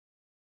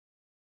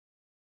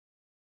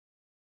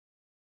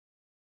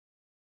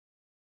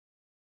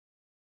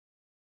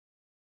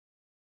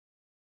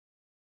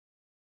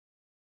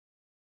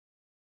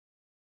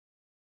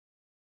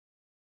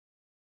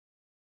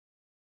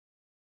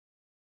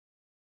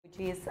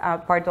Which is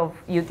part of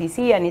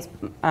UTC and is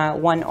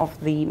one of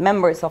the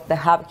members of the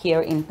hub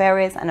here in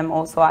Paris, and I'm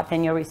also a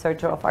tenure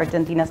researcher of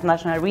Argentina's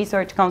National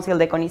Research Council,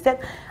 the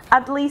CONICET,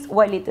 at least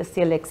while it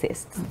still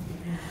exists.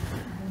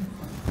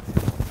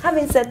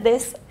 Having said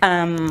this,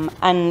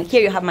 and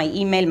here you have my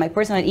email, my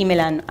personal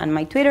email and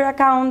my Twitter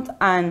account,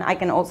 and I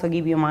can also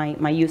give you my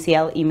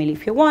UCL email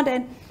if you want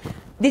it.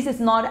 This is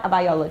not a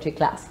biology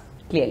class,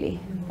 clearly,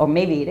 or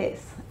maybe it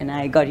is, and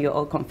I got you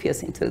all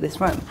confused into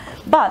this room.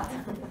 But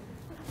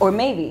or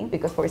maybe,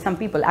 because for some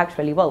people,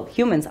 actually, well,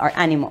 humans are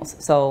animals.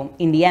 So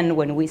in the end,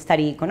 when we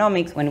study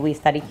economics, when we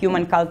study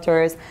human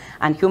cultures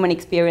and human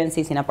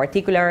experiences in a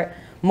particular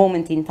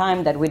moment in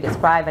time that we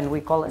describe and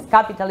we call as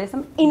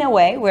capitalism, in a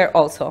way, we're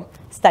also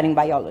studying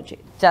biology,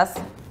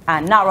 just a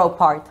narrow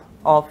part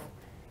of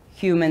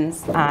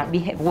humans,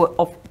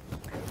 of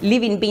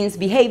living beings'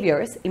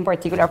 behaviors, in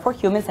particular for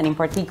humans, and in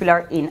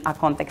particular in a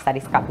context that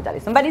is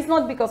capitalism. But it's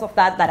not because of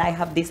that I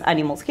have these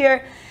animals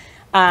here.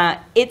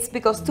 It's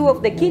because two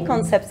of the key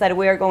concepts that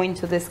we are going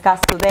to discuss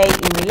today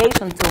in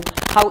relation to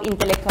how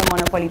intellectual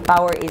monopoly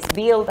power is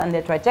built and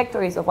the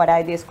trajectories of what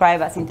I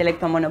describe as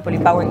intellectual monopoly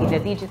power in the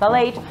digital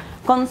age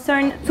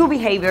concern two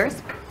behaviors.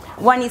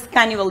 One is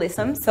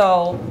cannibalism,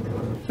 so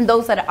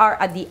those that are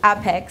at the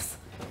apex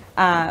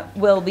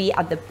will be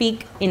at the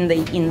peak in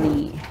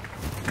the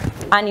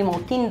animal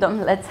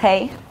kingdom, let's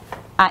say,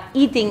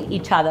 eating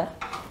each other.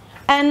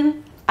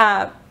 And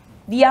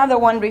the other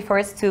one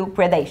refers to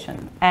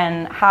predation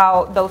and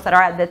how those that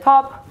are at the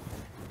top,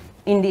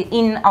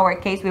 in our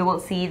case, we will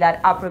see that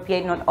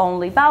appropriate not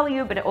only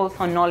value, but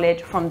also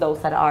knowledge from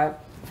those that are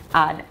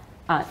at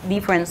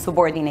different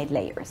subordinate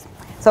layers.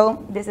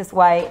 So this is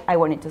why I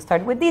wanted to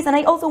start with this. And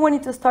I also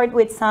wanted to start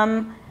with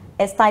some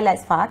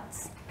stylized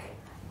facts,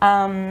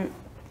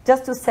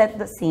 just to set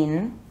the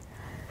scene.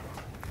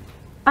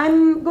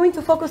 I'm going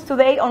to focus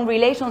today on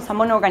relations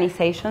among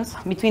organizations,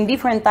 between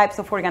different types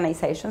of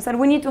organizations. And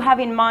we need to have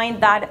in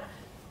mind that,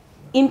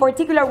 in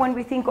particular, when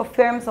we think of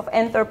firms, of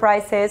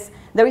enterprises,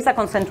 there is a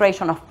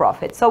concentration of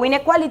profit. So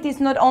inequality is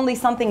not only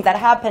something that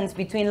happens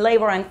between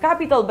labor and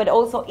capital, but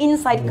also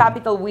inside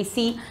capital we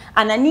see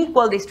an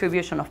unequal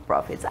distribution of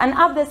profits. And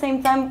at the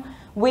same time,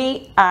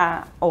 we,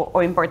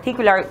 or in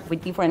particular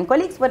with different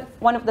colleagues, but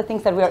one of the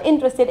things that we are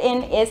interested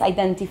in is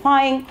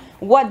identifying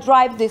what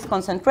drives this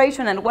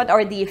concentration and what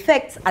are the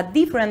effects at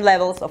different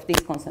levels of this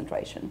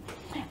concentration.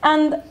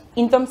 And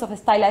in terms of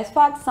stylized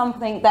facts,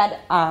 something that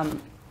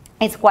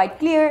is quite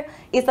clear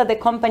is that the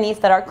companies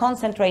that are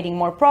concentrating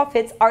more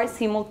profits are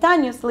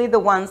simultaneously the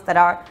ones that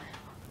are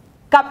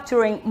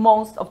capturing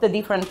most of the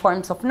different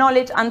forms of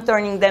knowledge and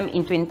turning them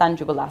into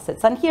intangible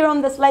assets. And here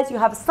on the slides you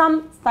have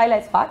some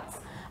stylized facts.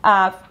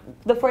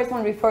 The first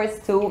one refers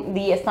to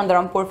the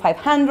Standard & Poor's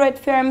 500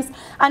 firms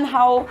and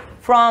how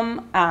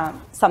from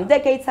some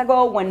decades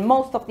ago, when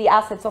most of the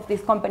assets of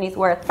these companies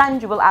were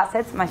tangible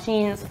assets,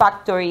 machines,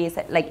 factories,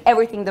 like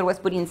everything that was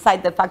put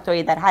inside the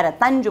factory that had a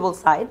tangible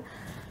side,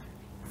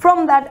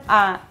 from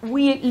that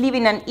we live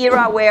in an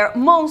era where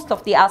most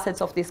of the assets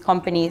of these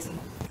companies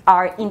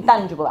are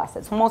intangible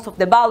assets. Most of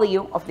the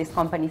value of these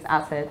companies'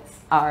 assets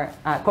are,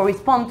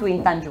 correspond to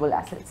intangible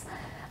assets.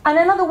 And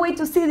another way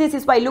to see this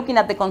is by looking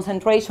at the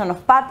concentration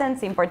of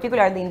patents. In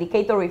particular, the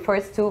indicator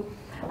refers to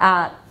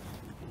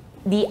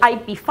the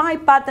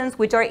IP5 patents,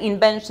 which are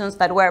inventions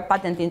that were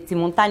patented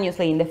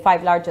simultaneously in the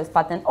 5 largest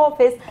patent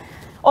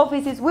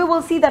offices. We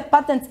will see that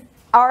patents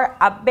are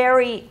a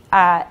very,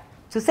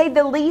 to say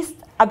the least,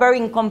 a very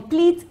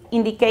incomplete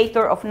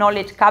indicator of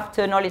knowledge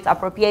capture, knowledge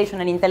appropriation,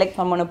 and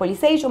intellectual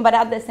monopolization, but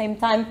at the same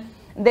time,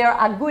 they're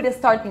a good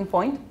starting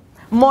point.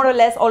 More or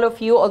less all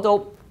of you,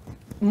 although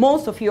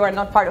most of you are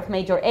not part of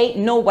Major A,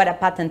 know what a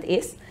patent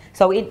is.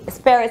 So it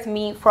spares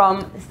me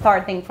from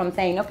starting from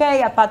saying,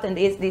 okay, a patent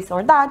is this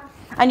or that.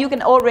 And you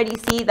can already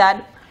see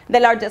that the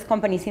largest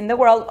companies in the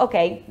world,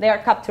 okay, they are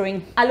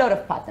capturing a lot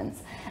of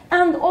patents.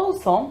 And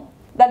also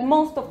that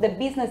most of the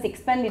business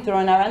expenditure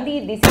on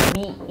R&D, this is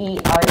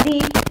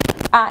BERD,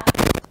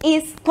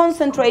 is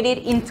concentrated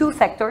in 2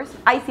 sectors,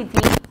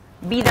 ICT,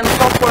 be them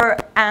software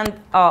and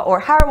or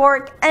hard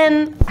work,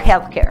 and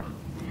healthcare.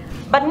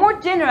 But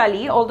more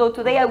generally, although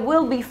today I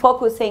will be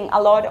focusing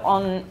a lot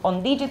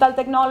on digital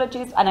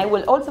technologies, and I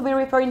will also be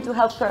referring to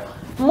healthcare,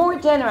 more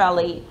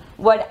generally,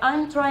 what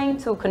I'm trying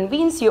to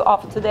convince you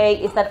of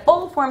today is that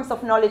all forms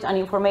of knowledge and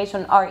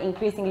information are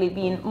increasingly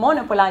being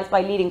monopolized by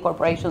leading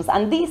corporations.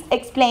 And this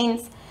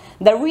explains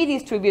the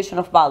redistribution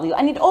of value.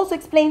 And it also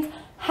explains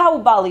how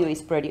value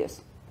is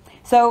produced.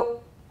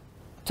 So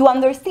to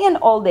understand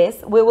all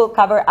this, we will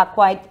cover a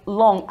quite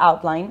long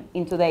outline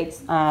in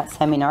today's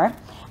seminar.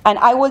 And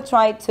I will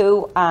try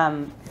to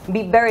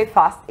be very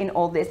fast in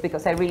all this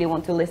because I really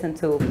want to listen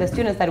to the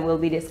students that will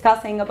be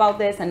discussing about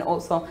this and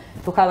also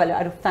to have a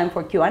lot of time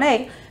for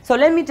Q&A. So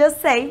let me just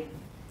say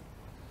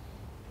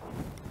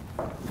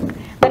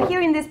that here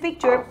in this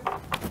picture,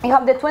 you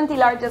have the 20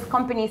 largest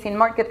companies in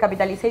market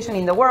capitalization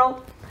in the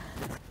world.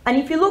 And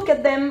if you look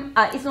at them,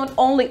 it's not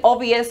only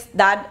obvious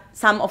that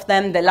some of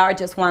them, the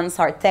largest ones,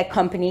 are tech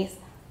companies,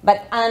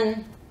 but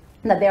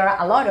that there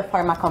are a lot of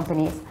pharma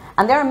companies.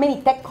 And there are many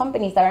tech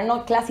companies that are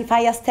not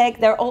classified as tech.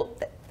 They're all...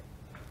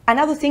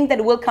 Another thing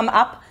that will come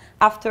up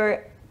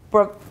after,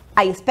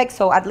 I expect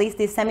so, at least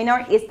this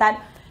seminar, is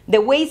that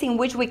the ways in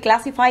which we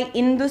classify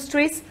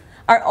industries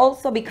are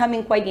also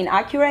becoming quite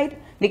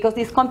inaccurate, because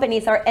these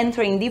companies are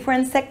entering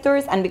different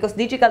sectors, and because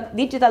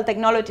digital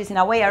technologies in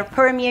a way are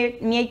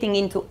permeating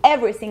into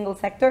every single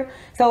sector.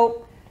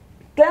 So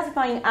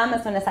classifying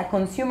Amazon as a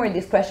consumer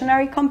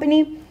discretionary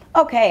company,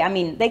 okay, I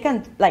mean, they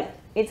can, like,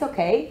 it's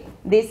okay.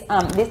 This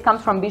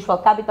comes from visual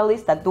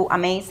capitalists that do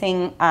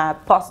amazing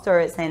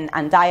posters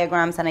and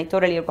diagrams, and I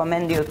totally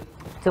recommend you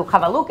to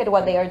have a look at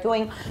what they are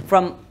doing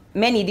from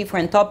many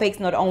different topics,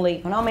 not only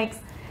economics,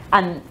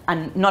 and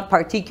not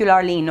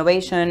particularly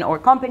innovation or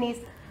companies.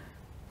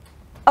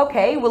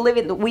 Okay, we'll leave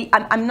it.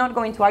 I'm not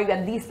going to argue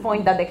at this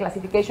point that the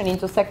classification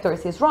into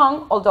sectors is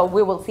wrong, although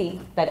we will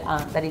see that,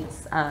 that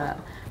it's,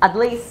 at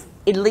least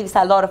it leaves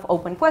a lot of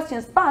open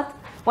questions. But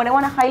what I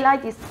want to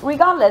highlight is,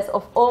 regardless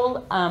of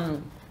all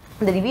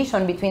the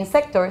division between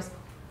sectors,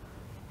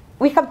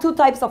 we have two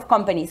types of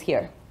companies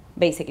here,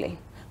 basically.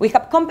 We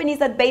have companies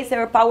that base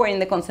their power in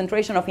the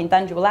concentration of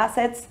intangible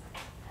assets,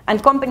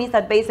 and companies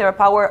that base their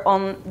power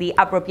on the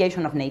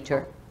appropriation of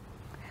nature.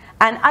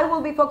 And I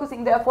will be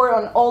focusing, therefore,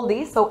 on all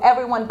these, so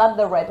everyone but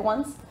the red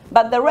ones.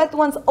 But the red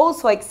ones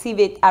also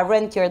exhibit a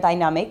rentier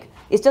dynamic.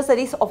 It's just that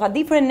it's of a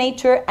different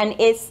nature and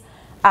is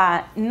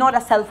not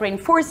a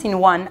self-reinforcing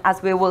one,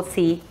 as we will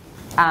see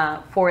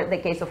for the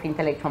case of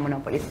intellectual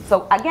monopolies.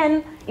 So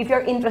again, if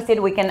you're interested,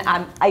 we can,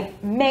 I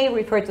may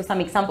refer to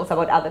some examples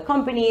about other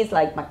companies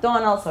like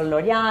McDonald's or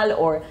L'Oreal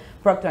or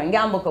Procter &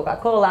 Gamble,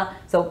 Coca-Cola.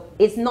 So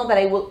it's not that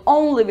I will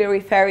only be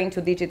referring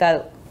to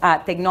digital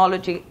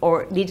technology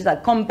or digital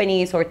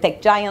companies or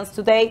tech giants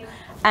today.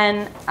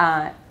 And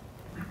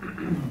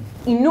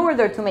in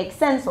order to make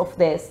sense of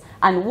this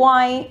and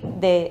why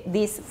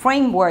this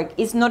framework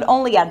is not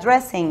only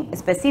addressing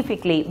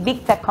specifically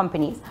big tech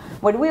companies,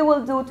 what we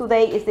will do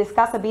today is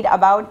discuss a bit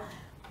about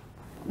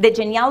the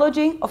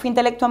genealogy of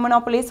intellectual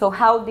monopolies. So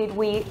how did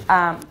we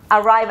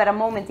arrive at a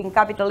moment in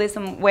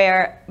capitalism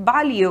where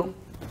value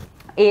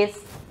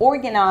is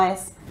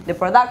organized, the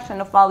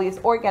production of value is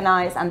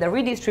organized, and the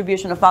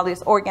redistribution of value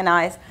is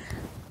organized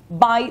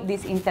by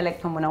these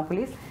intellectual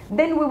monopolies.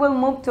 Then we will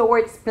move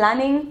towards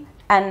planning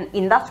and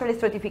industrial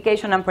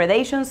stratification and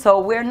predation. So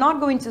we're not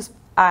going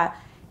to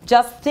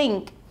just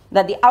think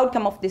that the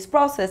outcome of this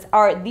process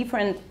are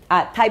different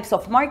types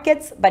of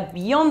markets, but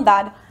beyond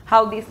that,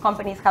 how these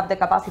companies have the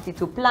capacity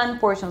to plan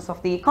portions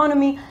of the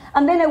economy.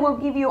 And then I will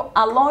give you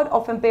a lot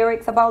of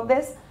empirics about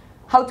this,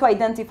 how to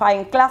identify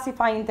and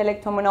classify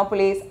intellectual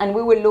monopolies, and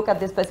we will look at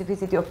the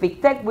specificity of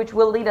big tech, which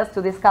will lead us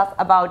to discuss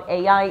about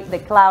AI, the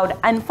cloud,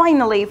 and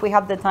finally, if we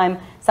have the time,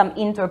 some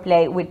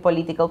interplay with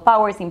political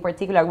powers, in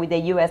particular with the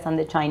US and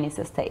the Chinese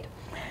state.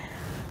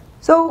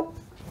 So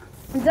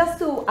just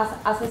to,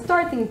 as a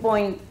starting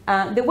point,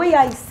 the way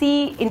I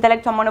see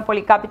intellectual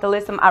monopoly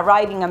capitalism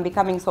arriving and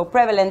becoming so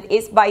prevalent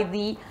is by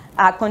the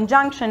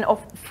conjunction of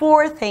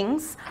four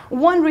things.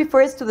 One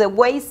refers to the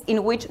ways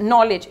in which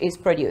knowledge is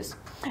produced.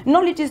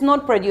 Knowledge is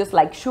not produced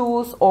like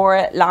shoes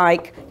or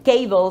like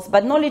cables,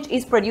 but knowledge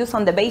is produced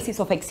on the basis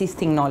of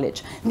existing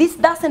knowledge. This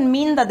doesn't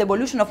mean that the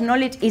evolution of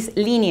knowledge is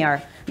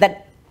linear,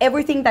 that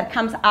everything that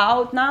comes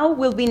out now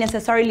will be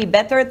necessarily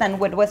better than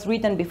what was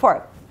written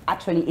before.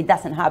 Actually, it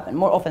doesn't happen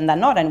more often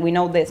than not, and we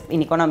know this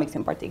in economics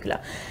in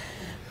particular.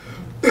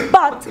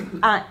 But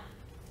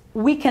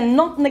we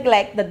cannot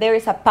neglect that there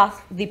is a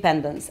path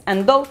dependence,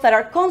 and those that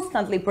are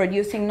constantly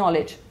producing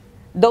knowledge,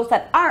 those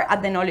that are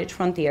at the knowledge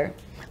frontier,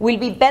 will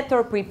be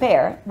better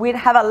prepared, will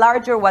have a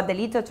larger, what the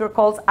literature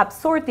calls,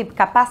 absorptive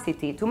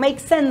capacity to make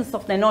sense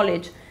of the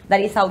knowledge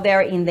that is out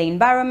there in the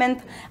environment,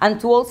 and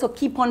to also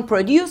keep on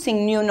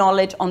producing new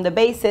knowledge on the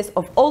basis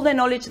of all the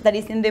knowledge that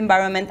is in the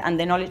environment and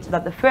the knowledge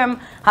that the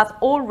firm has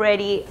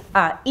already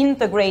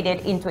integrated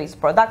into its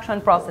production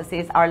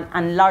processes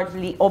and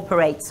largely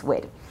operates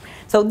with.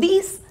 So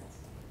this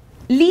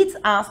leads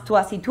us to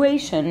a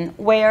situation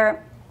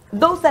where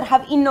those that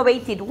have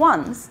innovated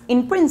once,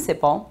 in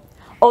principle,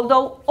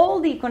 although all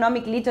the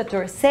economic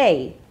literature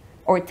say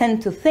or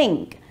tend to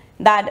think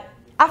that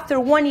after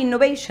one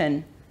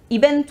innovation,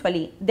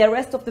 eventually the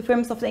rest of the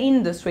firms of the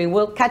industry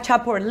will catch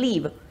up or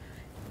leave.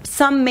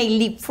 Some may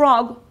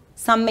leapfrog,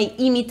 some may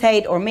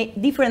imitate, or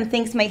different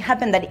things may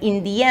happen that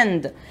in the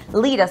end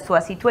lead us to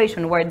a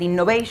situation where the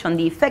innovation,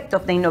 the effect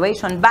of the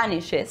innovation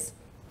vanishes.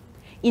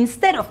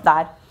 Instead of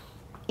that,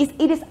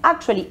 it is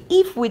actually,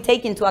 if we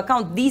take into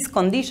account these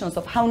conditions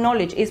of how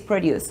knowledge is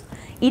produced,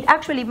 it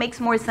actually makes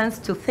more sense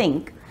to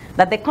think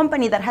that the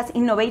company that has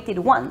innovated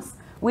once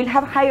will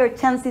have higher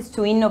chances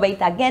to innovate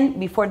again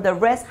before the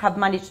rest have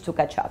managed to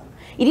catch up.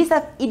 It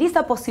is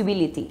a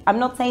possibility. I'm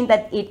not saying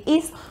that it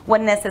is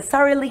what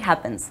necessarily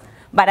happens,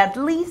 but at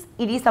least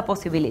it is a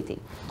possibility.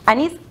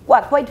 And it's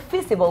a quite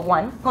feasible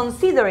one,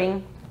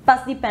 considering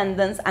past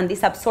dependence and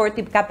this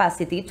absorptive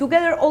capacity,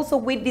 together also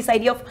with this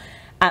idea of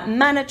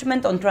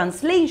management on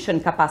translation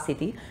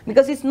capacity,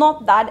 because it's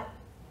not that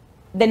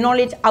the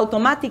knowledge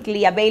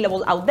automatically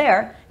available out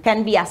there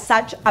can be as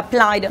such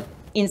applied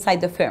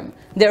inside the firm.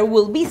 There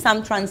will be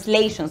some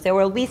translations, there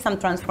will be some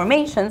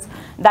transformations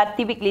that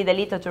typically the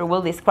literature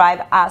will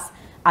describe as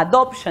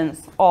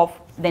adoptions of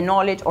the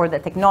knowledge or the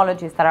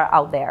technologies that are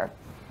out there.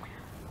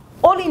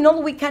 All in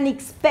all, we can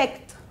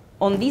expect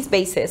on this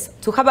basis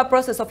to have a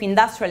process of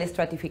industrial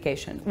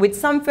stratification, with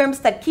some firms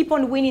that keep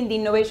on winning the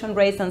innovation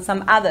race and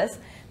some others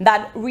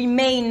that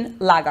remain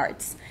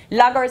laggards.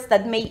 Laggards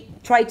that may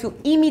try to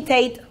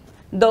imitate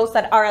those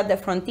that are at the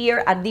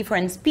frontier at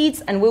different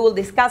speeds, and we will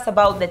discuss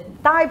about the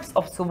types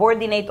of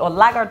subordinate or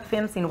laggard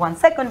firms in 1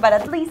 second, but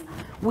at least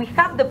we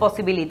have the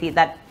possibility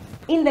that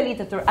in the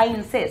literature, I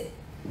insist,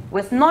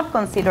 was not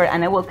considered,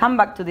 and I will come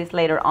back to this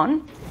later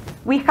on,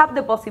 we have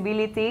the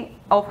possibility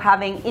of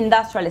having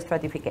industrial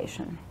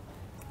stratification.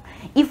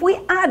 If we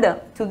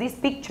add to this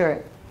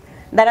picture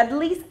that at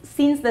least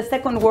since the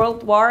Second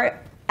World War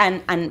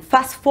and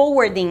fast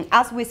forwarding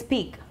as we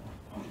speak,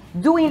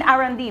 doing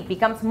R&D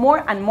becomes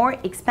more and more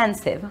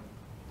expensive,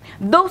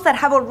 those that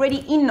have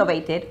already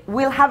innovated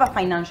will have a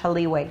financial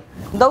leeway.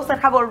 Those that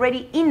have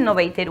already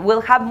innovated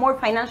will have more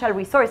financial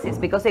resources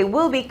because they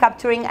will be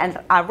capturing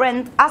a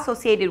rent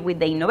associated with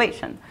the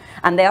innovation.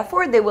 And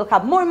therefore, they will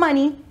have more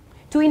money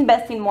to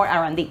invest in more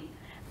R&D.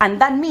 And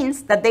that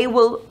means that they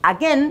will,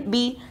 again,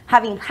 be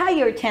having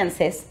higher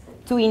chances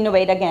to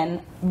innovate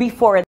again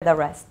before the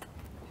rest.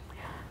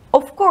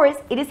 Of course,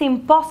 it is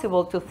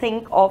impossible to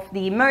think of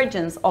the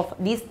emergence of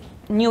this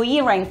new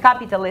era in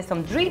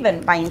capitalism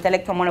driven by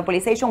intellectual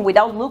monopolization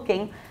without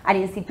looking at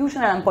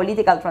institutional and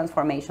political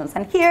transformations.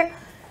 And here,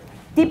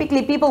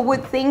 typically people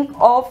would think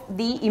of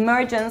the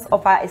emergence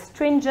of a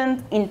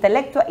stringent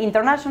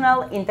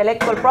international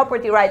intellectual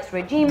property rights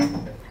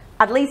regime,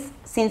 at least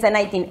since the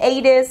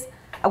 1980s,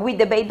 with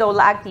the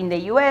Bayh-Dole Act in the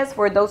US.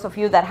 For those of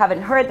you that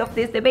haven't heard of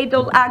this, the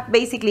Bayh-Dole Act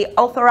basically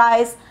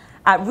authorized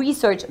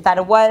research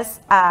that was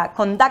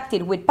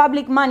conducted with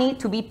public money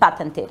to be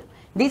patented.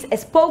 This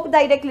spoke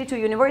directly to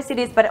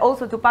universities, but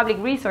also to public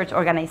research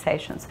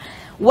organizations.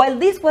 While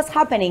this was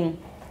happening,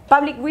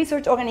 public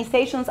research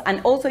organizations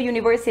and also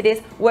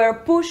universities were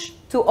pushed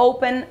to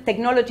open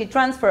technology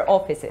transfer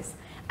offices.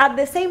 At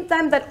the same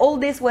time that all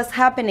this was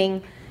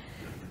happening,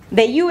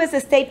 the US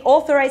state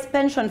authorized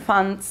pension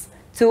funds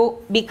to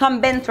become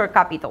venture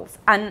capitals.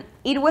 And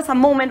it was a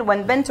moment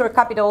when venture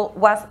capital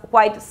was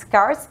quite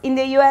scarce in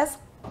the US.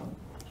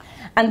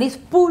 And this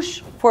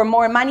push for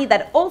more money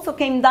that also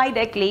came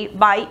directly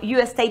by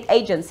US state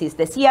agencies.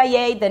 The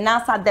CIA, the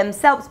NASA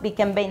themselves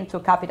became venture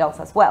capitals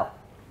as well.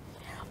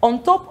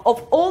 On top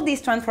of all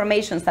these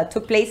transformations that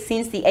took place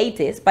since the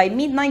 80s, by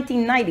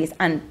mid-1990s,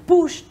 and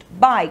pushed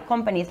by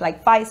companies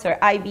like Pfizer,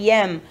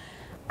 IBM,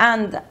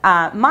 and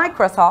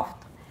Microsoft,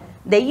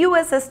 the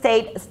US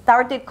state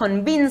started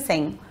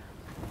convincing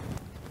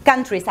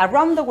countries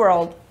around the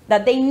world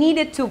that they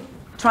needed to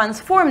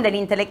transform their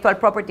intellectual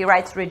property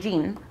rights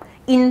regime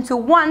into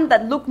one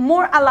that looked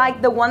more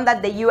alike the one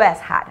that the US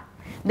had.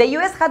 The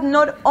US had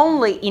not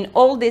only in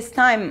all this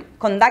time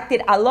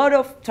conducted a lot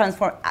of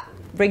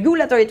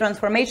regulatory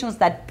transformations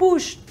that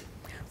pushed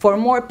for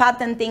more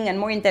patenting and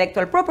more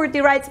intellectual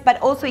property rights,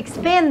 but also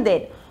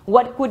expanded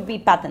what could be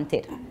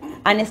patented,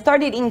 and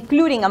started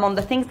including among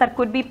the things that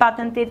could be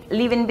patented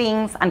living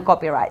beings and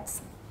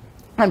copyrights.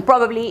 And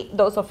probably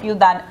those of you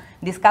that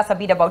discuss a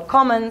bit about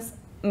commons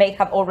may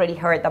have already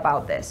heard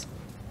about this.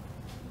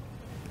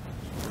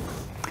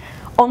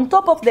 On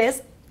top of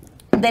this,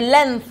 the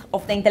length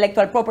of the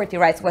intellectual property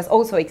rights was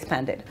also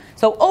expanded.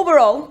 So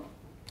overall,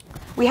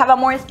 we have a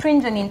more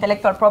stringent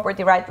intellectual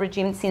property right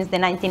regime since the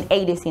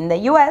 1980s in the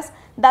US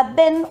that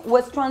then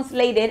was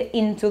translated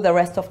into the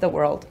rest of the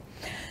world.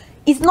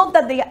 It's not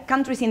that the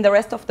countries in the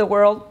rest of the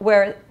world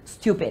were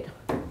stupid.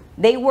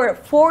 They were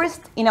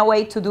forced in a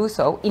way to do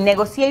so in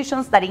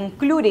negotiations that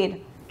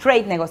included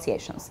trade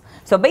negotiations.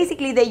 So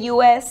basically the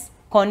US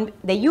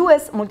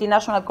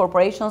multinational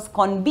corporations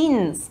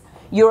convinced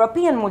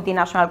European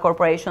multinational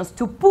corporations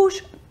to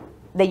push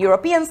the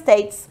European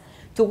states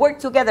to work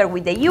together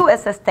with the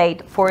US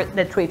state for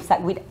the TRIPS,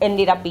 which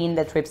ended up being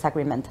the TRIPS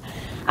agreement.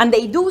 And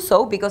they do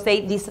so because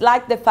they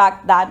dislike the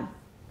fact that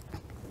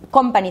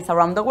companies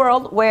around the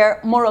world were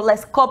more or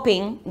less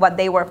copying what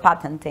they were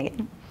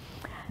patenting,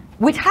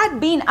 which had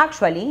been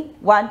actually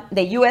what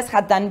the US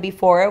had done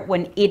before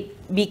when it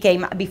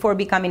before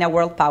becoming a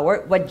world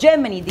power, what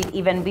Germany did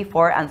even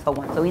before, and so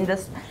on. So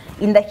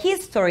in the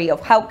history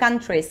of how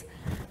countries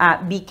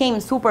became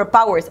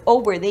superpowers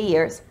over the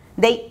years,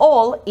 they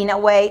all, in a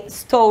way,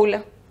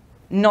 stole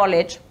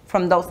knowledge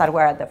from those that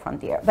were at the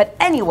frontier. But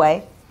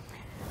anyway,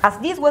 as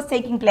this was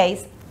taking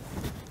place,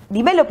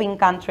 developing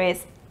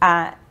countries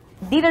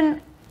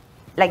didn't,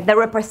 like the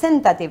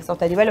representatives of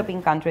the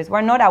developing countries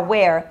were not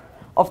aware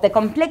of the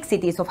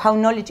complexities of how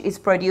knowledge is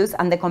produced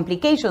and the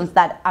complications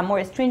that a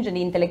more stringent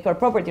intellectual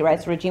property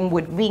rights regime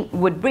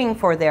would bring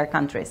for their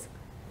countries.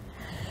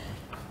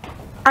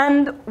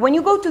 And when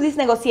you go to these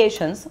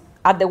negotiations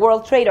at the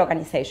World Trade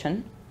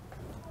Organization,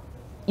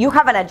 you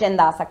have an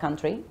agenda as a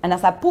country, and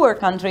as a poor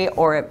country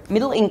or a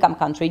middle-income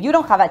country, you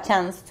don't have a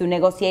chance to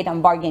negotiate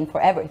and bargain for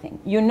everything.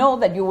 You know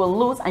that you will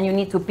lose and you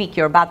need to pick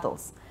your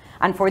battles.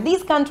 And for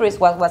these countries,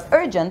 what was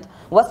urgent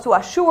was to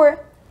assure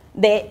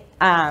the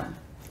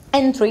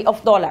entry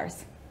of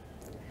dollars.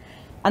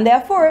 And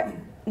therefore,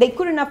 they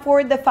couldn't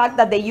afford the fact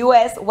that the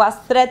US was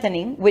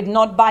threatening with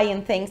not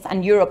buying things,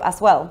 and Europe as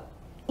well,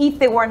 if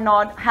they were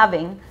not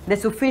having the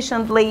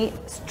sufficiently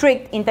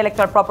strict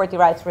intellectual property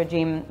rights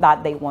regime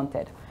that they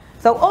wanted.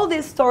 So all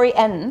this story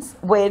ends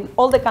with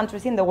all the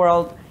countries in the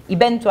world,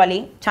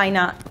 eventually,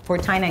 for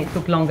China it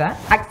took longer,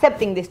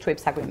 accepting this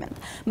TRIPS agreement.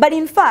 But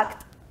in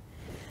fact,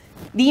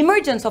 the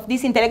emergence of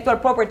this intellectual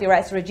property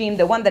rights regime,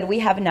 the one that we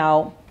have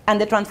now, and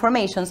the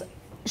transformations,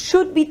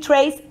 should be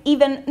traced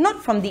even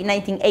not from the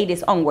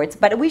 1980s onwards,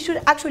 but we should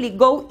actually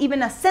go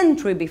even a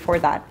century before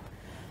that,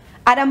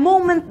 at a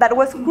moment that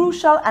was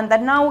crucial and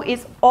that now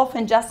is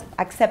often just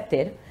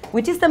accepted,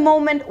 which is the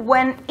moment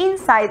when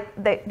inside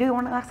the... Do you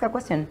want to ask a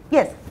question?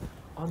 Yes?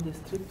 On this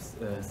TRIPS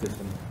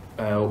system,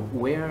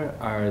 where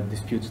are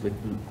disputes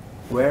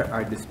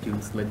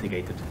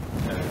litigated?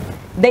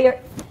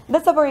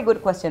 That's a very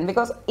good question,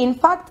 because in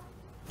fact,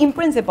 in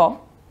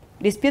principle,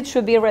 disputes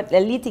should be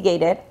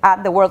litigated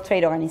at the World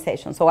Trade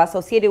Organization. So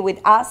associated with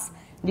us,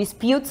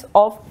 disputes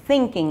of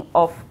thinking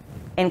of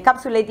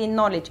encapsulating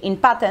knowledge in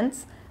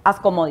patents as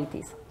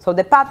commodities. So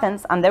the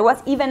patents, and there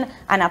was even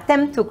an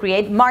attempt to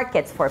create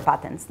markets for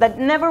patents that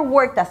never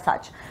worked as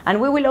such.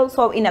 And we will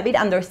also in a bit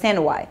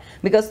understand why.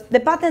 Because the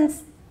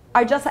patents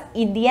are just,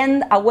 in the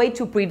end, a way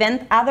to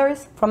prevent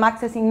others from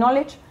accessing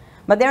knowledge,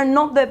 but they're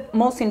not the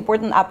most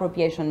important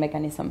appropriation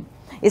mechanism.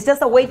 It's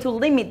just a way to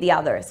limit the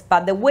others,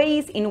 but the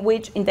ways in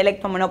which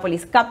intellectual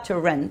monopolies capture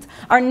rent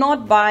are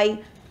not by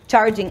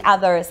charging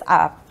others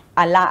a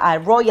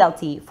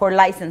royalty for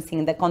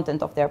licensing the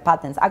content of their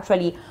patents.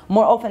 Actually,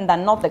 more often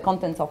than not, the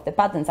contents of the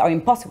patents are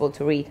impossible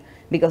to read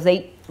because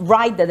they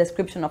write the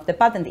description of the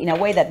patent in a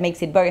way that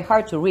makes it very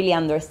hard to really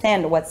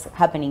understand what's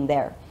happening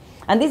there.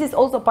 And this is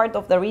also part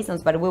of the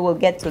reasons, but we will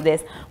get to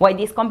this, why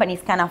these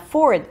companies can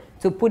afford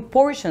to put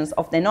portions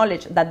of the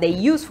knowledge that they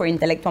use for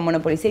intellectual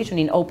monopolization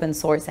in open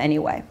source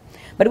anyway.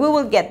 But we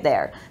will get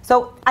there.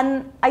 So,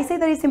 and I say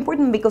that it's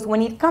important because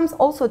when it comes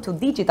also to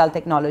digital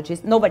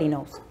technologies, nobody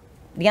knows.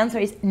 The answer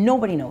is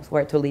nobody knows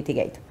where to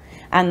litigate.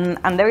 And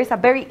there is a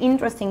very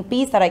interesting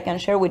piece that I can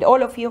share with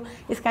all of you.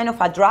 It's kind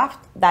of a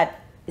draft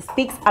that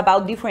speaks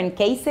about different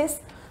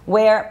cases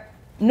where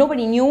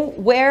nobody knew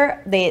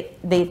where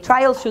the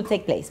trial should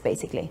take place,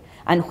 basically,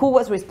 and who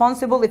was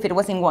responsible, if it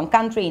was in one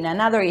country, in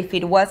another, if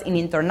it was in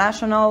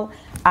international,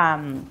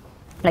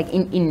 like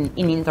in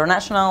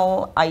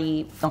international,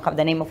 I don't have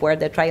the name of where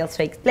the trials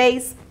take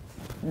place,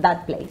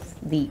 that place,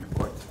 the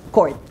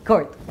court,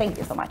 thank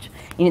you so much,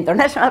 in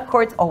international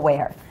courts or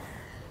where.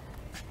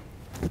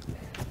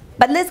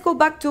 But let's go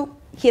back to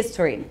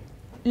history.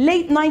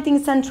 Late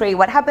 19th century,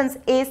 what happens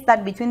is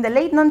that between the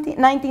late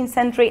 19th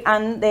century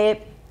and the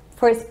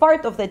first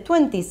part of the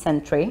 20th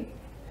century,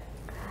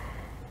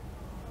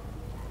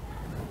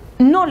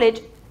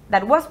 knowledge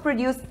that was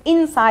produced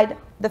inside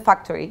the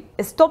factory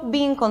stopped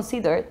being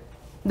considered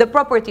the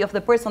property of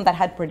the person that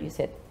had produced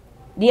it.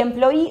 The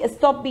employee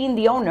stopped being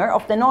the owner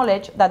of the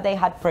knowledge that they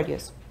had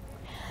produced.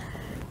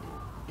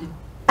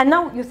 And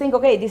now you think,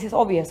 okay, this is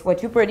obvious.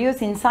 What you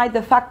produce inside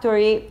the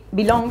factory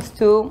belongs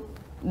to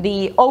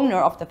the owner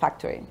of the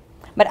factory.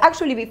 But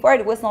actually before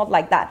it was not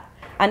like that.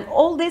 And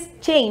all this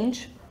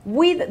changed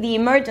with the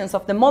emergence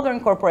of the modern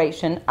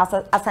corporation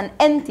as an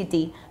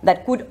entity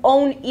that could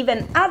own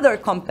even other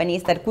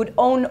companies, that could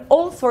own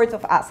all sorts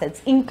of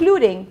assets,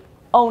 including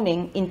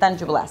owning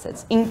intangible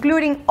assets,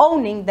 including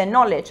owning the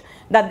knowledge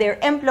that their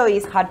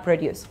employees had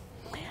produced.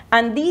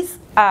 And this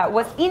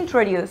was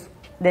introduced,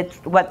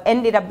 what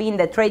ended up being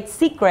the trade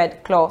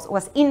secret clause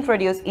was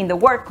introduced in the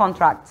work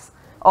contracts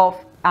of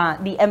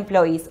the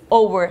employees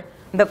over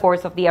the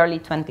course of the early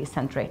 20th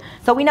century.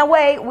 So in a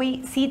way,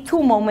 we see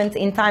two moments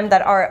in time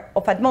that are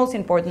of utmost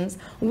importance.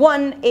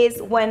 One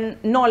is when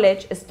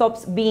knowledge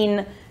stops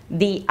being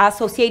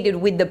associated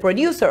with the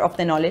producer of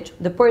the knowledge,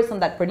 the person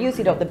that produced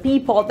it, or the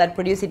people that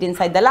produce it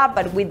inside the lab,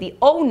 but with the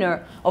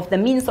owner of the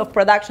means of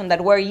production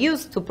that were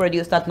used to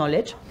produce that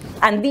knowledge.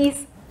 And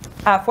these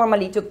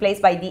formally took place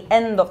by the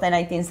end of the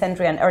 19th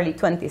century and early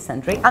 20th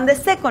century. And the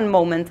second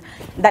moment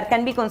that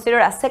can be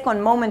considered a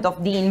second moment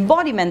of the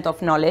embodiment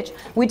of knowledge,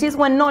 which is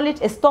when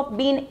knowledge stopped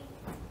being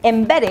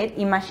embedded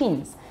in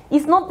machines.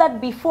 It's not that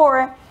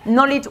before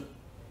knowledge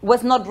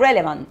was not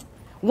relevant.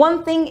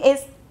 One thing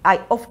is,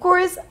 of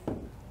course,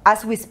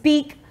 as we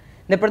speak,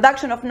 the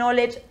production of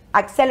knowledge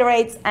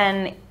accelerates,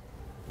 and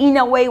in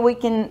a way we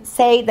can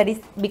say that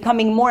it's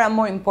becoming more and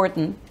more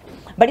important.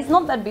 But it's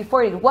not that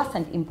before it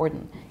wasn't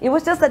important. It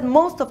was just that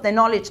most of the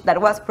knowledge that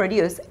was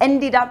produced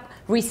ended up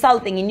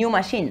resulting in new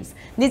machines.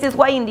 This is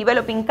why in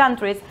developing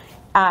countries,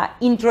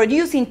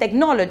 introducing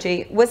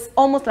technology was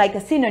almost like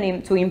a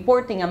synonym to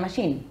importing a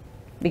machine.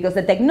 Because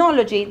the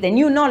technology, the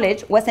new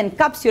knowledge, was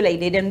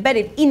encapsulated,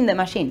 embedded in the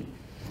machine.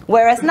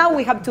 Whereas now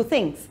we have two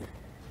things.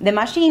 The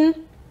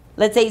machine,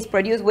 let's say, is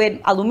produced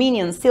with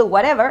aluminum, steel,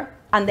 whatever,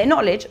 and the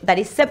knowledge that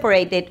is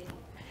separated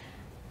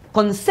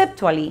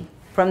conceptually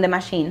from the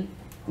machine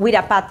with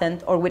a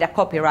patent or with a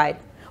copyright,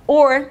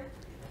 or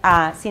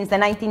since the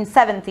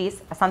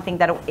 1970s, something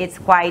that is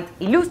quite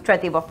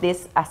illustrative of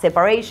this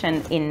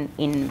separation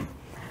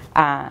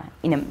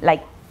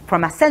like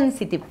from a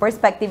sensitive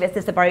perspective, is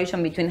the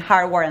separation between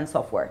hardware and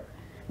software.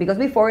 Because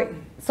before,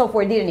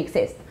 software didn't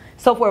exist.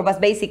 Software was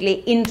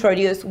basically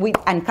introduced with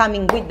and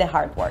coming with the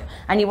hardware.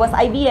 And it was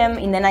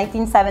IBM in the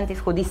 1970s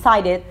who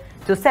decided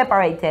to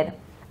separate it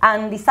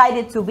and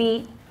decided to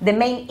be the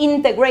main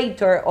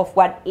integrator of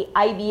what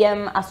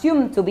IBM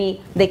assumed to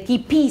be the key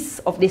piece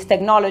of this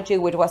technology,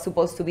 which was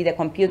supposed to be the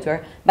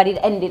computer, but it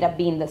ended up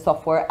being the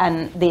software,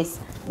 and this,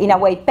 in a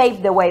way,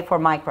 paved the way for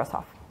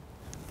Microsoft.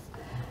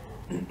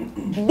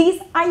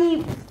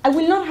 I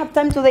will not have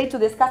time today to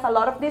discuss a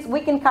lot of this.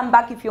 We can come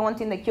back if you want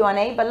in the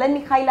Q&A, but let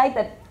me highlight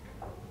that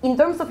in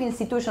terms of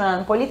institutional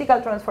and political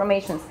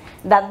transformations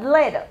that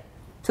led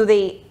to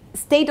the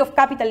state of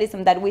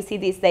capitalism that we see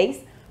these days,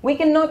 we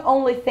can not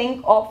only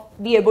think of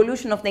the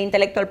evolution of the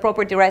intellectual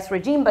property rights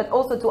regime, but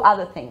also to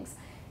other things.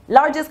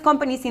 Largest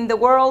companies in the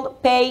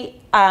world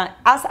pay,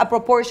 as a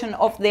proportion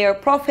of their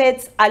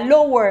profits, a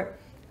lower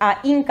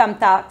income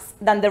tax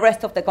than the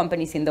rest of the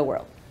companies in the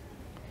world.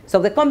 So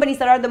the companies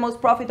that are the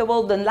most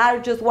profitable, the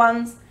largest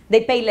ones,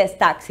 they pay less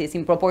taxes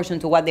in proportion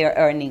to what they're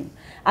earning.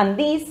 And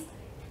this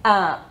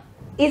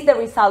is the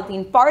result,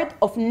 in part,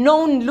 of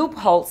known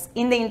loopholes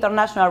in the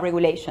international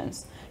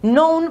regulations.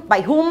 Known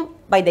by whom?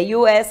 By the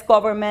US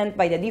government,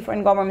 by the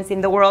different governments in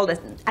the world,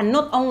 and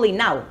not only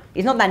now.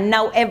 It's not that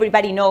now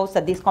everybody knows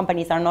that these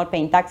companies are not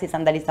paying taxes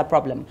and that is a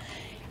problem.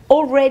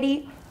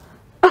 Already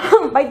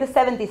by the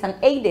 70s and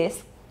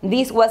 80s,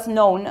 this was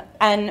known,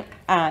 and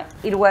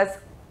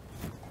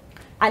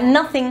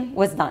nothing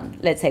was done,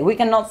 let's say. We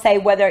cannot say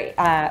whether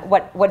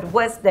what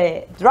was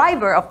the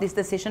driver of this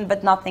decision,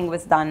 but nothing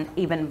was done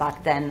even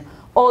back then,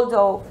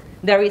 although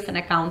there is an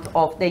account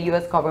of the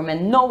US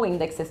government knowing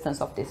the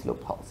existence of these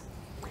loopholes.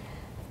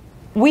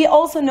 We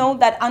also know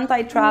that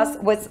antitrust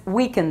was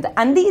weakened.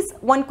 And this,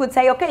 one could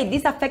say, okay,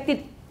 this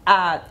affected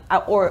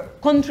or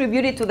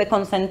contributed to the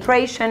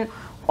concentration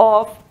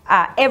of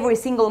every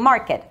single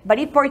market. But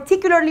it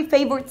particularly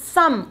favored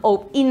some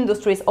of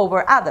industries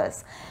over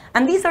others.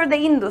 And these are the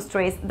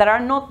industries that are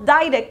not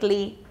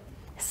directly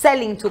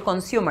selling to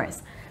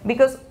consumers.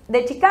 Because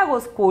the Chicago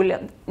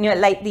School,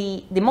 like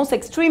the most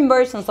extreme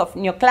versions of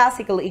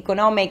neoclassical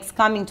economics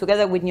coming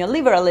together with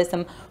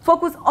neoliberalism,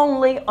 focus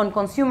only on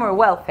consumer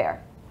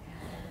welfare.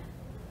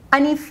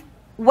 And if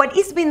what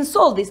is being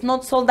sold is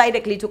not sold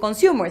directly to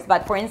consumers,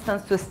 but for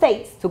instance to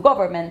states, to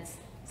governments,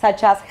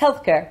 such as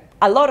healthcare,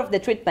 a lot of the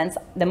treatments,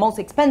 the most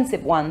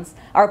expensive ones,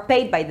 are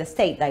paid by the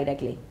state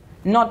directly,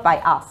 not by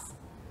us.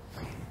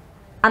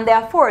 And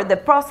therefore, the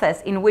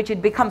process in which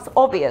it becomes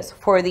obvious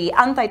for the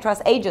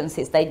antitrust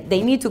agencies that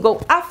they need to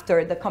go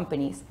after the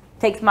companies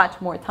takes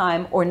much more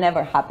time or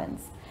never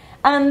happens.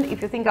 And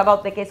if you think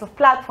about the case of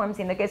platforms,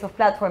 in the case of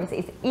platforms,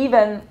 it's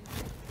even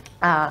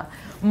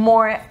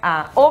more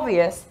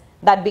obvious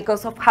that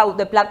because of how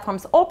the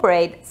platforms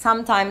operate,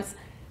 sometimes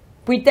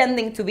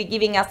pretending to be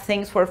giving us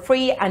things for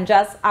free and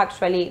just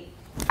actually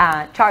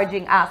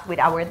charging us with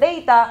our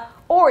data,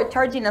 or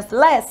charging us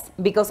less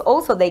because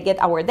also they get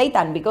our data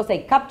and because they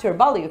capture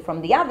value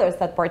from the others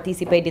that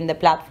participate in the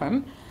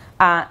platform.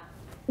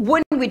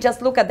 When we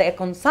just look at the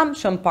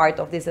consumption part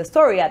of this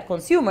story at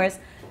consumers,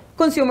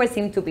 consumers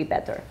seem to be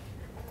better.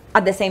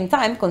 At the same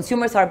time,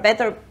 consumers are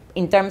better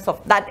in terms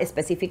of that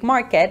specific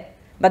market,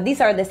 but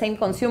these are the same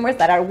consumers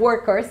that are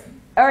workers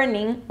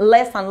earning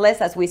less and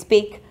less as we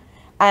speak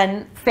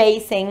and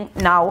facing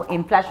now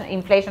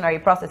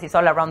inflationary processes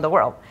all around the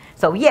world.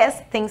 So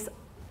yes, things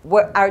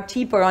are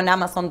cheaper on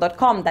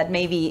Amazon.com than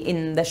maybe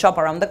in the shop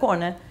around the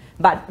corner,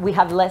 but we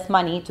have less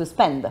money to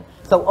spend.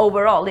 So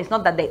overall, it's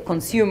not that the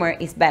consumer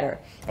is better.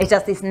 It's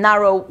just this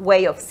narrow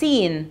way of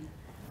seeing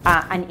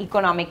an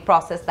economic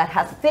process that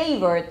has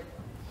favored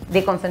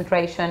the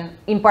concentration,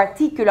 in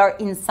particular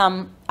in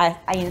some, I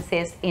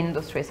insist,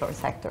 industries or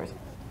sectors.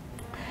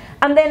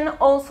 And then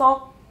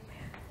also,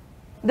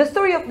 the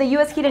story of the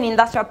US hidden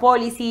industrial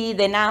policy,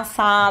 the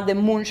NASA, the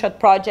moonshot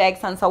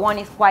projects, and so on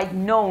is quite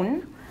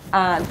known.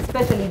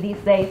 Especially these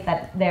days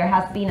that there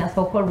has been a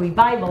so-called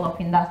revival of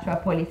industrial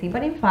policy.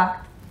 But in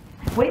fact,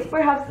 what is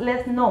perhaps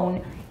less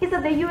known is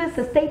that the US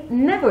state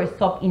never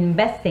stopped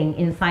investing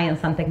in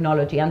science and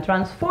technology and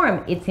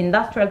transformed its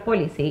industrial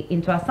policy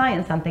into a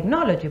science and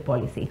technology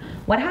policy.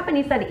 What happened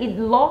is that it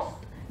lost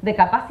the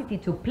capacity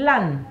to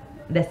plan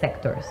the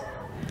sectors.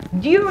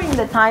 During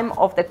the time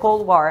of the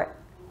Cold War,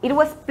 it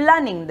was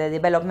planning the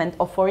development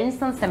of, for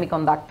instance,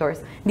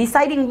 semiconductors,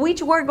 deciding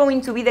which were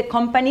going to be the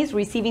companies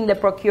receiving the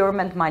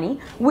procurement money,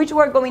 which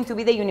were going to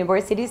be the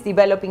universities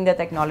developing the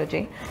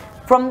technology.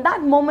 From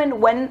that moment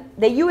when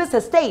the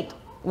US state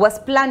was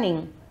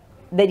planning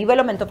the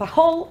development of a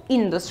whole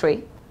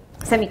industry,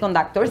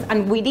 semiconductors,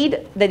 and we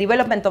did the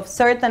development of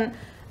certain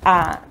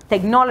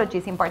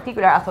technologies in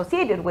particular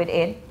associated with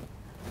it,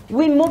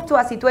 we moved to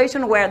a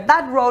situation where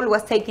that role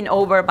was taken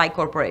over by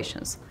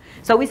corporations.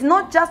 So it's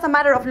not just a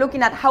matter of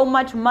looking at how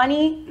much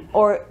money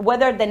or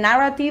whether the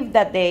narrative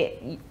that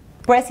the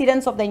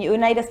presidents of the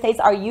United States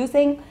are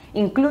using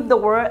include the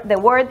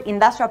word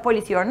industrial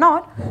policy or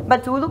not,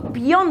 but to look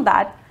beyond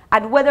that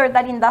at whether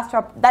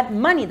that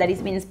money that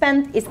is being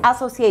spent is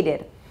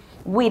associated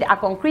with a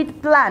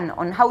concrete plan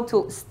on how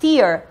to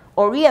steer,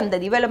 orient the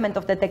development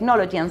of the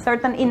technology and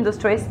certain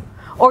industries,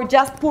 or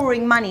just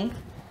pouring money,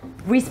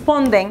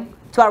 responding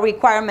to a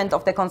requirement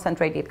of the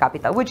concentrated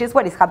capital, which is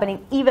what is happening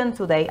even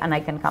today, and I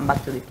can come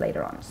back to this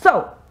later on.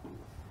 So,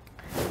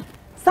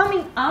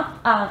 summing up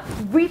a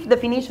brief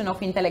definition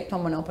of intellectual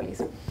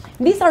monopolies.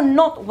 These are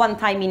not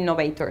one-time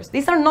innovators.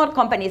 These are not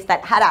companies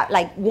that had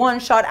a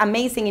one-shot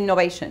amazing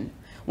innovation.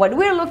 What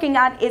we're looking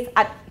at is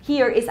at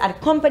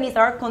companies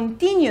that are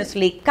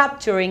continuously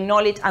capturing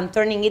knowledge and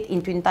turning it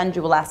into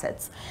intangible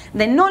assets.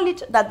 The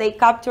knowledge that they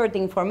capture, the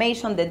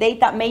information, the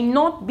data may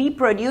not be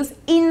produced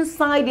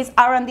inside these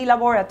R&D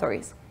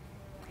laboratories,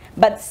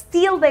 but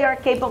still they are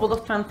capable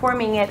of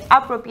transforming it,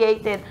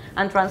 appropriate it,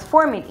 and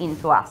transform it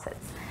into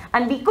assets.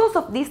 And because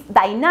of this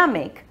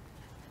dynamic,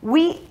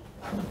 we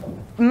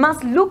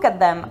must look at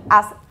them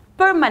as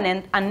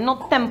permanent and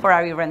not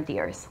temporary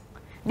rentiers.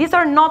 These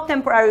are not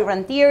temporary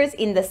rentiers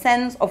in the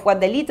sense of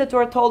what the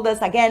literature told us.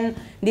 Again,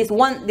 this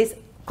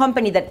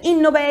company that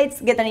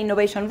innovates, get an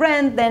innovation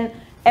rent, then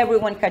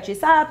everyone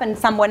catches up and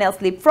someone else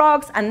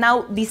leapfrogs, and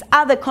now this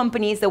other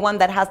company is the one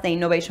that has the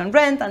innovation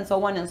rent, and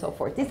so on and so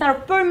forth. These are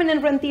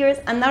permanent rentiers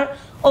and are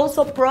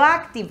also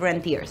proactive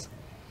rentiers.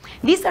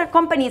 These are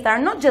companies that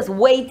are not just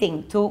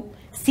waiting to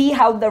see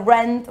how the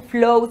rent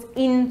flows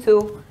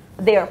into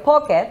their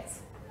pockets,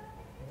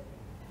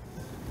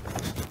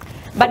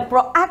 but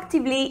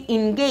proactively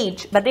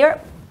engage, but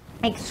they're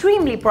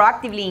extremely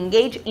proactively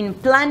engaged in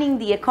planning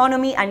the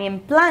economy and in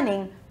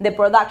planning the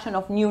production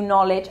of new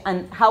knowledge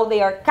and how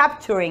they are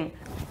capturing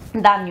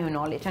that new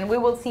knowledge. And we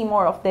will see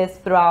more of this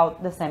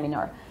throughout the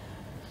seminar.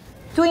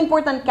 Two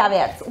important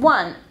caveats.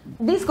 One,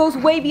 this goes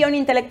way beyond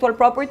intellectual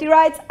property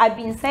rights. I've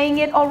been saying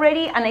it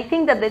already, and I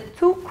think that the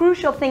two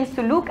crucial things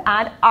to look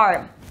at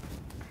are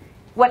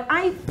what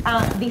I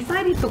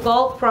decided to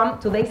call from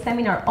today's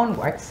seminar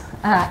onwards,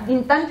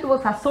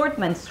 intangibles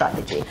assortment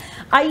strategy.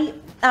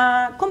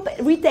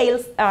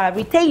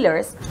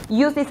 Retailers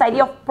use this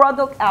idea of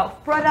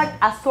product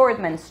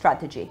assortment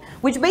strategy,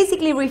 which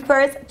basically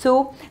refers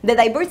to the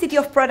diversity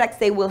of products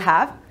they will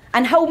have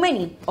and how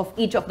many of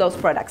each of those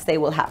products they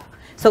will have.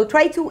 So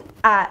try to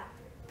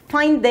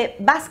find the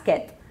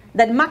basket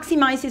that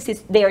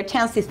maximizes their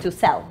chances to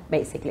sell,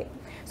 basically.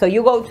 So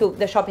you go to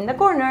the shop in the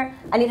corner,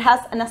 and it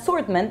has an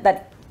assortment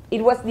that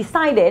it was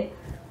decided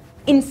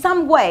in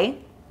some way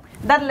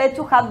that led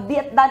to have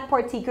that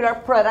particular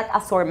product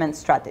assortment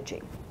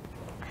strategy.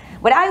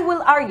 What I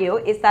will argue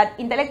is that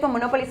intellectual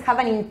monopolies have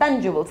an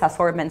intangibles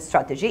assortment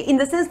strategy in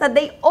the sense that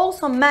they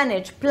also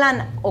manage,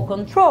 plan, or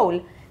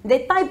control the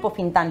type of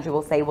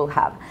intangibles they will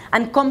have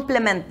and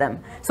complement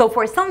them. So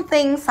for some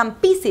things, some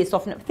pieces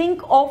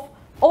think of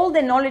all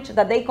the knowledge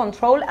that they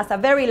control as a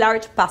very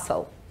large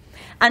puzzle.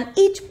 And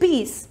each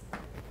piece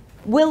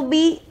will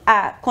be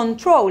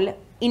controlled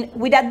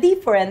with a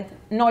different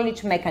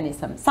knowledge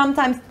mechanism.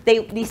 Sometimes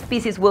these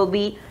pieces will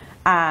be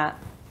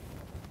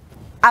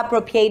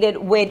appropriated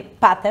with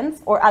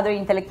patents or other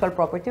intellectual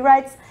property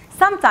rights.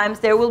 Sometimes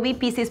there will be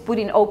pieces put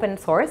in open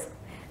source.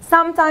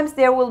 Sometimes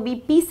there will be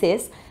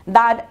pieces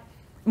that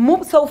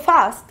move so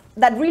fast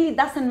that really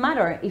doesn't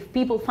matter if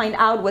people find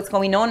out what's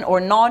going on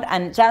or not,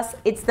 and just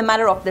it's the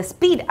matter of the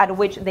speed at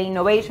which the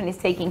innovation is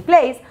taking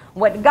place,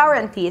 what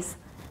guarantees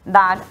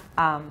that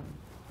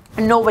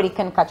nobody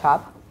can catch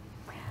up.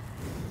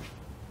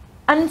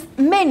 And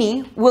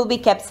many will be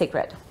kept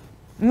secret.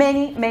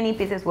 Many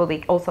pieces will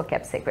be also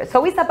kept secret.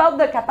 So it's about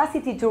the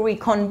capacity to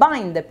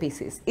recombine the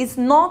pieces. It's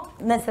not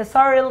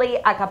necessarily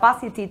a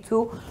capacity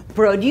to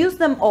produce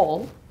them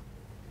all,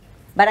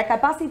 but a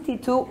capacity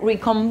to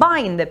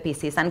recombine the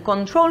pieces and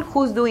control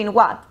who's doing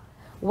what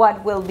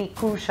will be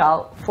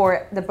crucial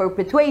for the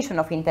perpetuation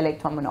of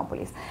intellectual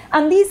monopolies.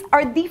 And these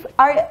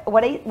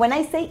when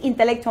I say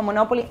intellectual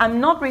monopoly, I'm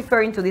not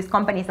referring to these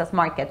companies as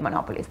market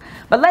monopolies.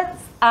 But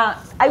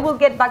I will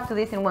get back to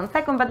this in 1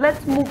 second, but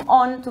let's move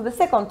on to the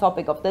second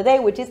topic of the day,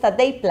 which is that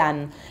they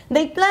plan.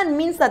 They plan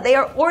means that they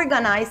are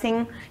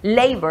organizing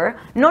labor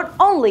not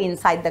only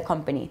inside the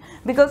company,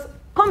 because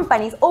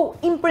companies,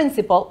 in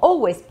principle,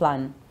 always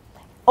plan.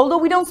 Although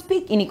we don't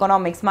speak in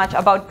economics much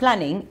about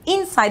planning,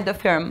 inside the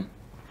firm,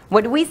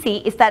 what we see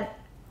is that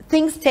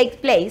things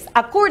take place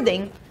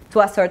according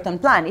to a certain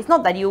plan. It's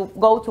not that you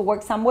go to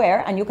work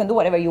somewhere and you can do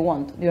whatever you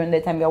want during the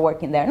time you're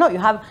working there. No, you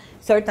have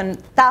certain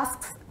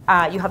tasks,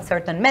 you have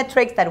certain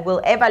metrics that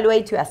will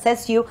evaluate you,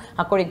 assess you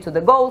according to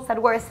the goals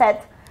that were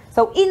set.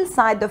 So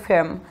inside the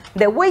firm,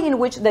 the way in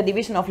which the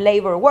division of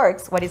labor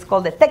works, what is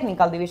called the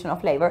technical division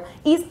of labor,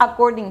 is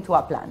according to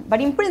a plan.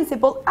 But in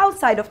principle,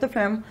 outside of the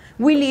firm,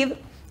 we live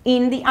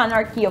in the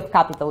anarchy of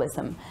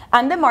capitalism.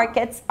 And the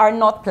markets are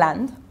not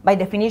planned. By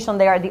definition,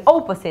 they are the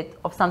opposite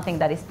of something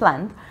that is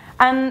planned.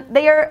 And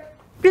they are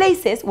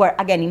places where,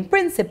 again, in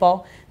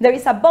principle, there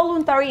is a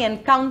voluntary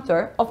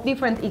encounter of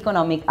different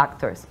economic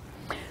actors.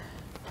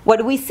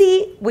 What we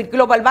see with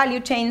global value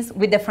chains,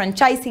 with the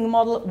franchising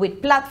model,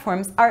 with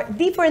platforms, are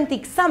different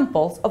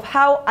examples of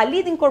how a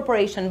leading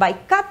corporation, by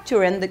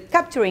capturing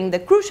the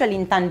crucial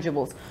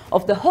intangibles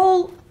of the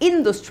whole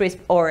industry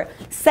or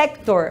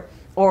sector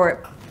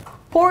or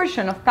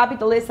portion of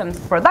capitalism's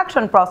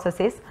production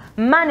processes,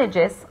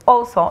 manages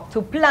also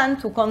to plan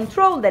to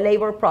control the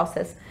labor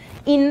process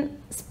in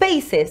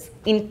spaces,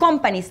 in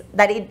companies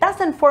that it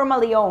doesn't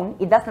formally own,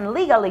 it doesn't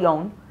legally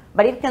own,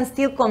 but it can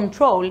still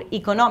control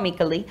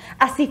economically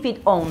as if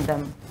it owned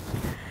them.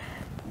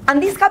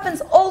 And this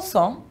happens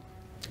also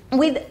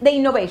with the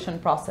innovation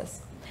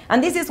process.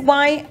 And this is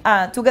why,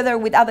 together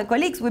with other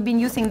colleagues, we've been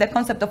using the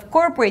concept of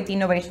corporate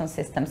innovation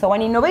system. So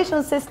an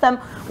innovation system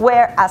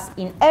where, as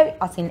in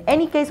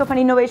any case of an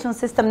innovation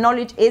system,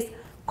 knowledge is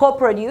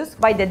co-produced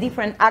by the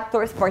different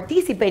actors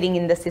participating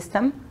in the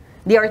system.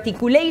 The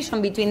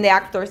articulation between the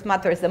actors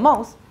matters the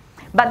most.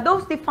 But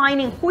those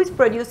defining who is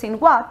producing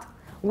what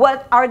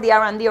are the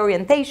R&D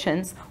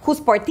orientations, who's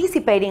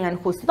participating and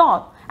who's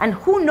not, and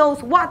who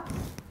knows what,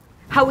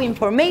 how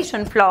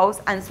information flows,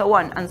 and so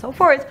on and so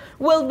forth,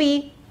 will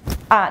be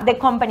the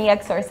company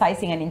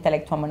exercising an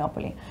intellectual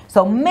monopoly.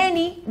 So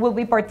many will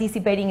be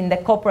participating in the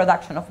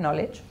co-production of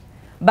knowledge,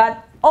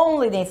 but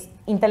only this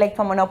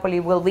intellectual monopoly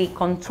will be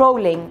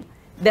controlling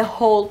the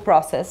whole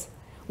process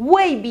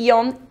way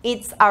beyond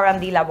its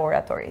R&D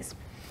laboratories.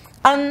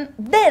 And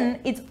then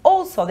it's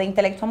also the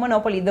intellectual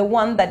monopoly, the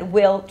one that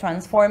will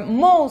transform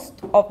most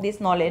of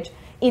this knowledge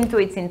into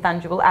its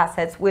intangible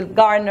assets, will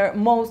garner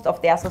most of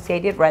the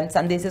associated rents,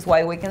 and this is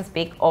why we can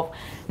speak of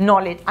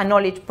a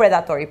knowledge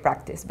predatory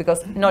practice,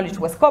 because knowledge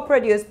was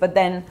co-produced, but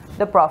then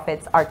the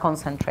profits are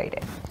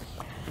concentrated.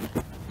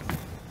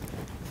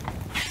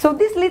 So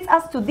this leads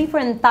us to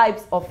different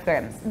types of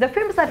firms. The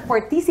firms that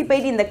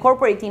participate in the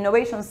corporate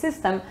innovation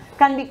system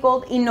can be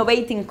called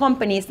innovating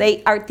companies.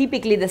 They are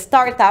typically the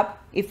startup.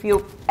 If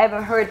you've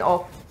ever heard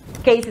of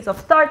cases of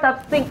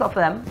startups, think of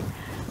them.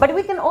 But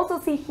we can also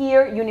see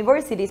here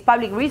universities,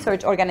 public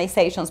research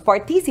organizations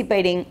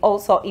participating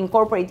also in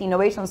corporate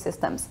innovation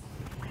systems.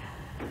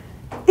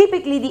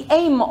 Typically, the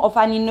aim of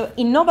an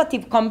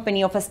innovative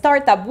company, of a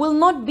startup, will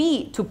not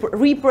be to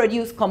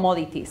reproduce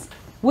commodities,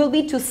 will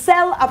be to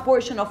sell a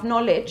portion of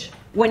knowledge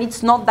when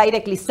it's not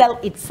directly sell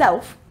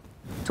itself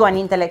to an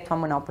intellectual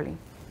monopoly.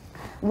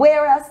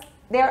 Whereas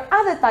there are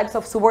other types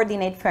of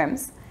subordinate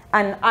firms,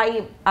 and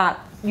I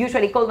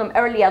usually call them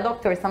early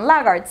adopters and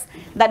laggards,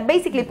 that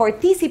basically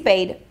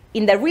participate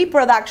in the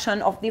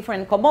reproduction of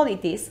different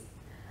commodities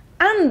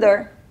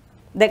under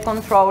the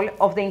control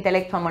of the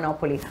intellectual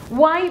monopoly.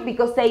 Why?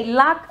 Because they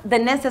lack the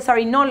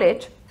necessary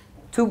knowledge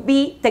to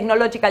be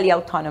technologically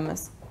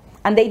autonomous.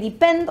 And they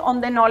depend on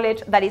the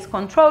knowledge that is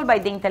controlled by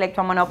the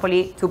intellectual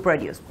monopoly to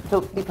produce.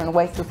 Two different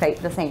ways to say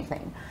the same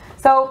thing.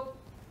 So,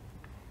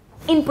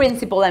 in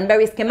principle and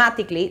very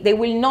schematically, they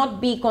will not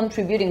be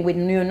contributing with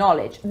new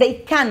knowledge. They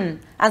can,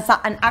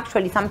 and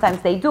actually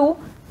sometimes they do,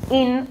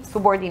 in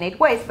subordinate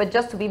ways, but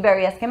just to be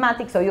very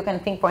schematic, so you can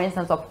think, for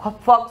instance, of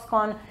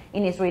Foxconn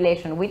in its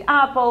relation with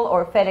Apple,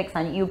 or FedEx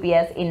and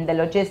UPS in the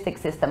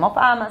logistics system of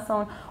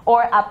Amazon,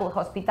 or Apple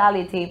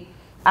Hospitality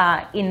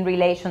in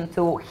relation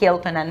to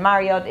Hilton and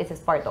Marriott. It is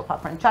part of a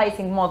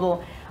franchising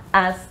model,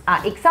 as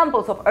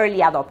examples of early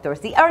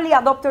adopters. The early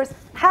adopters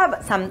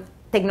have some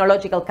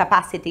technological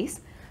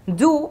capacities,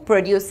 do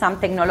produce some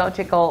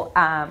technological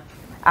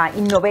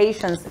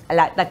innovations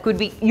that could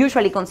be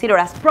usually considered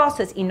as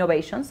process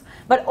innovations,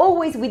 but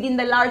always within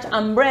the large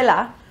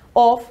umbrella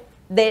of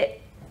the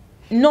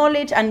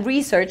knowledge and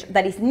research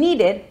that is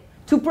needed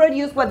to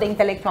produce what the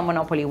intellectual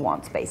monopoly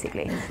wants,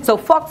 basically. So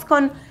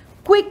Foxconn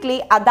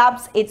quickly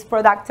adapts its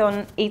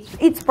production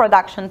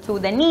to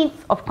the needs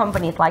of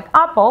companies like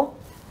Apple,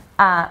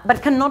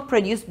 but cannot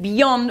produce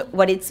beyond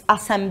what it's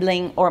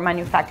assembling or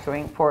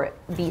manufacturing for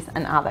these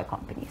and other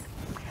companies.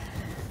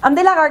 And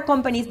the laggard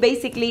companies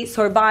basically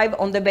survive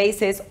on the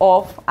basis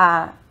of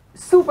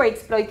super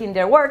exploiting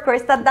their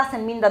workers. That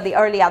doesn't mean that the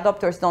early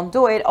adopters don't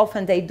do it.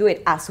 Often they do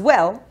it as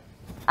well.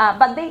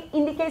 But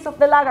in the case of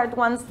the laggard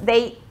ones,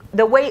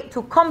 the way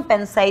to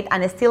compensate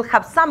and still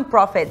have some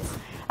profits,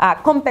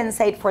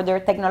 compensate for their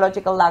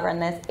technological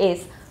laggardness,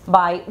 is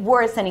by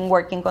worsening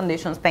working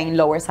conditions, paying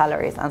lower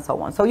salaries, and so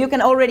on. So you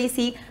can already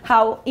see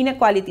how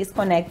inequalities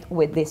connect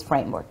with this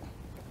framework.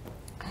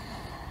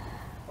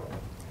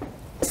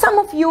 Some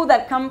of you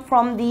that come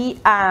from the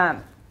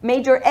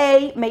major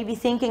A may be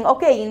thinking,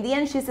 okay, in the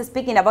end she's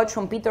speaking about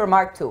Schumpeter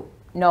Mark II.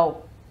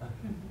 No,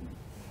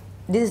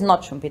 this is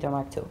not Schumpeter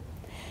Mark II.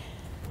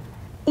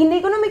 In the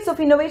economics of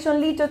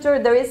innovation literature,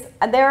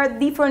 there are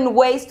different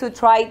ways to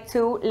try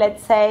to,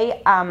 let's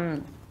say,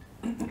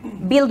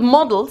 build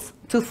models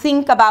to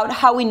think about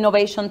how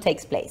innovation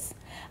takes place.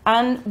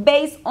 And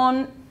based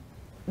on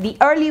the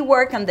early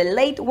work and the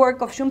late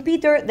work of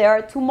Schumpeter, there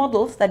are two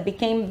models that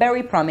became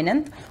very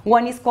prominent.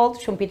 One is called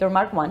Schumpeter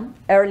Mark I,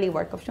 early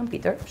work of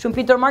Schumpeter.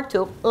 Schumpeter Mark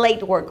II,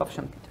 late work of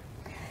Schumpeter.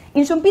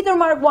 In Schumpeter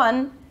Mark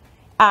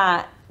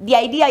I, the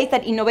idea is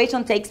that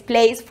innovation takes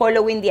place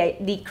following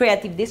the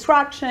creative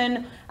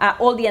disruption,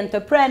 all the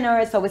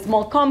entrepreneurs, so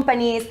small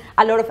companies,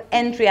 a lot of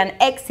entry and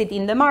exit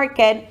in the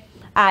market.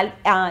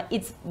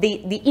 It's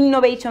the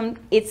innovation,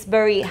 it's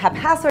very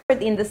haphazard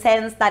in the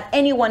sense that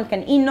anyone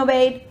can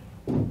innovate.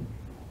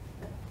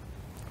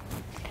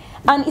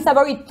 And it's a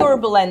very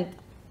turbulent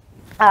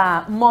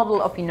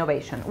model of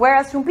innovation.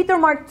 Whereas Schumpeter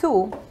Mark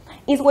II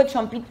is what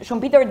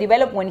Schumpeter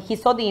developed when he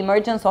saw the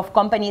emergence of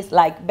companies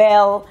like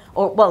Bell,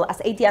 or well, as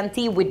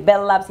AT&T with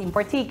Bell Labs in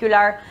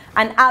particular,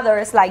 and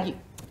others like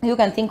you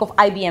can think of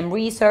IBM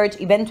Research,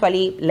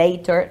 eventually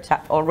later,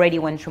 already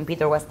when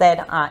Schumpeter was dead,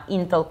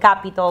 Intel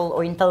Capital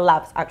or Intel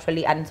Labs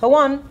actually, and so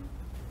on.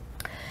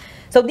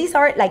 So these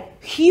are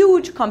like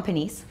huge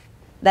companies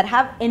that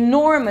have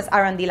enormous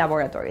R&D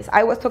laboratories.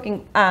 I was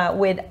talking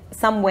with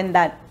someone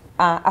that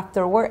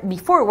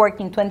before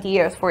working 20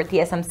 years for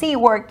TSMC,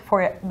 worked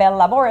for Bell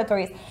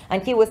Laboratories,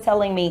 and he was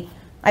telling me,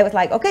 I was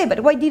like, okay,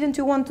 but why didn't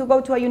you want to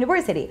go to a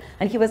university?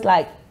 And he was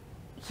like,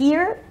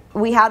 here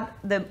we had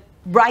the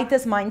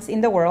brightest minds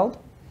in the world,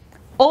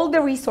 all the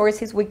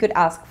resources we could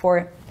ask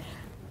for,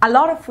 a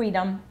lot of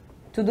freedom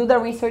to do the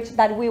research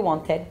that we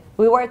wanted.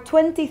 We were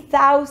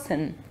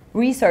 20,000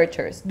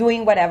 researchers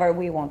doing whatever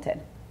we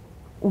wanted,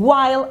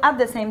 while at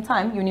the same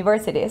time,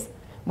 universities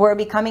were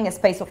becoming a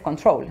space of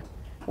control,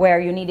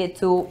 where you needed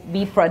to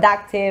be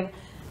productive,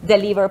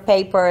 deliver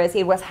papers.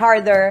 It was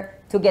harder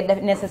to get the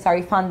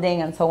necessary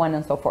funding and so on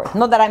and so forth.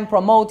 Not that I'm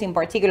promoting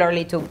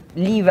particularly to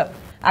leave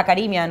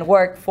academia and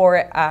work for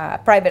a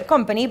private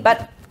company,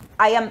 but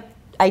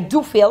I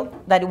do feel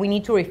that we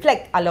need to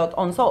reflect a lot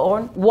on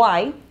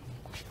why,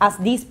 as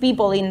these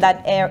people in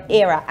that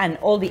era and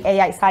all the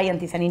AI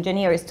scientists and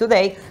engineers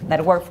today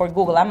that work for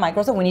Google and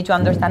Microsoft, we need to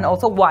understand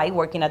also why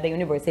working at the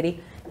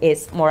university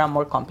is more and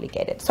more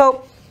complicated.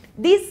 So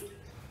these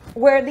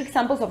were the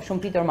examples of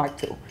Schumpeter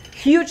Mark II.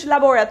 Huge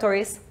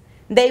laboratories,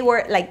 they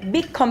were like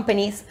big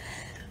companies,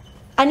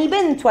 and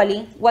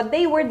eventually what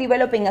they were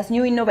developing as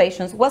new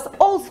innovations was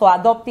also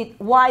adopted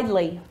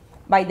widely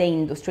by the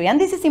industry. And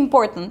this is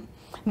important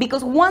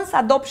because once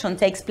adoption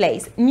takes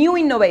place, new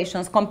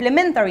innovations,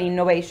 complementary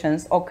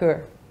innovations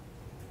occur.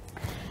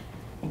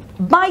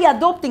 By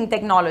adopting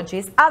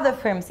technologies, other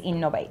firms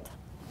innovate.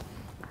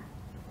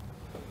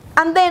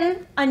 And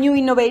then a new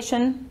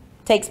innovation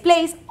takes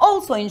place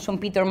also in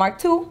Schumpeter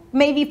Mark II,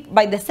 maybe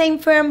by the same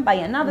firm, by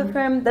another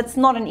firm, that's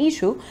not an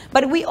issue,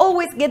 but we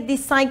always get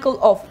this cycle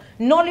of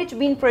knowledge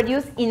being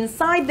produced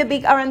inside the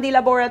big R&D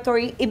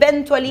laboratory,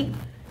 eventually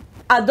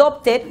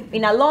adopted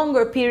in a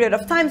longer period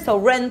of time, so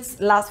rents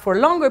last for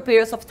longer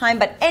periods of time,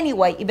 but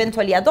anyway,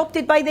 eventually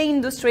adopted by the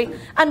industry,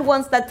 and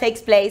once that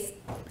takes place,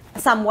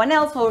 someone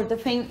else or the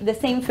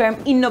same firm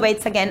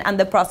innovates again and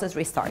the process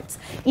restarts.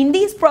 In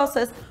this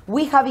process,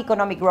 we have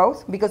economic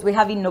growth because we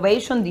have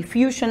innovation,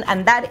 diffusion,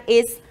 and that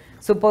is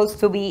supposed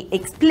to be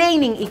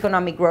explaining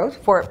economic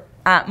growth for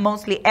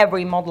mostly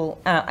every model,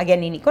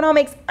 again, in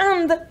economics.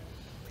 And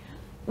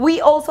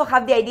we also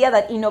have the idea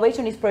that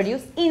innovation is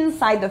produced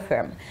inside the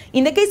firm.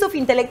 In the case of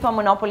intellectual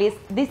monopolies,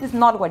 this is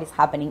not what is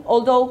happening,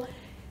 although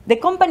the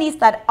companies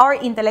that are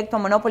intellectual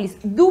monopolies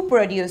do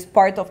produce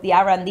part of the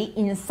R&D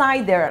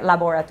inside their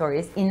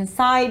laboratories,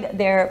 inside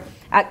their,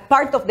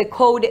 part of the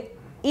code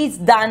is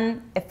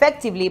done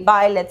effectively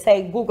by, let's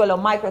say, Google or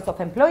Microsoft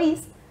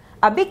employees.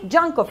 A big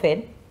chunk of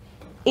it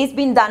is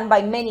being done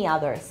by many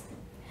others.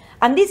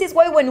 And this is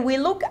why when we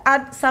look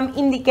at some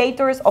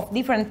indicators of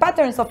different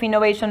patterns of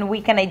innovation, we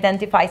can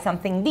identify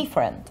something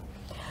different.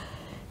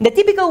 The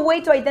typical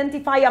way to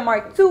identify a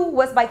Mark II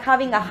was by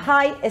having a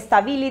high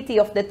stability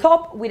of the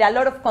top with a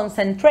lot of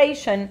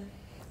concentration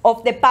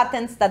of the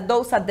patents that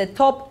those at the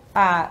top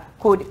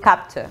could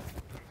capture.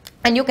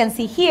 And you can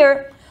see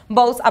here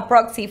both a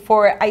proxy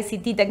for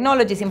ICT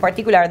technologies, in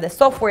particular the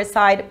software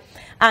side,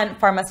 and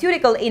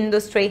pharmaceutical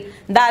industry,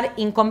 that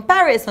in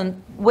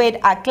comparison with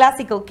a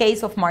classical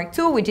case of Mark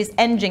II, which is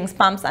engines,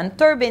 pumps, and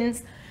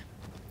turbines,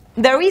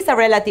 there is a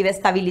relative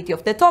stability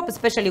of the top,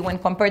 especially when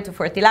compared to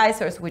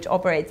fertilizers, which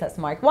operates as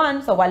Mark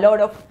I, so a lot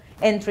of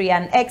entry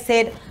and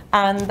exit,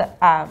 and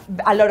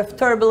a lot of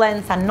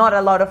turbulence, and not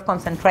a lot of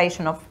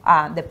concentration of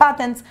the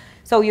patents.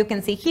 So you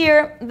can see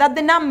here that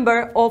the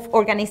number of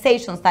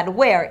organizations that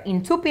were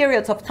in two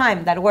periods of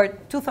time, that were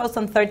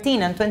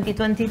 2013 and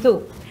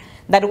 2022,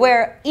 that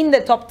were in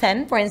the top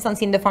 10, for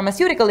instance, in the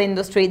pharmaceutical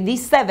industry,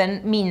 this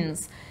 7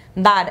 means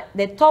that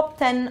the top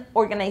 10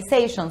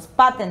 organizations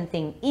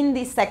patenting in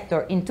this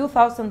sector in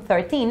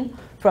 2013,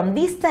 from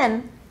these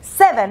 10,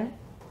 7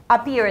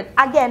 appeared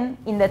again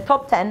in the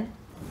top 10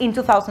 in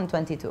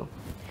 2022.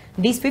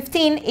 This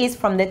 15 is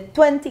from the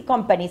 20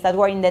 companies that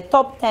were in the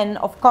top 10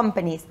 of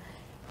companies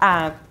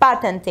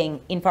patenting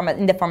in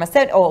the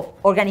pharmaceutical, or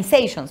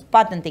organizations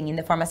patenting in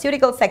the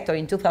pharmaceutical sector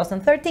in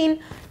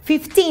 2013,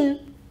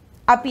 15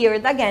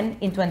 appeared again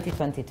in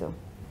 2022.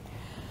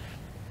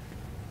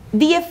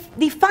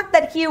 The fact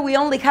that here we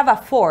only have a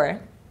 4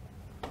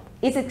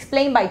 is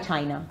explained by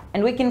China,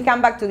 and we can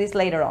come back to this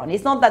later on.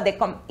 It's not that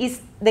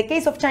the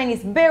case of China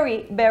is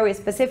very, very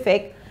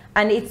specific,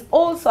 and it's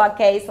also a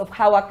case of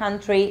how a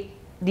country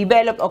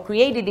developed or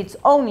created its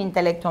own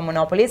intellectual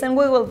monopolies, and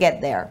we will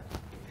get there.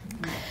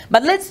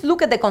 But let's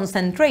look at the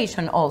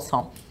concentration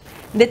also.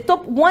 The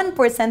top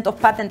 1% of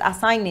patent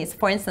assignees,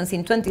 for instance,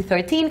 in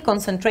 2013,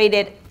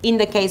 concentrated in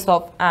the case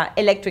of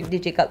electric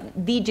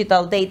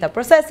digital data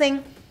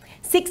processing,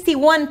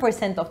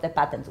 61% of the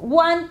patents.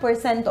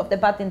 1% of the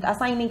patent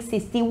assigning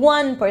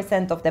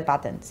 61% of the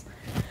patents.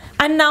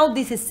 And now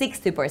this is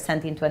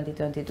 60% in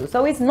 2022.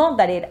 So it's not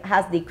that it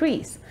has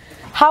decreased.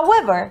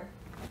 However,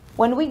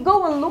 when we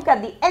go and look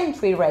at the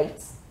entry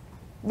rates,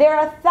 there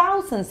are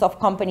thousands of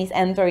companies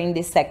entering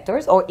these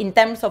sectors, or in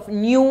terms of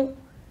new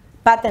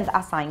patent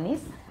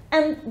assignees,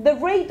 and the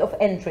rate of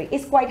entry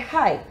is quite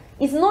high.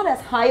 It's not as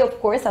high, of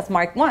course, as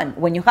Mark I.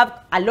 When you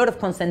have a lot of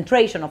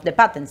concentration of the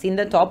patents in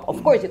the top,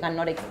 of course, you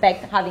cannot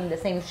expect having the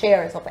same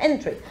shares of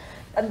entry.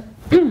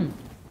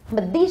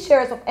 But these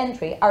shares of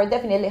entry are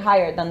definitely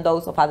higher than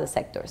those of other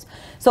sectors.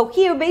 So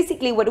here,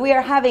 basically, what we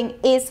are having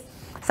is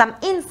some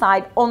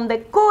insight on the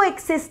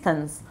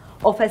coexistence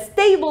of a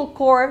stable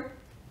core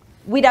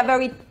with a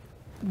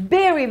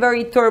very,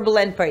 very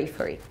turbulent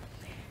periphery.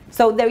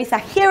 So there is a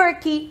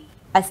hierarchy,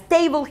 a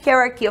stable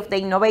hierarchy of the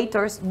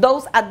innovators.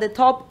 Those at the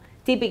top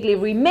typically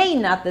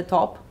remain at the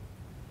top.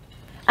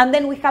 And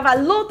then we have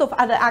a lot of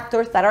other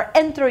actors that are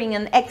entering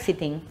and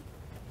exiting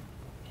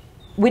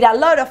with a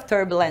lot of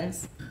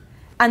turbulence.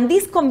 And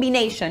this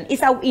combination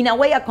is, in a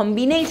way, a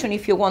combination,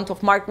 if you want,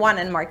 of Mark I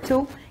and Mark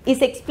II,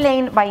 is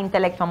explained by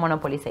intellectual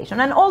monopolization.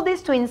 And all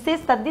this to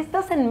insist that this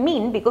doesn't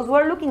mean, because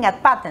we're looking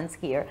at patents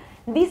here,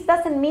 this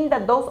doesn't mean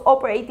that those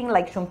operating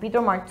like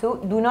Schumpeter Mark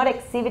II do not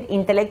exhibit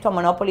intellectual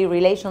monopoly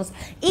relations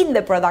in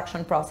the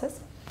production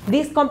process.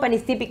 These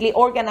companies typically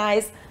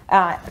organize,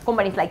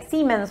 companies like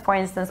Siemens, for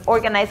instance,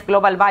 organize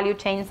global value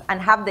chains and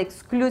have the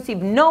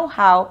exclusive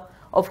know-how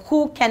of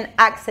who can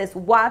access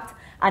what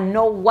and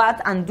know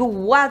what and do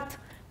what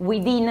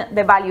within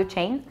the value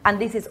chain. And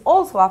this is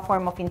also a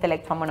form of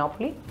intellectual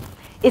monopoly.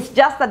 It's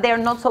just that they're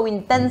not so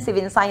intensive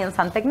in science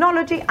and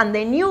technology, and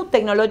the new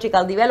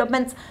technological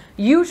developments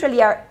usually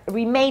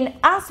remain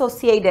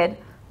associated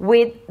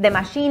with the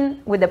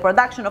machine, with the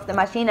production of the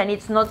machine, and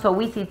it's not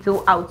so easy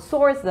to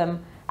outsource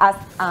them as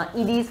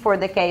it is for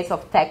the case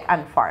of tech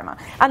and pharma.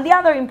 And the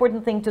other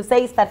important thing to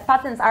say is that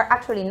patents are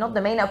actually not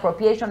the main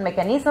appropriation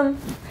mechanism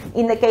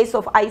in the case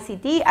of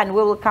ICT, and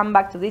we will come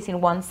back to this in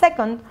 1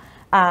 second,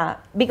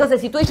 because the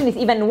situation is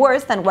even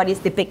worse than what is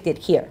depicted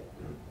here.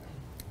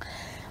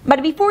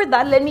 But before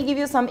that, let me give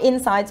you some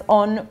insights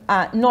on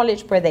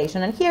knowledge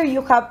predation. And here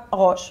you have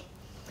Roche.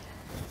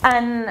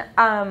 And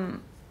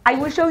I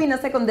will show you in a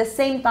second the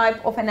same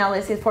type of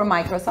analysis for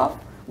Microsoft.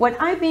 What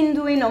I've been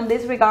doing on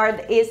this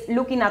regard is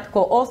looking at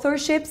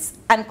co-authorships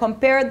and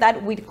compare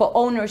that with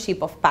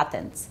co-ownership of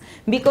patents.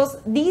 Because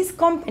these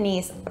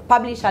companies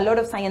publish a lot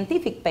of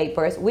scientific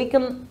papers, we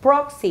can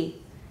proxy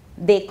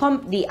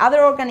the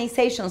other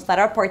organizations that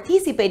are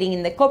participating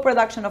in the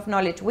co-production of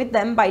knowledge with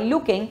them by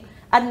looking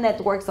at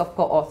networks of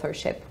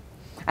co-authorship.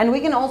 And we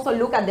can also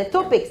look at the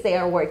topics they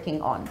are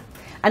working on.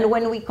 And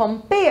when we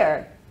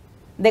compare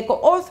the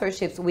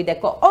co-authorships with the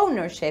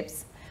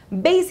co-ownerships,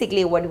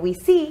 basically what we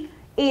see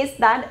is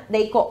that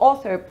they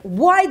co-author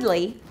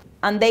widely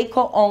and they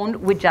co-own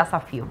with just a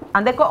few.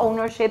 And the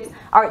co-ownerships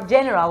are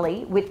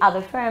generally with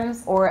other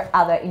firms or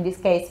other, in this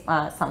case,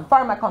 some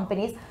pharma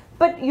companies,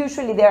 but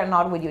usually they are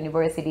not with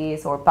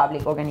universities or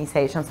public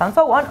organizations and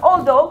so on,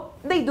 although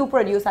they do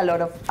produce a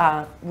lot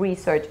of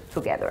research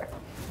together.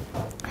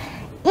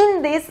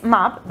 In this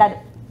map,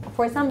 that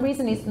for some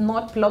reason is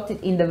not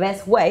plotted in the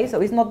best way,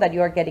 so it's not that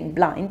you are getting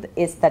blind,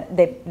 it's that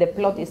the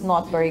plot is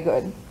not very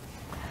good.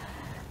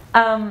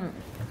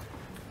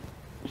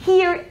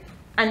 Here,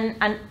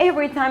 and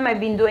every time I've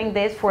been doing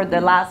this for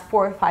the last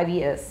 4 or 5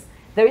 years,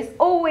 there is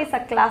always a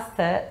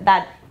cluster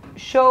that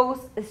shows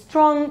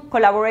strong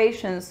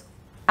collaborations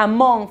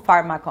among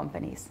pharma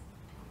companies.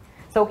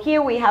 So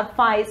here we have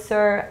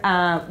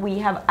Pfizer, we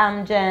have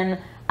Amgen,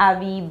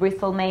 AbbVie,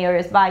 Bristol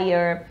Myers,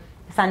 Bayer,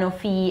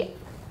 Sanofi,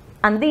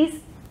 and this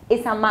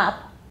is a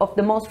map of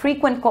the most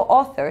frequent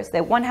co-authors,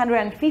 the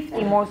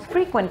 150 most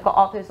frequent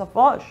co-authors of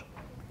Roche.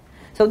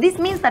 So this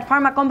means that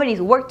pharma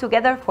companies work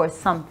together for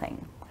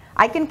something.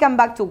 I can come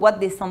back to what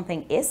this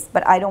something is,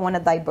 but I don't want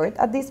to divert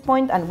at this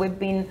point, and we've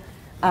been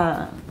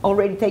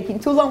already taking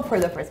too long for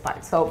the first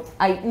part. So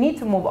I need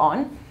to move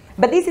on,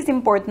 but this is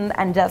important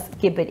and just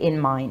keep it in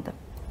mind.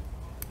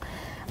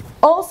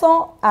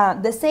 Also,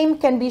 the same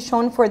can be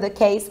shown for the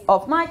case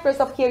of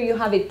Microsoft. Here you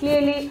have it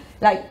clearly,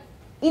 like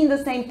in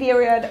the same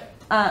period,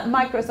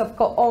 Microsoft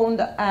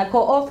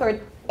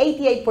co-authored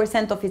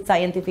 88% of its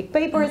scientific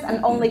papers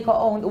and only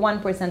co-owned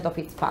 1% of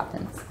its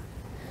patents.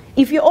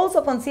 If you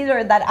also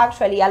consider that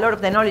actually a lot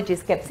of the knowledge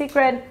is kept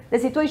secret, the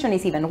situation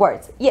is even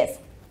worse. Yes?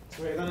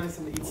 So I don't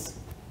understand, it's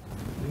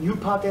new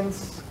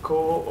patents,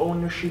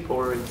 co-ownership,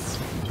 or it's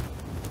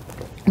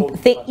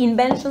the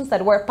inventions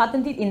that were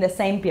patented in the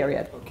same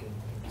period. Okay.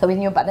 So with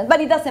new patents,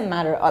 but it doesn't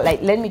matter.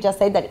 Like, let me just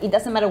say that it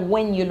doesn't matter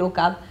when you look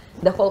up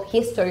the whole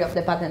history of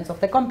the patents of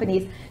the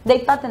companies. They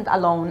patent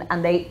alone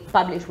and they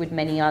publish with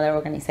many other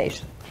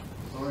organizations.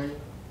 Sorry,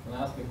 can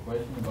I ask a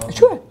question about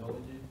Sure. methodology?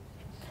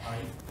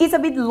 It's a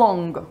bit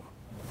long,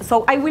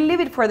 so I will leave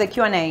it for the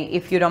Q&A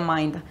if you don't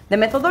mind. The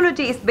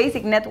methodology is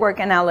basic network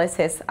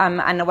analysis,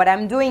 and what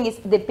I'm doing is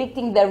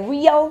depicting the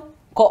real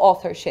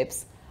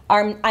co-authorships.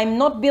 I'm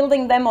not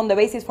building them on the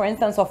basis, for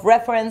instance, of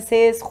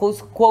references,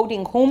 who's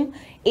quoting whom,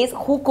 is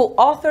who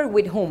co-authored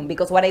with whom,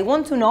 because what I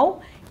want to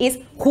know is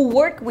who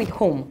worked with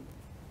whom.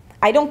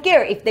 I don't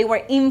care if they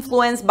were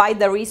influenced by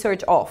the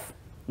research of.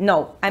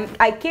 No,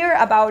 I care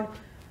about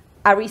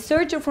a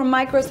researcher from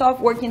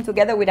Microsoft working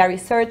together with a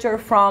researcher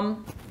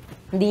from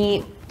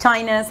the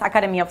China's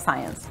Academy of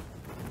Science.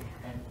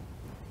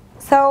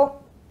 So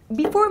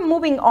before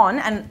moving on,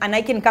 and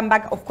I can come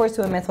back, of course,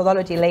 to the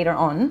methodology later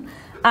on,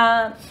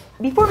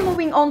 before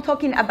moving on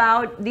talking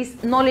about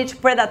these knowledge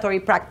predatory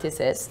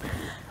practices,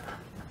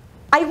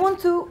 I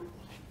want to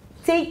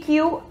take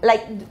you,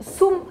 like,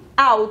 zoom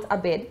out a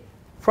bit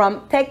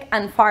from tech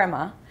and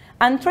pharma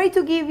and try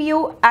to give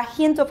you a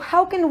hint of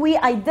how can we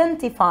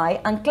identify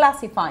and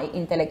classify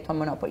intellectual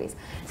monopolies.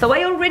 So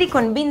I already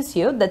convinced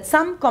you that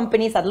some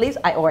companies, at least,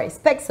 or I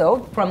expect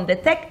so, from the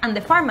tech and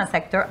the pharma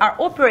sector are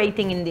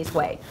operating in this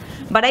way.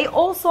 But I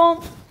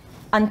also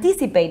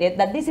anticipated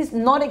that this is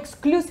not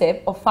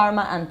exclusive of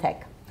pharma and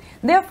tech.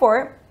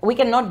 Therefore, we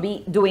cannot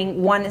be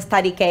doing one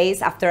study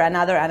case after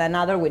another and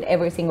another with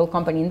every single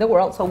company in the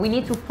world. So we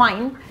need to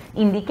find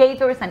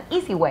indicators and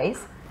easy ways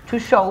to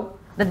show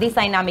that this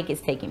dynamic is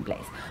taking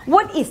place.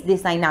 What is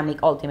this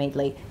dynamic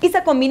ultimately? It's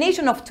a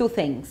combination of two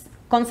things.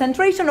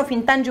 Concentration of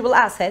intangible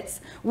assets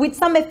with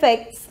some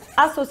effects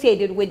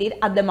associated with it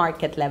at the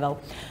market level.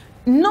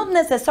 Not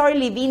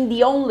necessarily being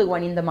the only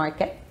one in the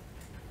market,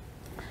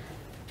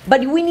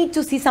 but we need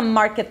to see some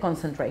market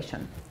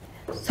concentration.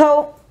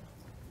 So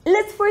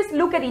let's first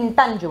look at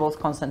intangibles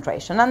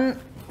concentration. And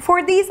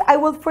for this, I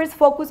will first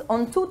focus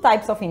on two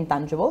types of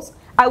intangibles.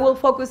 I will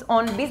focus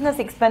on business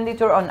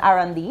expenditure on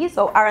R&D.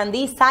 So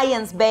R&D,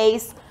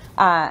 science-based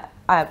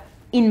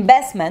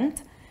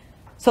investment.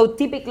 So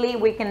typically,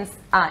 we can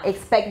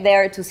expect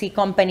there to see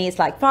companies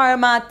like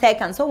pharma,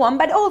 tech, and so on.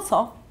 But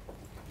also,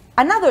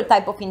 another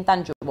type of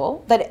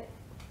intangible that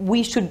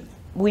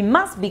we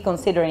must be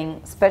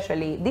considering,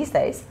 especially these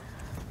days,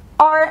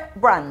 are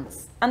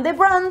brands. And the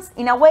brands,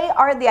 in a way,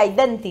 are the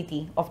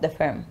identity of the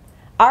firm,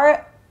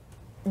 are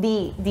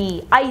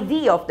the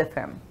ID of the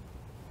firm.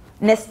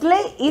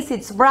 Nestlé is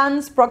its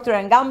brands, Procter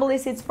 & Gamble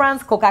is its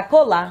brands,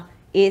 Coca-Cola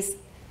is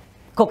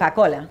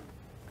Coca-Cola.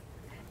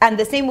 And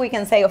the same we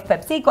can say of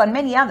PepsiCo and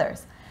many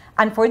others.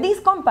 And for these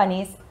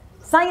companies,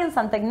 science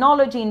and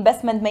technology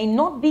investment may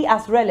not be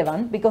as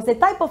relevant because the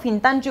type of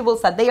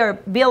intangibles that they are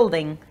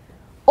building,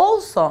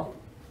 also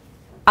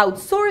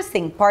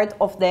outsourcing part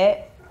of the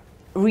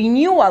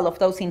renewal of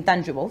those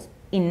intangibles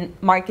in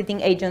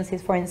marketing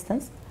agencies, for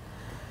instance,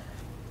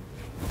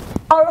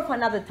 are of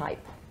another type.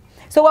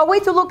 So a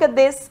way to look at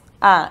this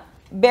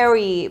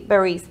very,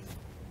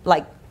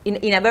 like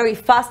in a very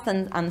fast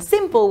and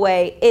simple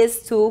way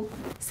is to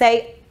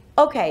say,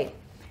 okay,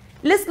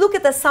 let's look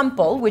at a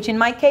sample, which in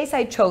my case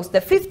I chose the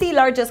 50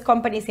 largest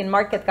companies in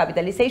market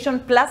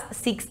capitalization plus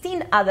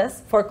 16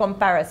 others for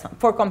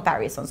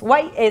comparisons.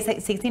 Why is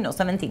it 16 or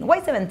 17?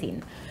 Why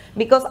 17?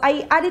 Because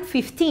I added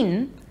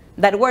 15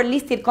 that were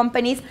listed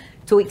companies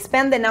to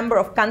expand the number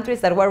of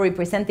countries that were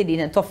represented in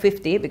the top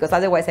 50, because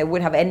otherwise I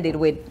would have ended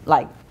with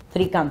like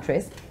 3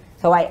 countries.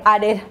 So I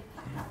added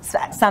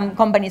some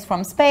companies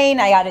from Spain,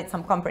 I added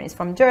some companies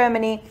from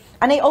Germany,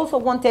 and I also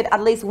wanted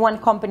at least one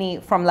company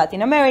from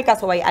Latin America,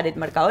 so I added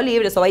Mercado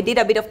Libre. So I did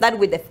a bit of that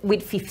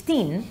with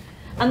 15.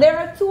 And there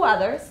are 2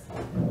 others,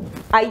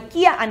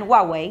 IKEA and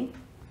Huawei,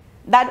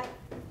 that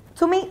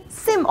to me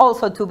seem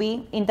also to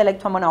be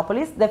intellectual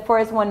monopolies. The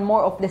first one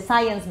more of the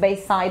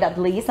science-based side at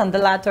least, and the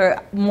latter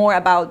more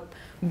about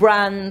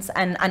brands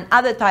and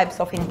other types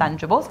of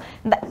intangibles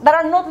that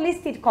are not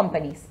listed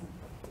companies.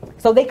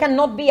 So they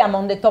cannot be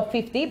among the top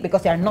 50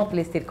 because they are not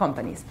listed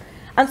companies.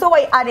 And so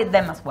I added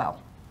them as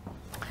well.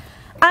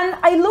 And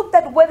I looked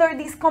at whether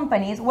these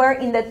companies were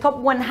in the top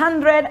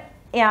 100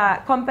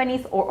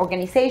 companies or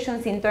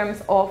organizations in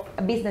terms of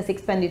business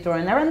expenditure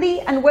and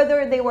R&D, and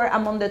whether they were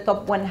among the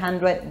top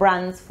 100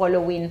 brands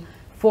following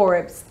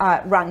Forbes'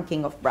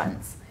 ranking of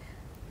brands.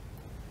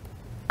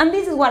 And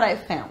this is what I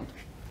found.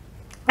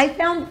 I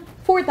found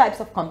 4 types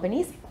of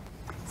companies.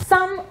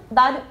 Some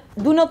that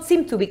do not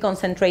seem to be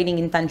concentrating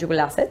in tangible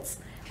assets.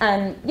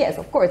 And yes,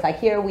 of course, like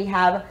here we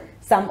have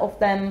some of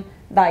them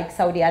like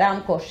Saudi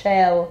Aramco,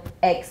 Shell,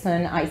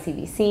 Exxon,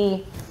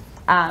 ICBC.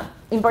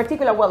 In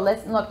particular, well,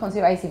 let's not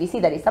consider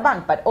ICBC, that is a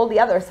bank, but all the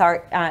others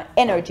are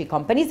energy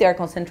companies. They are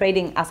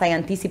concentrating, as I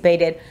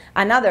anticipated,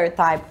 another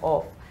type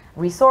of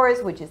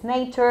resource, which is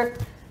nature.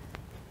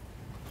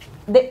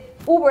 The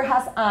Uber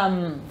has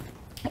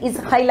is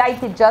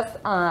highlighted just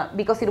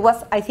because it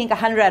was, I think,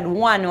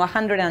 101 or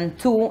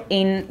 102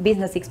 in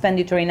business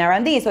expenditure in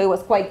R&D, so it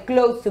was quite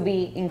close to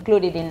be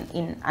included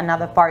in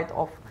another part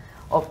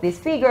of this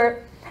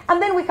figure. And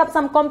then we have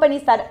some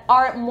companies that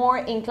are more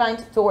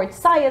inclined towards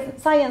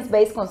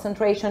science-based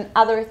concentration,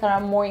 others that are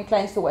more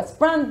inclined towards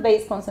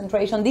brand-based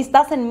concentration. This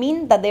doesn't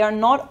mean that they are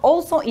not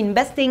also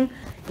investing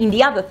in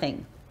the other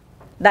thing.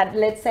 that,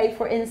 let's say,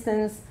 for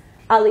instance,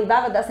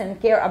 Alibaba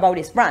doesn't care about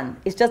its brand.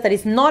 It's just that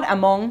it's not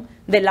among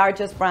the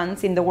largest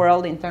brands in the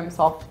world in terms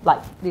of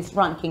like this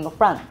ranking of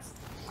brands.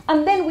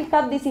 And then we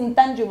have this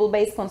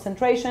intangible-based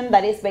concentration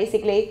that is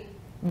basically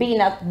being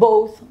at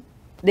both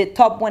the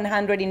top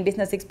 100 in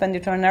business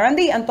expenditure and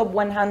R&D and top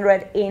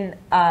 100 in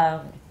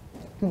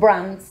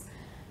brands.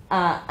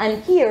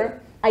 And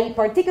here, I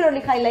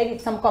particularly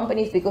highlighted some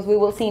companies because we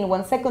will see in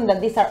 1 second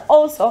that these are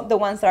also the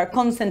ones that are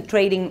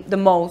concentrating the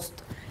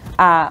most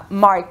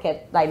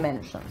market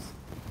dimensions.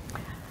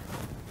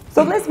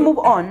 So let's move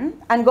on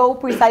and go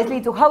precisely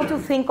to how to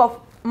think of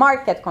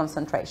market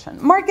concentration.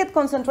 Market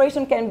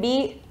concentration can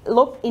be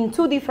looked in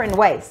 2 different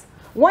ways.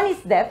 One is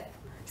depth.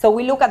 So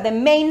we look at the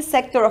main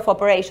sector of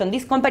operation.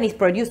 These companies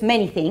produce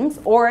many things,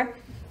 or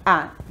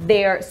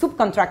their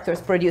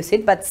subcontractors produce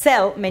it, but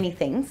sell many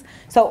things.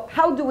 So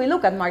how do we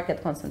look at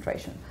market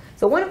concentration?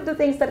 So one of the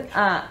things that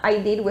I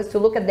did was to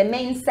look at the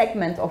main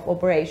segment of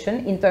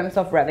operation in terms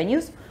of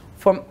revenues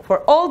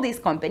for all these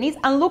companies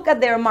and look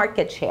at their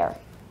market share.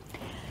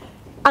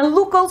 And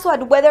look also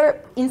at whether,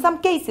 in some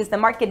cases, the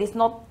market is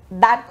not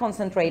that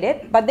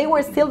concentrated, but they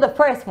were still the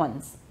first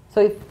ones.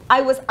 So if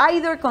I was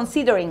either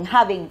considering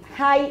having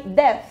high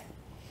depth,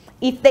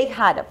 if they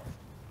had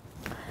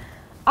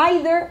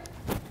either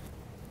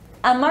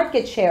a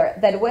market share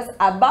that was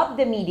above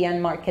the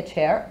median market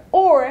share,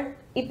 or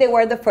if they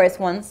were the first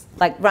ones,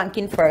 like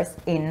ranking first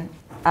in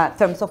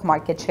terms of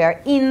market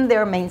share in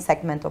their main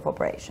segment of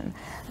operation.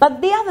 But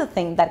the other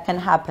thing that can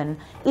happen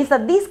is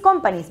that these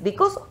companies,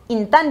 because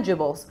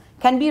intangibles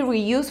can be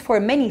reused for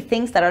many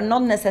things that are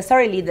not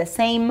necessarily the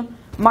same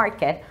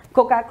market.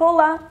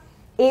 Coca-Cola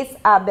is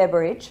a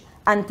beverage,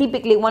 and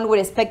typically one would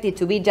expect it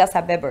to be just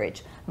a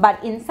beverage.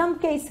 But in some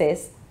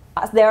cases,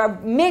 as there are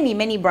many,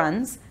 many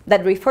brands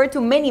that refer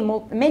to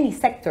many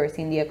sectors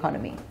in the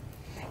economy.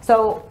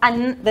 So,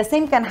 and the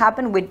same can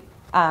happen with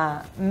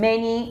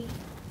many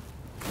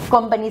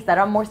companies that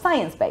are more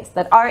science-based,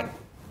 that are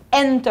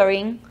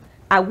entering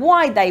a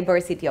wide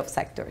diversity of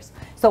sectors.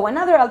 So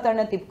another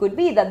alternative could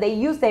be that they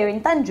use their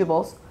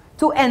intangibles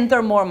to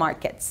enter more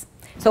markets.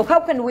 So how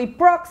can we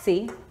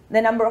proxy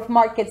the number of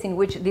markets in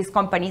which these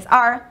companies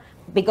are?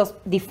 Because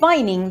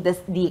defining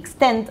the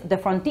extent, the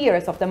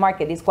frontiers of the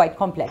market is quite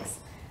complex.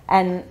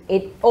 And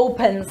it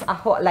opens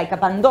like a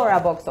Pandora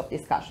box of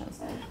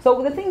discussions.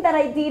 So the thing that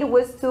I did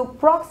was to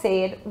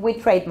proxy it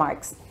with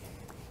trademarks.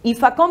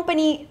 If a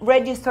company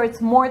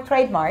registers more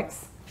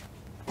trademarks,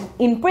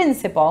 in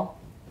principle,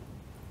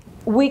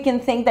 we can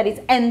think that it's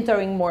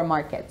entering more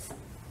markets.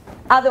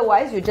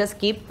 Otherwise, you just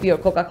keep your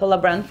Coca-Cola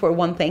brand for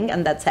one thing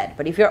and that's it.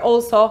 But if you're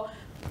also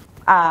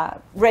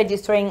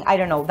registering, I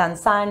don't know,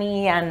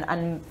 Dansani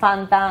and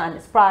Fanta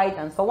and Sprite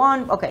and so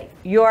on, okay,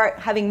 you're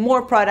having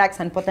more products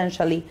and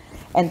potentially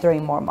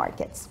entering more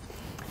markets.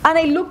 And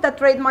I looked at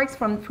trademarks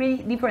from 3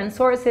 different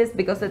sources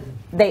because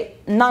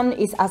none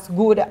is as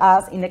good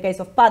as in the case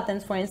of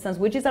patents, for instance,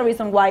 which is a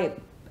reason why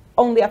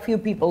only a few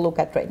people look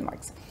at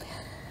trademarks.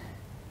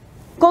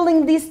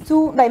 Calling these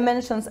 2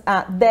 dimensions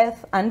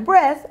depth and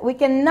breadth, we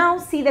can now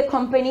see the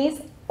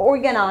companies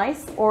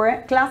organized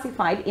or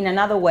classified in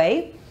another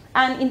way.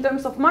 And in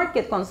terms of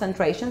market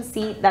concentration,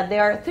 see that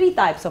there are 3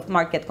 types of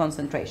market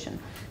concentration.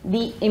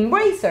 The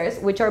embracers,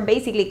 which are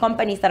basically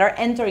companies that are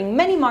entering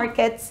many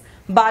markets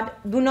but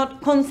do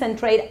not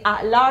concentrate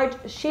a large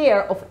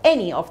share of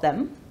any of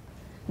them.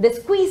 The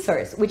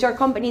squeezers, which are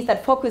companies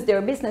that focus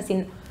their business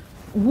in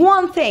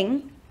one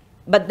thing,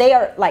 but they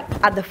are like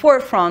at the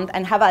forefront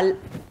and have a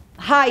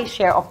high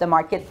share of the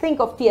market.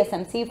 Think of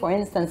TSMC, for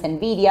instance,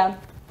 NVIDIA.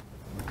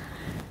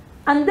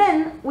 And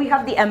then we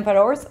have the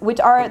emperors, which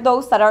are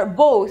those that are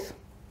both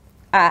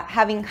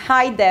having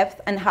high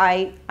depth and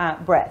high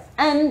breadth.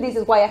 And this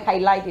is why I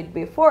highlighted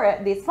before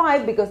these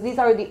 5, because these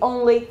are the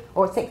only,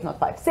 or 6, not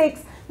 5,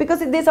 6, because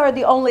these are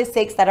the only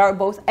 6 that are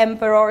both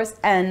emperors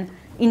and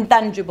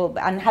intangible,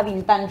 and have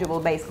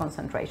intangible-based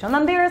concentration.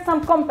 And there are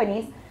some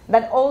companies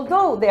that,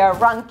 although they are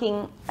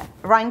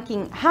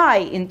ranking high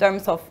in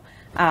terms of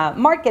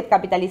market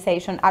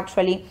capitalization,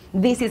 actually,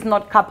 this is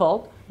not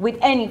coupled with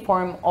any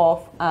form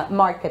of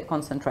market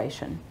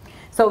concentration.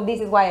 So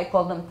this is why I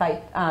call them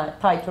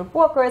tightrope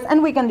walkers,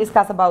 and we can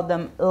discuss about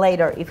them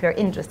later if you're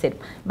interested.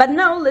 But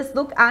now let's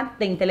look at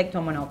the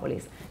intellectual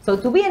monopolies. So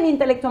to be an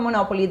intellectual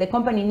monopoly, the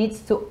company needs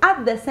to,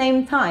 at the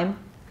same time,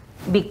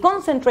 be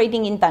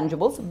concentrating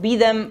intangibles, be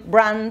them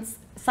brands,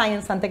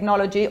 science and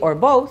technology, or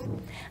both,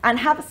 and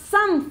have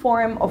some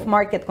form of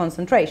market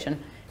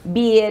concentration,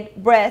 be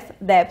it breadth,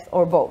 depth,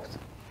 or both.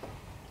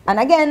 And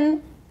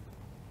again,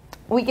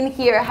 we can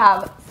here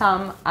have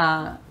some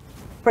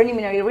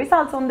preliminary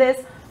results on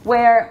this,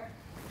 where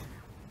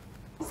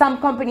some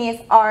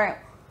companies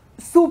are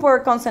super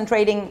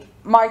concentrating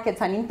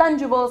markets and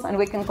intangibles, and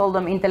we can call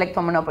them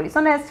intellectual monopolies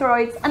on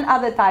steroids, and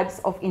other types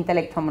of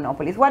intellectual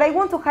monopolies. What I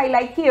want to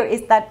highlight here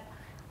is that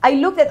I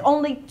looked at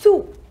only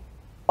 2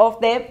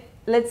 of the,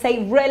 let's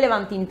say,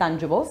 relevant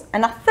intangibles,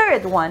 and a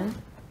third one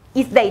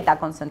is data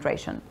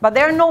concentration. But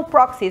there are no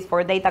proxies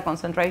for data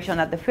concentration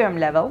at the firm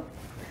level.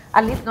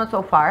 at least not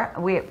so far.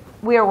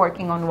 We are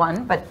working on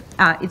one, but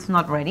it's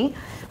not ready.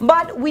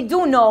 But we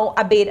do know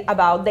a bit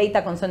about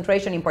data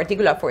concentration, in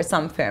particular for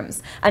some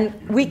firms. And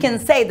we can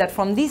say that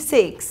from these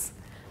 6,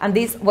 and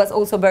this was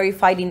also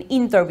verified in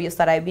interviews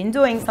that I've been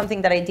doing,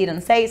 something that I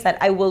didn't say is that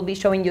I will be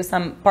showing you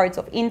some parts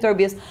of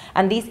interviews.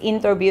 And these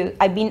interviews,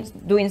 I've been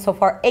doing so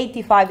far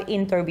 85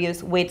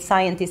 interviews with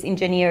scientists,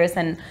 engineers,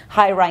 and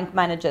high-rank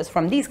managers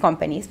from these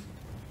companies.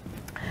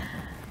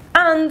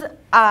 And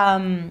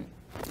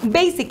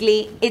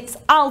basically, it's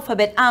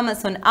Alphabet,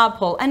 Amazon,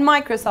 Apple, and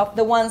Microsoft,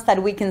 the ones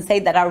that we can say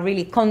that are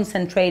really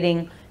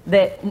concentrating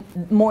the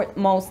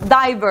most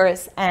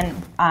diverse and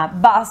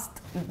vast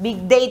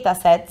big data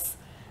sets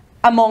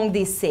among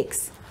these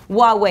 6.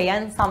 Huawei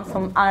and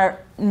Samsung are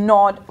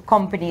not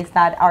companies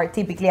that are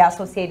typically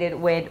associated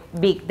with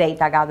big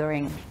data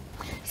gathering.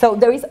 So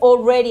there is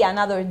already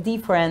another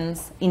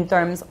difference in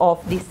terms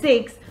of these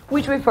 6,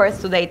 which refers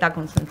to data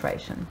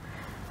concentration.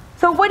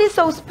 So what is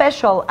so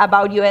special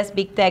about US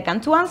big tech?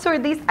 And to answer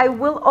this, I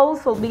will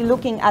also be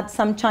looking at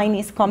some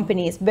Chinese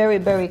companies very,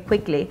 very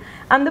quickly.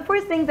 And the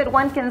first thing that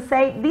one can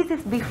say, this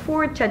is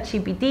before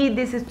ChatGPT,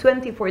 this is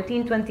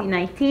 2014,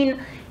 2019,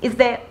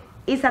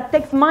 is a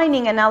text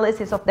mining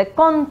analysis of the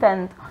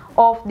content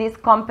of these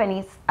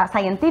companies'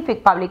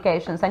 scientific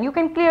publications. And you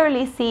can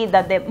clearly see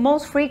that the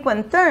most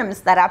frequent terms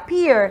that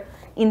appear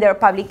in their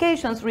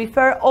publications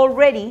refer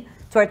already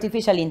to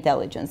artificial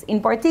intelligence,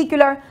 in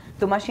particular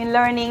to machine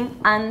learning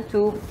and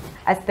to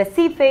a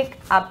specific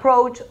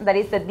approach that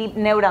is the deep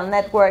neural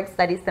networks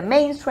that is the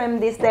mainstream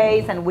these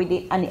days,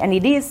 and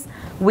it is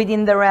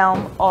within the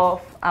realm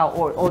of,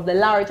 or the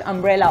large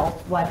umbrella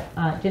of what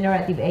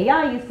generative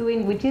AI is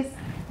doing, which is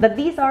that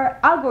these are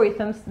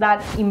algorithms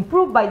that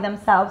improve by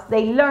themselves.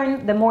 They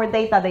learn the more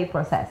data they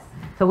process.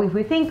 So if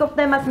we think of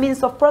them as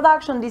means of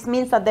production, this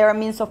means that they are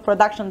means of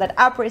production that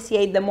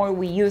appreciate the more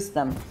we use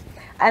them.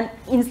 And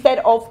instead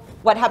of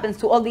what happens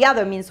to all the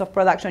other means of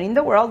production in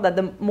the world, that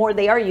the more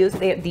they are used,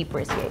 they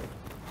depreciate.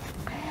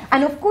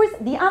 And of course,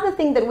 the other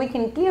thing that we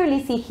can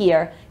clearly see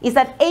here is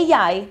that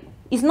AI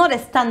is not a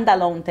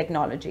standalone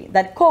technology,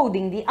 that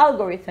coding, the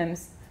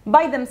algorithms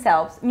by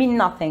themselves mean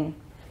nothing.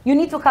 You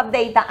need to have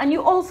data, and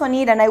you also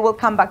need, and I will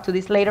come back to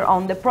this later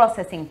on, the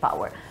processing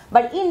power.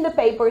 But in the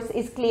papers,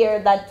 it's clear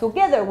that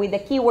together with the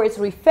keywords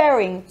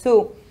referring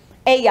to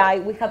AI,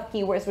 we have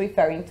keywords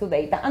referring to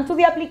data and to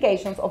the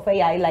applications of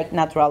AI like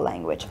natural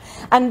language.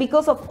 And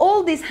because of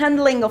all this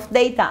handling of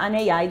data and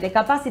AI, the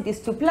capacities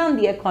to plan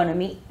the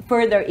economy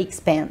further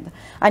expand.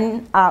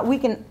 And we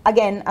can,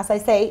 again, as I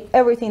say,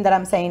 everything that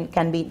I'm saying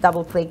can be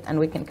double-clicked, and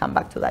we can come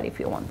back to that if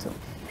you want to.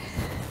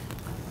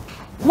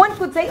 One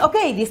could say,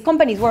 okay, these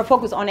companies were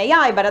focused on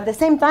AI, but at the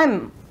same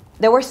time,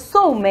 there were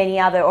so many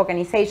other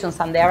organizations,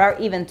 and there are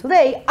even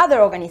today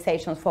other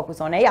organizations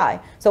focused on AI.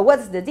 So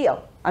what's the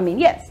deal? I mean,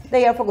 yes,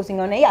 they are focusing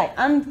on AI.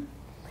 And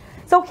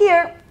so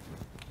here,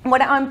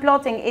 what I'm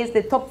plotting is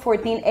the top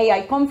 14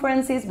 AI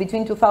conferences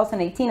between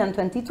 2018 and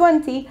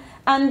 2020.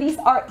 And this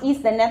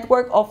is the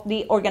network of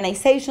the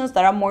organizations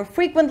that are more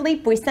frequently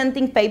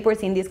presenting papers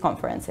in these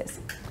conferences.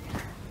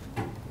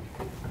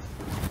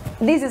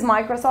 This is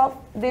Microsoft,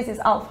 this is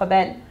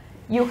Alphabet,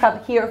 you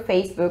have here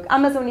Facebook.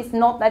 Amazon is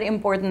not that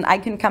important. I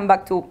can come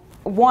back to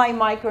why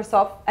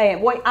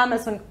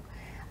Amazon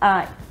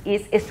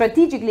is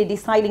strategically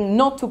deciding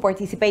not to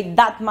participate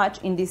that much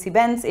in these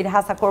events. It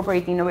has a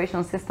corporate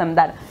innovation system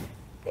that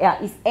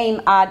is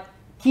aimed at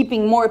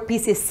keeping more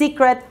pieces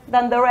secret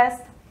than the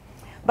rest.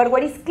 But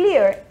what is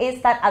clear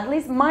is that at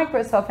least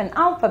Microsoft and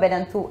Alphabet,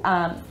 and to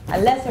a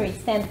lesser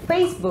extent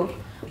Facebook,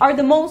 are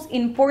the most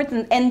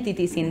important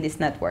entities in this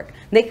network.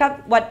 They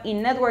have what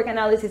in network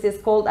analysis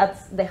is called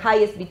as the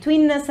highest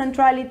betweenness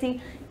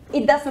centrality.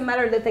 It doesn't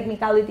matter the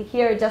technicality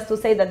here, just to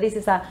say that this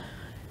is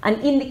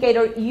an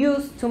indicator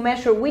used to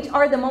measure which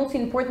are the most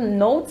important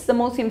nodes, the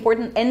most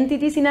important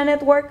entities in a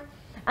network.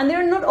 And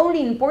they're not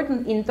only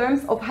important in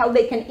terms of how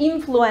they can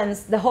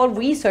influence the whole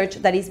research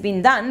that is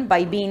being done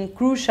by being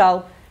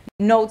crucial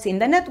nodes in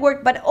the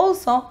network, but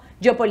also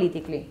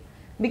geopolitically.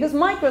 Because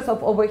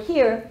Microsoft over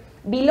here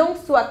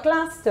belongs to a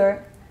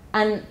cluster,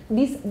 and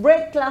these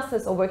red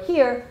classes over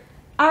here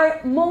are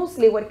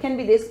mostly what can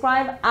be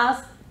described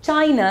as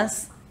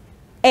China's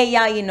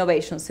AI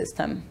innovation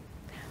system.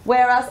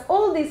 Whereas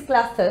all these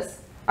clusters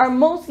are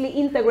mostly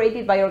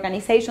integrated by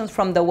organizations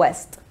from the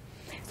West.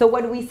 So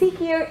what we see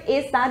here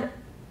is that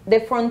the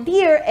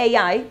frontier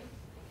AI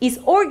is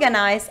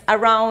organized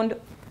around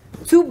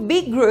two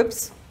big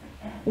groups.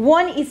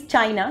 One is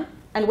China,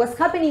 and what's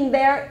happening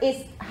there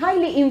is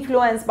highly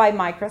influenced by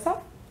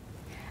Microsoft.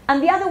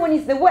 And the other one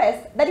is the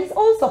West, that is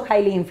also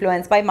highly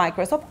influenced by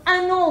Microsoft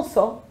and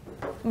also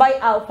by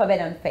Alphabet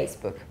and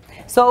Facebook.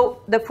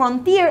 So the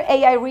frontier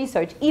AI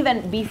research,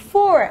 even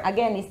before,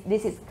 again,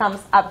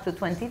 comes up to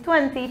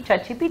 2020,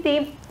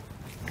 ChatGPT,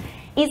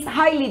 is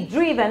highly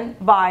driven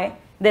by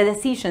the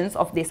decisions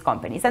of these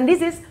companies. And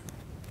this is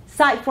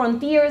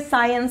frontier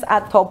science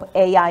at top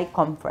AI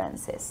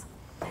conferences.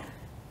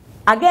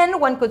 Again,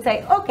 one could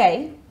say,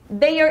 okay,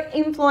 they are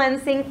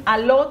influencing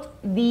a lot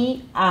the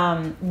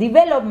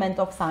development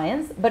of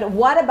science, but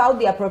what about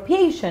the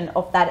appropriation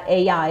of that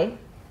AI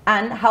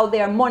and how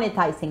they are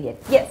monetizing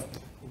it? Yes?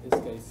 In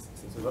this case,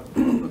 since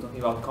we're talking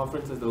about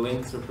conferences, the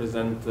links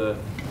represent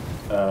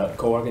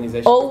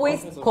co-organization.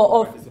 Always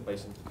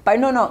co-participation. But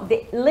no,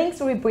 the links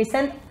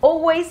represent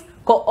always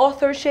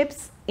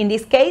co-authorships, in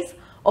this case,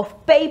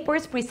 of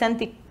papers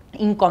presented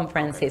in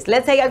conferences.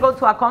 Let's say I go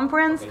to a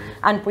conference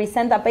and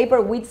present a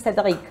paper with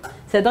Cedric.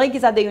 Cedric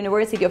is at the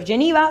University of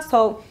Geneva,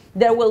 so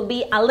there will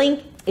be a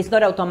link. It's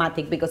not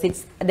automatic because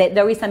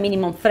there is a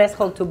minimum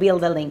threshold to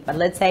build a link. But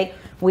let's say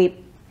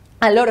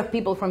a lot of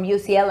people from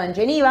UCL and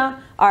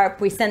Geneva are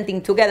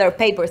presenting together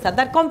papers at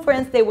that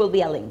conference, there will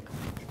be a link.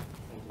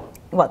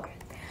 Welcome.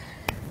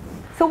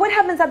 So what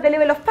happens at the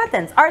level of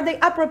patents? Are they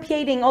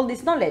appropriating all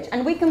this knowledge?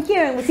 And we come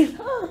here and we see,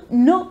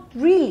 not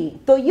really.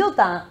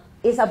 Toyota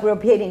is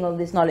appropriating all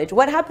this knowledge.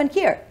 What happened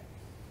here?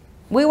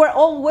 We were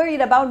all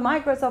worried about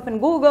Microsoft and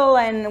Google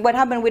and what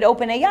happened with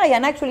OpenAI,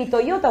 and actually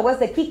Toyota was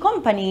the key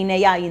company in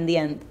AI in the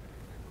end.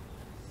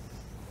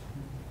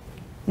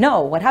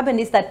 No, what happened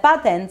is that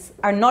patents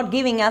are not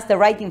giving us the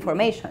right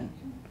information.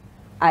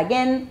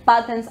 Again,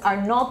 patents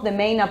are not the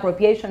main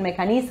appropriation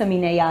mechanism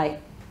in AI.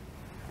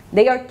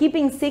 They are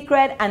keeping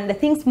secret, and the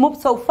things move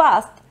so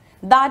fast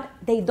that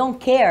they don't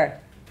care.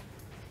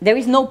 There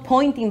is no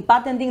point in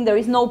patenting. There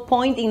is no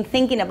point in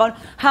thinking about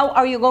how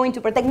are you going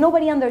to protect.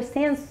 Nobody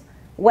understands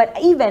what,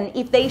 even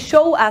if they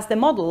show us the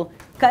model.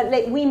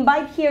 We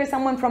invite here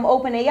someone from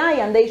OpenAI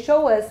and they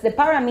show us the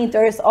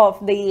parameters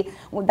of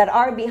that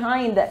are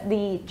behind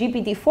the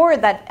GPT-4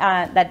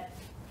 that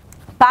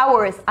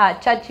powers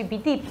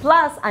ChatGPT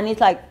plus, and it's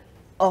like,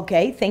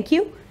 okay, thank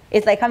you.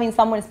 It's like having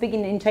someone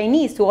speaking in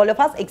Chinese to all of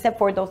us, except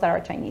for those that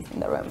are Chinese in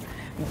the room.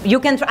 You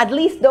can, at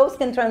least those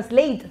can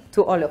translate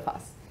to all of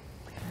us.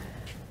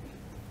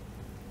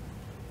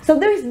 So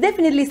there is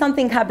definitely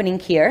something happening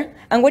here.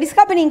 And what is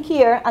happening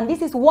here, and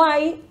this is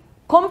why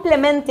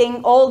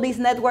complementing all this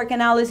network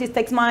analysis,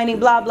 text mining,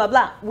 blah, blah,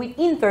 blah, with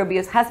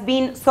interviews has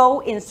been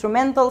so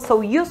instrumental,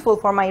 so useful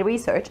for my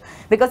research,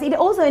 because it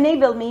also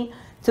enabled me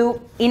to,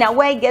 in a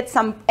way, get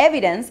some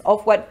evidence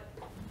of what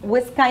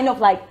was kind of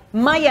like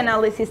my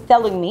analysis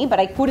telling me, but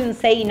I couldn't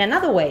say in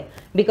another way.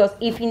 Because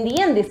if in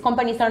the end these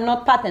companies are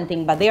not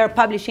patenting, but they are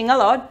publishing a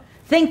lot,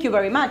 thank you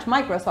very much,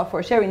 Microsoft,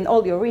 for sharing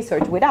all your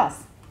research with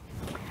us.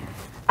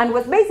 And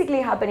what's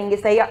basically happening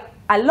is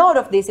a lot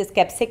of this is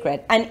kept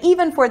secret. And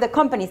even for the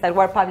companies that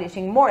were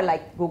publishing more,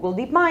 like Google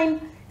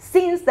DeepMind,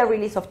 since the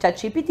release of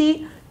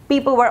ChatGPT,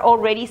 people were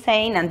already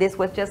saying, and this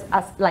was just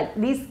as like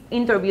this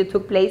interview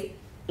took place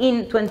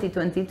in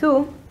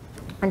 2022,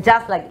 and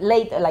just like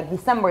later, like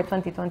December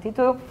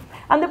 2022,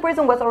 and the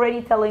person was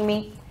already telling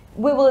me,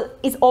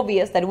 it's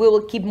obvious that we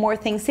will keep more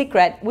things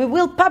secret. We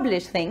will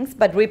publish things,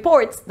 but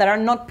reports that are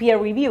not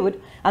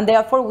peer-reviewed, and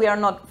therefore we are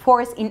not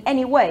forced in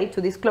any way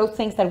to disclose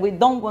things that we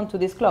don't want to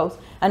disclose,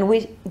 and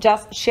we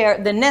just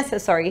share the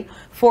necessary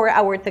for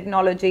our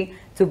technology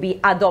to be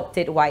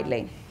adopted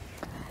widely.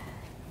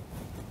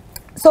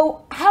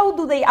 So how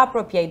do they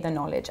appropriate the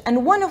knowledge?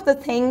 And one of the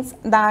things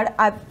that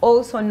I've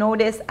also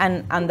noticed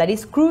and that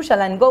is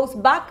crucial and goes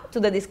back to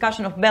the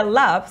discussion of Bell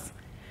Labs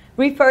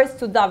refers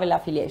to double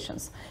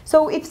affiliations.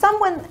 So if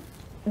someone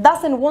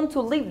doesn't want to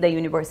leave the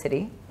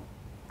university,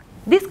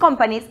 these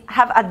companies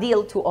have a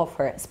deal to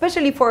offer,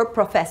 especially for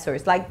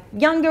professors, like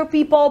younger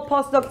people,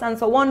 postdocs, and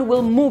so on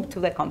will move to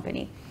the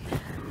company.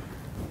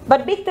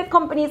 But big tech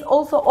companies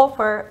also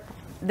offer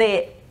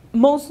the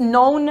most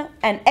known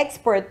and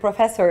expert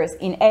professors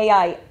in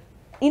AI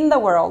in the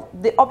world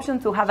the option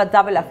to have a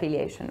double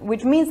affiliation,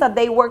 which means that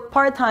they work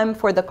part-time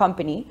for the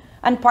company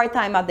and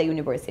part-time at the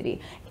university.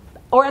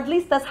 Or at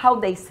least that's how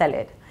they sell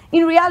it.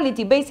 In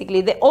reality,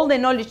 basically, all the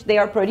knowledge they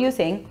are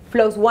producing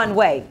flows one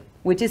way,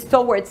 which is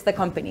towards the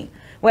company,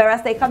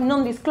 whereas they have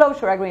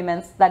non-disclosure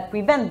agreements that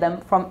prevent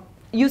them from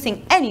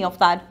using any of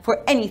that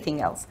for anything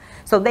else.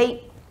 So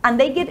they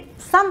get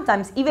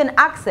sometimes even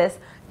access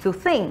to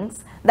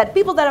things that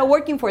people that are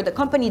working for the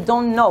company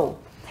don't know.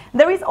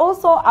 There is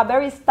also a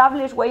very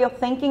established way of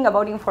thinking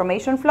about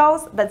information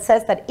flows that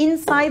says that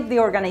inside the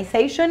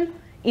organization,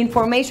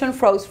 information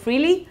flows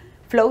freely,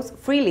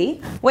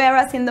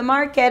 whereas in the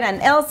market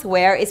and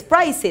elsewhere, it's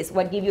prices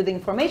what give you the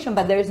information,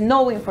 but there is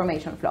no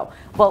information flow.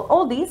 Well,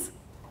 all this,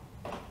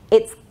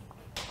 it's,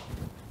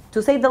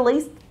 to say the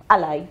least, a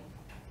lie.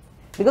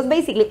 Because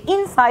basically,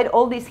 inside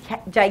all these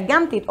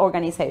gigantic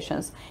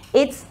organizations,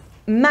 it's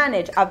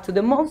managed up to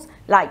the most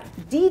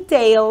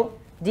detailed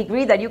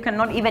degree that you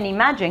cannot even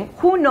imagine.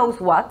 Who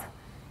knows what?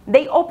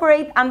 They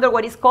operate under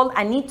what is called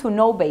a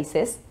need-to-know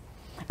basis.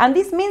 And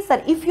this means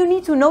that if you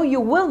need to know,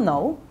 you will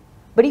know.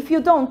 But if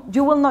you don't,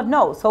 you will not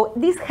know. So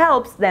this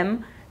helps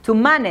them to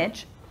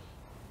manage,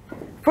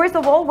 first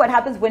of all, what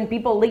happens when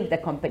people leave the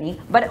company,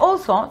 but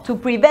also to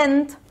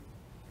prevent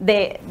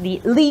the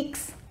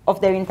leaks of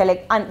their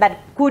intellect, and that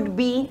could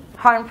be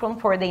harmful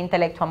for the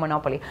intellectual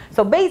monopoly.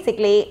 So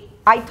basically,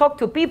 I talked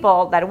to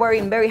people that were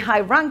in very high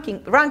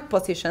rank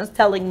positions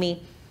telling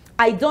me,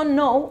 I don't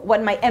know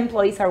what my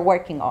employees are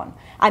working on.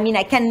 I mean,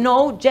 I can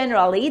know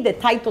generally the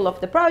title of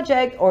the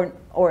project or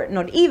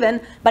not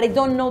even, but I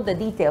don't know the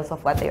details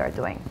of what they are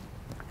doing.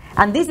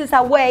 And this is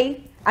a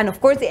way, and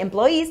of course the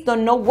employees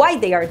don't know why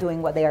they are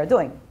doing what they are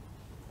doing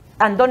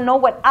and don't know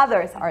what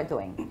others are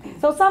doing.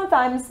 So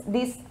sometimes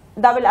these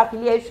double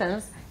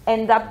affiliations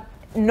end up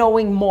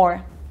knowing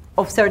more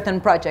of certain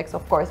projects,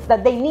 of course,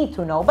 that they need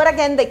to know. But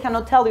again, they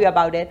cannot tell you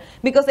about it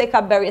because they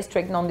have very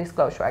strict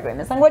non-disclosure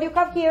agreements. And what you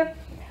have here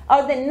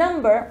are the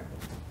number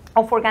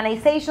of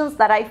organizations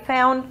that I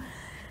found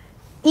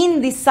in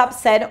this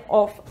subset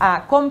of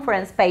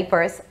conference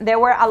papers. There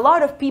were a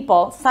lot of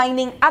people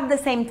signing at the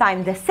same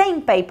time the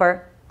same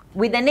paper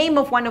with the name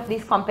of one of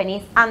these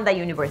companies and the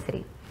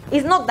university.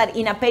 It's not that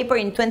in a paper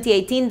in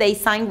 2018 they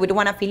signed with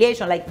one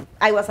affiliation, like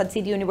I was at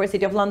City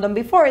University of London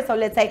before, so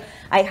let's say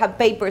I have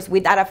papers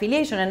with that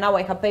affiliation and now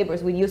I have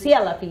papers with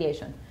UCL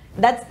affiliation.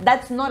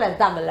 That's not a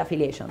double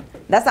affiliation.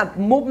 That's a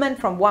movement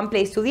from one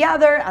place to the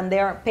other, and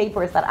there are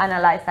papers that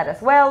analyze that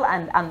as well,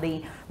 and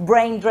the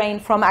brain drain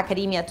from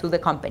academia to the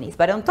companies.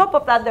 But on top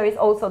of that, there is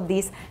also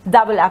this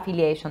double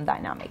affiliation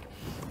dynamic.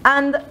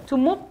 And to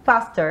move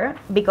faster,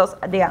 because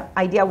the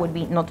idea would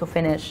be not to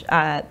finish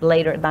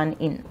later than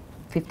in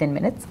 15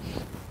 minutes,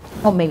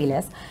 or maybe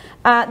less,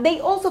 they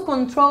also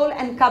control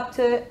and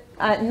capture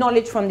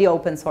knowledge from the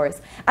open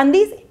source. And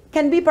this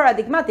can be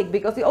paradigmatic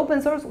because the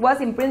open source was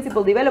in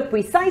principle developed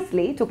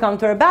precisely to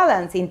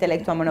counterbalance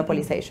intellectual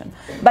monopolization.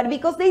 But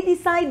because they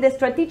decide the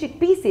strategic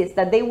pieces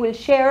that they will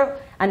share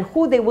and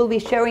who they will be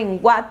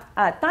sharing what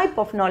type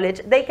of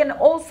knowledge, they can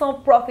also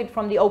profit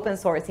from the open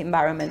source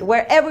environment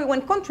where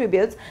everyone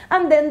contributes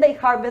and then they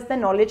harvest the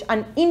knowledge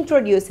and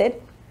introduce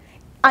it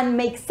and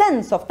make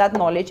sense of that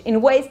knowledge in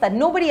ways that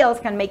nobody else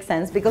can make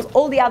sense because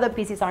all the other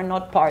pieces are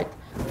not part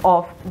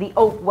of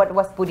what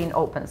was put in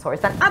open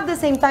source. And at the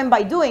same time,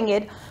 by doing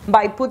it,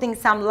 by putting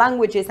some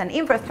languages and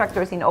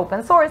infrastructures in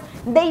open source,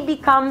 they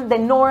become the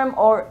norm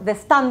or the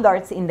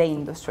standards in the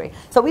industry.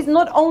 So it's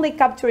not only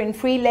capturing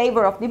free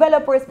labor of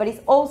developers, but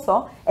it's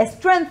also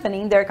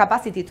strengthening their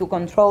capacity to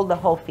control the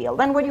whole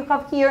field. And what you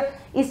have here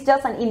is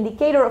just an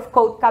indicator of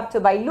code capture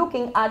by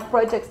looking at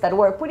projects that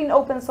were put in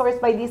open source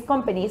by these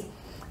companies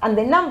and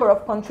the number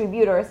of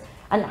contributors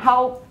and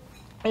how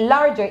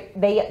larger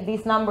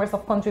these numbers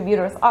of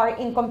contributors are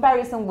in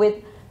comparison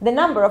with the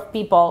number of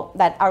people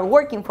that are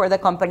working for the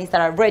companies that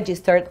are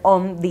registered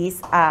on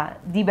these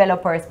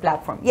developers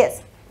platform.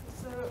 Yes?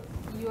 So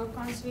you're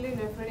constantly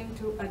referring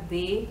to a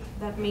they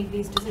that make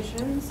these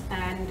decisions,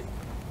 and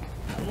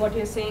what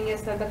you're saying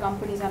is that the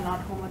companies are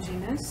not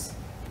homogeneous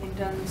in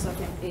terms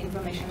of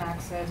information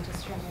access,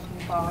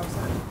 decision-making power. So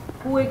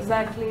who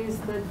exactly is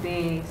the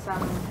they?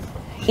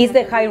 Is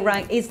the high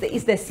rank, is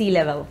the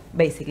C-level,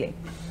 basically.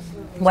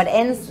 What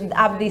ends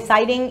up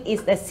deciding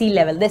is the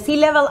C-level. The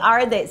C-level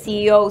are the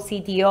CEO,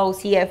 CTO,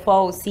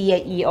 CFO,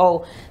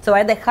 CEO. So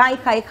are the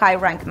high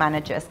rank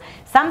managers.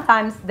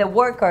 Sometimes the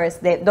workers,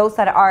 those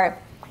that are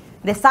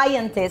the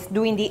scientists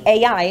doing the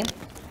AI,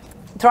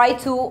 try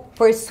to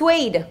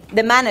persuade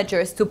the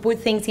managers to put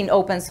things in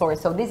open source.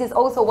 So this is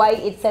also why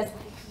it says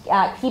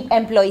keep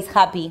employees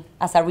happy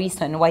as a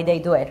reason why they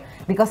do it,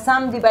 because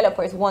some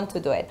developers want to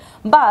do it.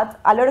 But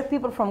a lot of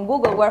people from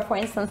Google were, for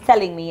instance,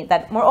 telling me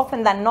that more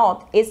often than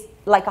not, it's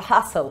like a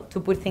hassle to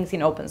put things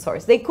in open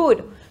source. They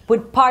could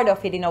put part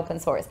of it in open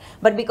source,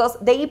 but because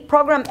they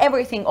program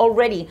everything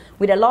already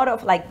with a lot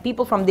of, like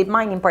people from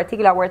DeepMind in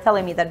particular were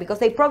telling me that because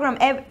they program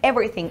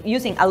everything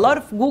using a lot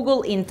of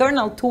Google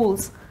internal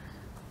tools,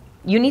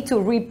 you need to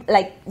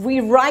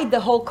rewrite the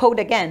whole code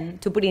again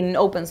to put it in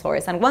open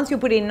source. And once you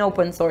put it in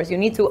open source, you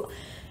need to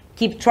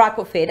keep track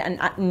of it. And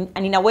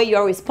in a way, you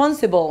are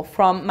responsible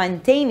from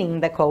maintaining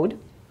the code.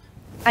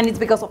 And it's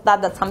because of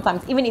that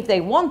sometimes, even if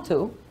they want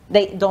to,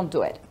 they don't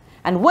do it.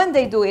 And when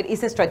they do it,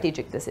 it's a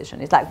strategic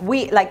decision. It's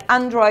like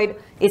Android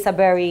is a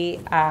very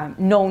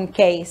known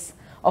case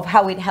of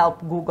how it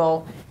helped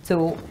Google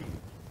to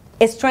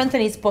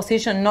strengthen its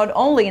position not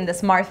only in the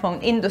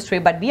smartphone industry,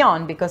 but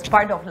beyond, because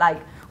part of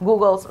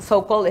Google's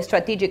so-called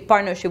strategic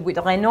partnership with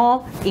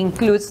Renault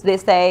includes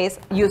these days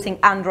using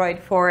Android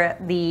for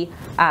the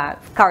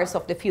cars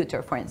of the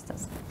future, for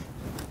instance.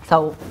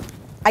 So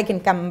I can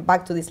come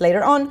back to this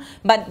later on,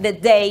 but the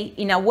they,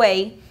 in a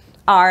way,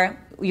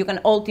 you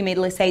can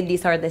ultimately say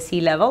these are the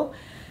C-level.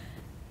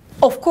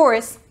 Of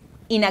course,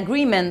 in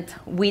agreement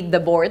with the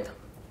board,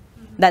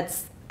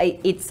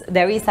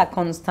 there is a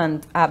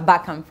constant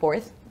back and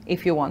forth,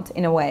 if you want,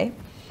 in a way.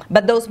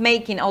 But those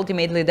making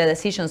ultimately the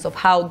decisions of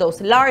how those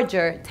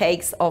larger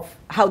takes of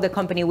how the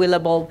company will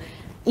evolve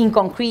in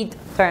concrete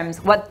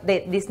terms, what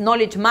these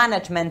knowledge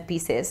management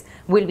pieces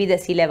will be the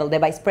C-level, the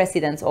vice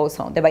presidents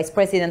also. The vice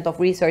president of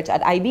research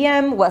at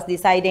IBM was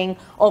deciding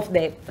of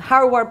the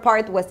hardware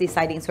part, was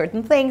deciding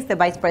certain things, the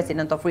vice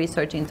president of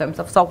research in terms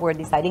of software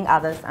deciding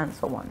others, and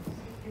so on.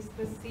 Is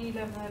the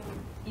C-level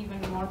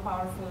even more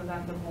powerful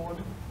than the board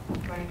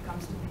when it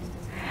comes to these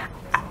decisions?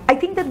 I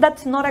think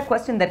that's not a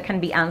question that can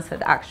be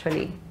answered,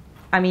 actually.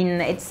 I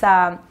mean,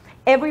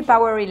 every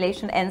power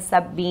relation ends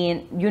up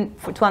being,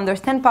 to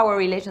understand power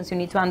relations, you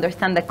need to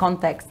understand the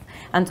context.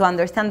 And to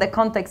understand the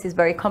context is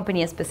very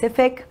company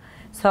specific.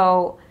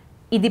 So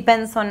it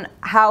depends on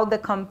how the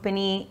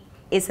company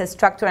is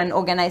structured and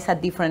organized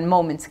at different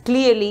moments.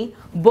 Clearly,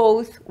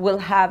 both will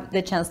have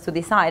the chance to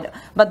decide,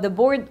 but the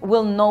board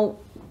will know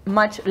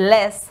much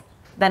less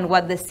than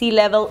what the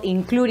C-level,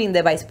 including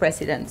the vice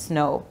presidents,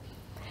 know.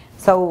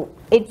 So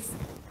it's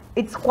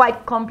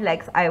quite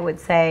complex, I would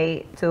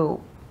say,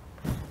 to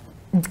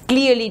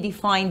clearly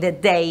define the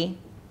day,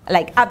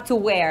 like up to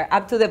where?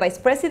 Up to the vice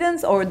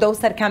presidents, or those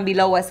that can be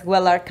below as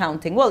well are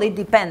counting? Well, it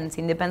depends.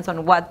 It depends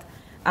on what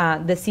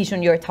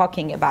decision you're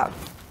talking about.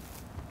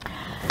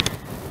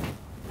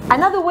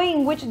 Another way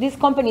in which these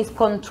companies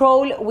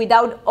control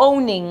without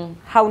owning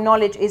how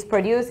knowledge is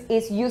produced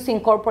is using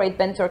corporate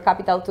venture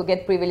capital to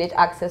get privileged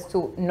access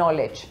to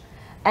knowledge.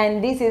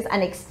 And this is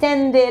an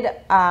extended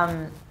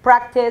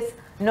practice,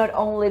 not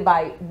only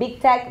by big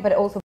tech, but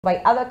also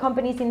by other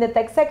companies in the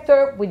tech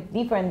sector with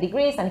different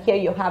degrees. And here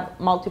you have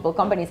multiple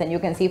companies, and you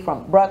can see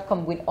from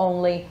Broadcom with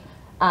only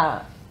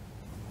 4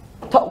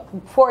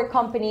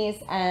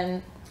 companies,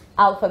 and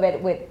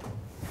Alphabet with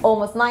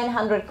almost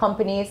 900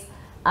 companies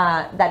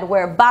that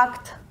were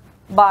backed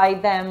by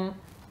them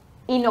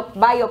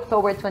by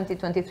October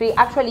 2023.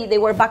 Actually, they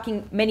were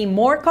backing many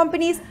more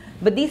companies,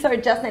 but these are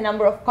just the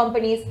number of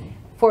companies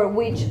for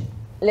which,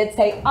 let's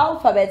say,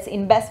 Alphabet's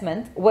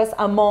investment was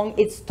among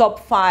its top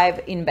 5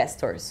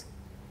 investors.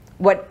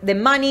 What the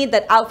money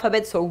that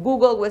Alphabet, so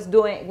Google, was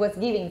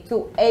giving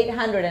to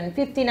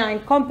 859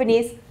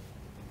 companies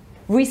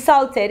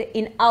resulted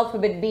in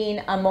Alphabet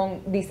being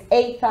among these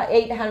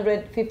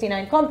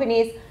 859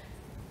 companies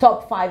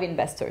top 5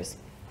 investors.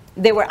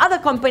 There were other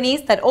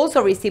companies that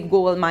also received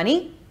Google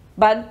money,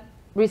 but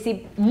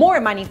received more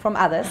money from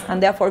others,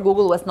 and therefore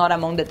Google was not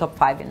among the top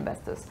 5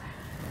 investors.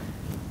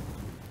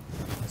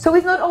 So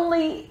it's not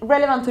only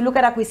relevant to look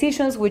at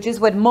acquisitions, which is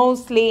what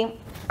mostly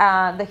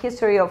the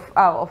history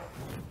of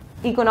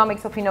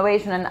economics of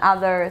innovation and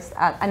others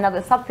and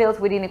other subfields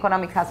within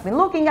economics has been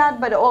looking at,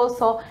 but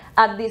also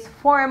at this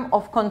form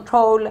of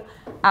control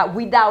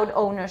without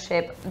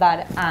ownership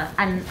that,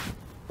 and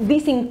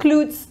this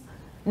includes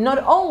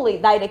not only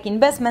direct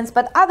investments,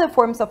 but other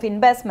forms of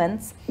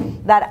investments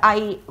that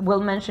I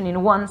will mention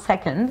in 1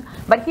 second.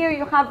 But here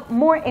you have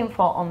more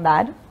info on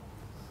that.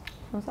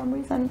 For some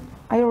reason,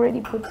 I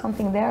already put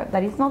something there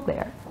that is not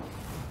there.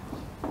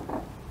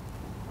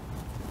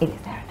 It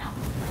is there now.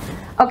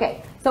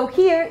 Okay, so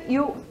here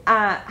you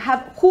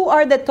have who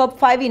are the top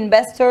 5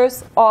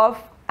 investors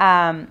of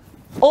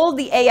all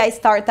the AI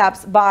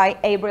startups by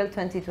April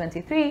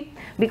 2023.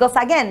 Because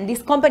again,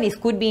 these companies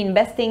could be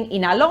investing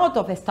in a lot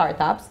of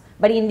startups,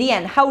 but in the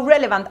end, how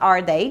relevant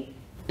are they?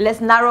 Let's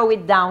narrow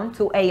it down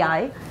to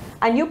AI.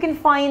 And you can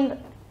find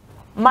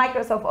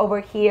Microsoft over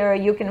here.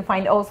 You can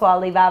find also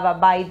Alibaba,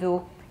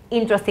 Baidu.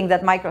 Interesting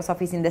that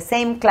Microsoft is in the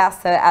same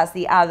cluster as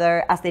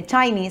the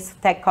Chinese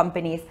tech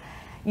companies.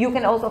 You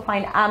can also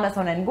find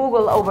Amazon and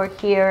Google over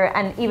here,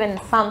 and even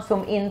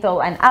Samsung,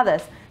 Intel, and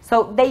others.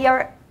 So they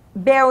are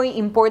very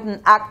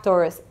important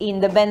actors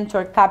in the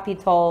venture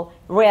capital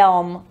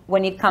realm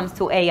when it comes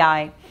to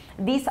AI.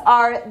 These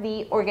are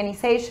the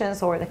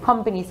organizations or the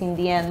companies in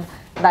the end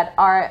that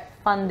are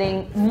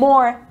funding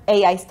more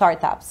AI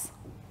startups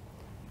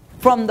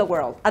from the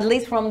world, at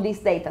least from this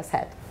data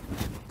set.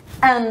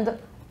 And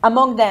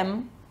among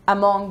them,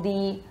 among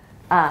the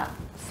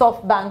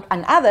SoftBank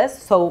and others,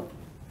 so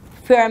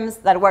firms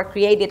that were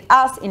created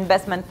as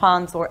investment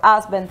funds or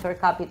as venture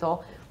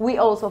capital, we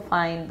also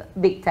find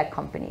big tech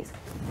companies.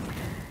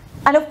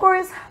 And of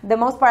course, the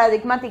most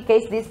paradigmatic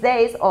case these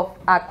days of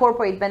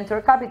corporate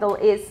venture capital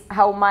is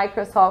how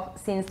Microsoft,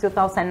 since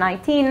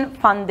 2019,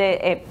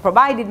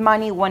 provided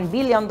money, $1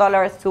 billion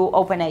to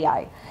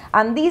OpenAI.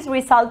 And this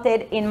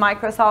resulted in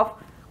Microsoft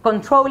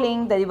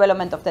controlling the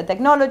development of the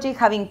technology,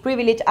 having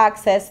privileged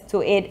access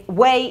to it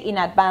way in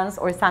advance,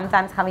 or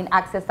sometimes having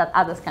access that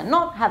others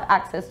cannot have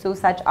access to,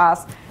 such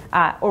as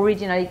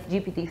originally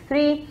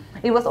GPT-3.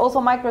 It was also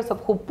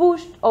Microsoft who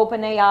pushed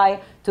OpenAI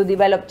to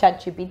develop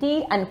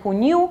ChatGPT, and who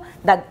knew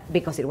that,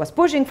 because it was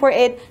pushing for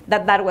it,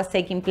 that was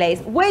taking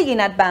place way in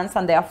advance,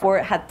 and therefore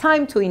had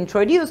time to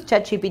introduce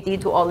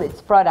ChatGPT to all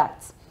its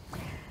products.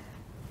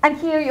 And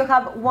here you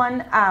have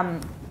one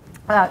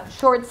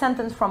short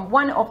sentence from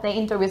one of the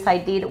interviews I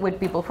did with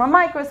people from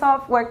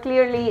Microsoft, where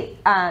clearly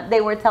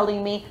they were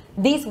telling me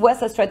this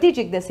was a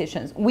strategic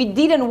decision. We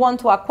didn't want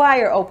to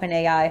acquire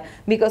OpenAI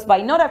because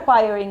by not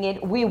acquiring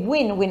it, we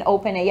win when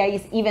OpenAI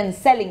is even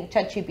selling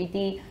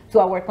ChatGPT to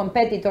our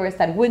competitors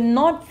that would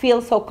not feel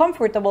so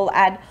comfortable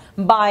at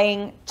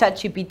buying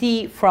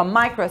ChatGPT from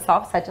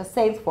Microsoft, such as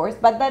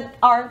Salesforce, but that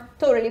are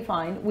totally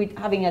fine with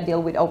having a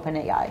deal with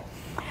OpenAI.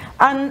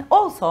 And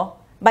also,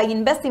 by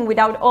investing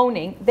without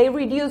owning, they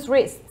reduce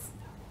risks.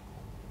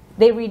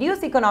 They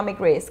reduce economic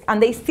risk,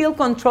 and they still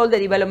control the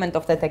development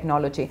of the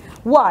technology.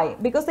 Why?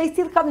 Because they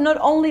still have not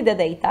only the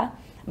data,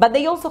 but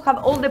they also have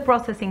all the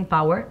processing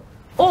power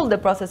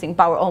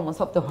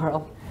almost of the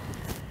world.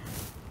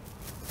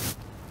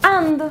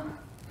 And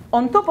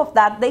on top of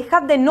that, they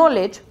have the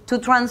knowledge to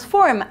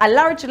transform a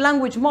large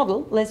language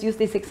model, let's use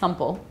this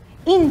example,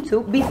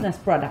 into business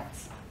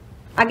products.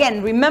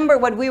 Again, remember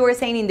what we were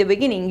saying in the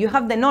beginning. You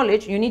have the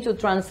knowledge, you need to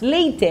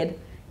translate it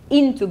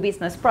into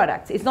business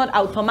products. It's not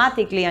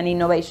automatically an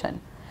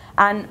innovation.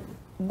 And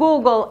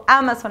Google,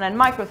 Amazon, and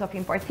Microsoft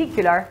in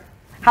particular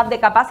have the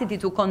capacity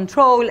to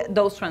control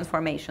those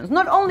transformations,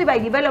 not only by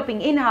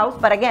developing in-house,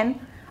 but again,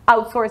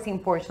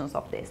 outsourcing portions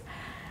of this.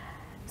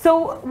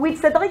 So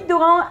with Cédric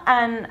Durand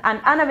and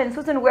Anna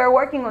Bensusen, we're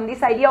working on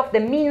this idea of the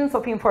means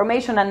of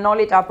information and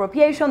knowledge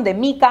appropriation, the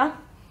MICA.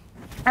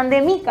 And the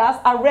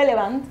MICAs are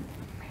relevant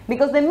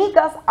because the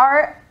MICAs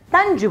are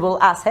tangible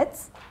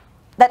assets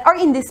that are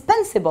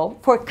indispensable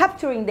for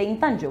capturing the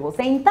intangibles.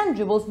 The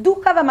intangibles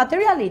do have a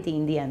materiality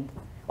in the end,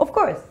 of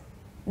course.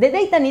 The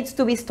data needs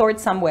to be stored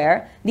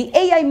somewhere. The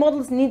AI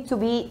models need to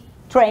be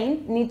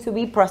trained, need to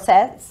be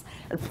processed.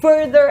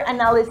 Further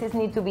analysis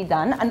need to be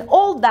done. And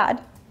all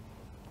that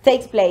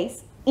takes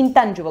place in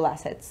tangible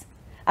assets.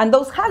 And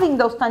those having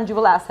those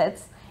tangible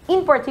assets,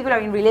 in particular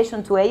in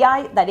relation to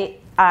AI,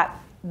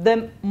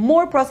 the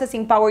more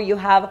processing power you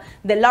have,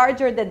 the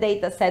larger the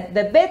data set,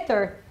 the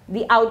better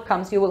the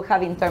outcomes you will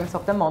have in terms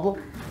of the model.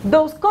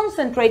 Those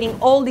concentrating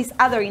all these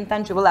other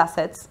intangible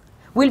assets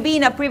will be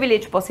in a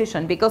privileged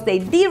position because they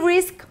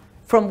de-risk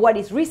from what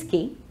is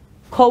risky,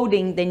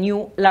 coding the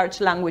new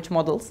large language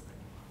models,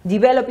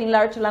 developing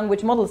large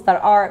language models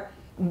that are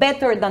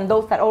better than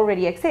those that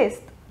already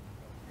exist,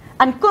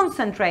 and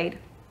concentrate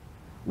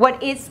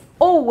what is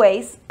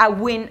always a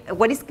win,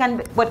 what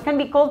can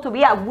be called to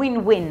be a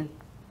win-win.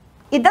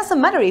 It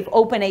doesn't matter if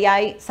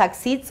OpenAI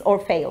succeeds or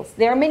fails.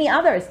 There are many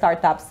other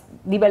startups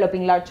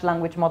developing large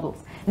language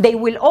models. They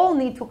will all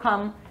need to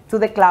come to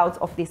the clouds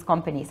of these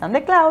companies. And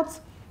the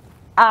clouds,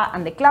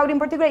 and the cloud in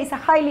particular, is a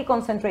highly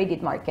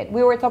concentrated market.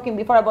 We were talking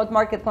before about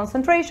market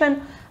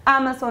concentration.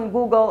 Amazon,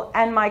 Google,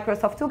 and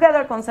Microsoft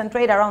together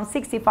concentrate around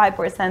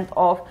 65%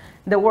 of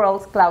the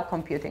world's cloud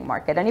computing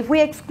market. And if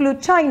we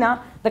exclude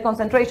China, the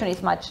concentration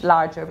is much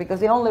larger because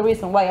the only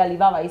reason why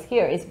Alibaba is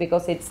here is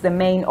because it's the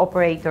main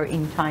operator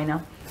in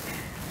China.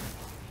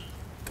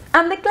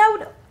 And the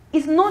cloud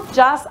is not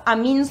just a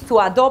means to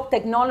adopt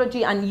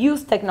technology and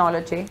use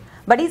technology,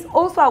 but it's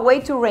also a way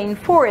to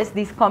reinforce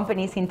these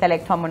companies'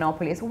 intellectual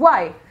monopolies.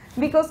 Why?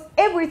 Because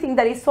everything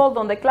that is sold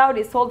on the cloud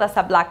is sold as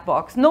a black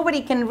box.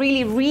 Nobody can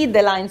really read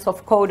the lines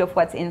of code of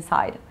what's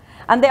inside.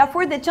 And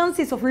therefore, the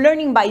chances of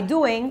learning by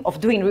doing, of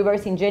doing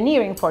reverse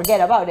engineering, forget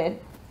about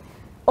it,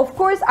 of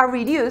course, are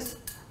reduced,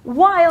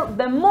 while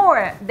the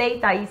more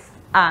data is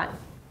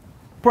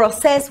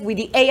processed with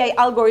the AI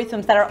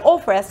algorithms that are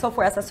offered as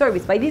software as a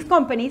service by these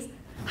companies,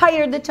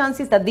 higher the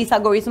chances that these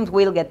algorithms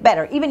will get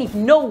better, even if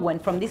no one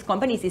from these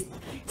companies is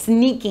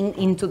sneaking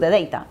into the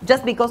data,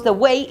 just because the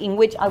way in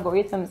which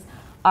algorithms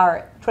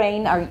are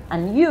trained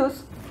and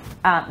used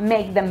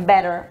make them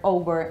better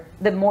over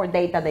the more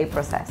data they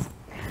process.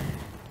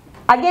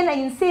 Again, I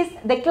insist,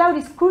 the cloud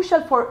is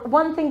crucial for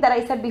one thing that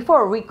I said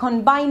before,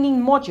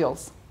 recombining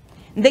modules.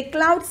 The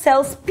cloud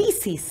sells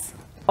pieces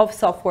of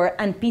software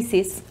and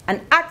pieces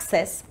and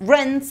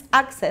rents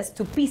access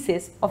to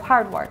pieces of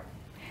hardware.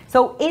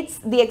 So it's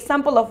the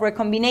example of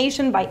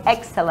recombination by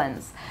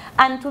excellence.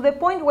 And to the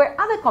point where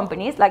other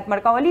companies like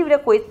Mercado Libre,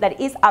 that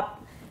is an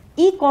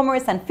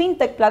e-commerce and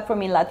fintech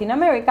platform in Latin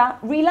America,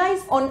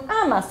 relies on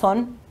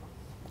Amazon,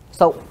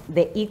 so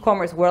the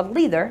e-commerce world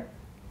leader,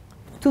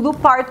 to do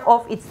part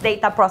of its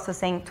data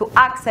processing, to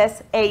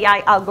access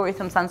AI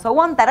algorithms and so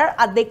on that are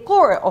at the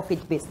core of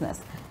its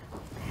business.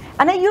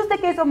 And I use the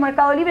case of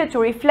Mercado Libre to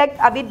reflect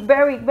a bit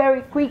very,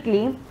 very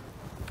quickly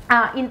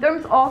in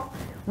terms of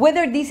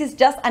whether this is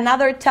just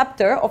another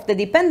chapter of the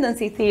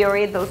dependency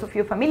theory. Those of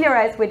you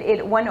familiarized with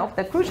it, one of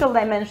the crucial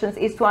dimensions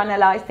is to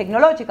analyze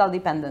technological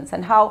dependence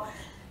and how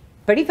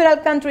peripheral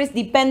countries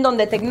depend on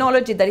the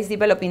technology that is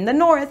developed in the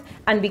north,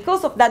 and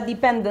because of that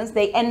dependence,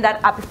 they end up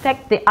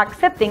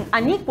accepting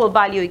unequal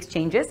value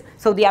exchanges,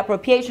 so the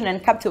appropriation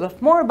and capture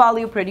of more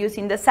value produced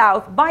in the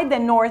south by the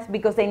north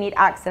because they need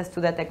access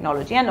to the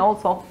technology, and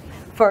also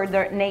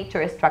further nature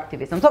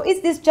extractivism. So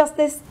is this just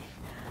this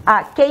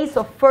case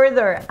of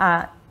further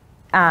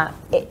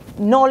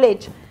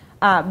knowledge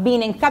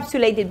being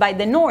encapsulated by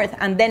the north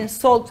and then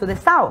sold to the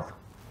south?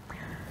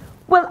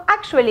 Well,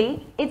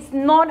 actually, it's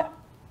not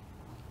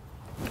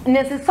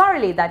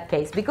necessarily that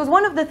case, because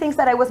one of the things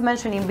that I was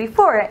mentioning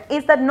before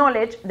is that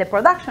knowledge, the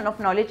production of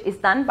knowledge, is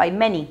done by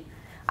many,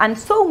 and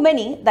so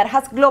many that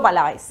has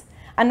globalized.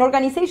 And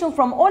organizations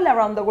from all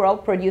around the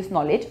world produce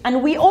knowledge,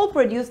 and we all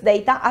produce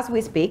data as we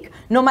speak.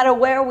 No matter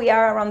where we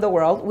are around the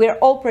world, we're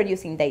all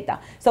producing data.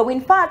 So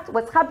in fact,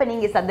 what's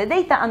happening is that the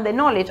data and the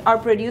knowledge are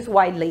produced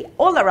widely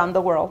all around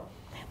the world.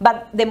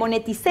 But the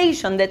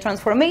monetization, the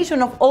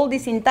transformation of all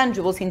these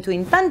intangibles into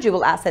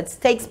intangible assets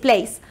takes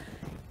place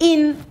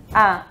in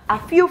a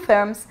few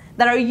firms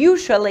that are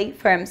usually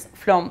firms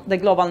from the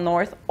global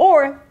north,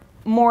 or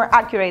more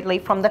accurately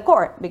from the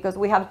core, because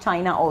we have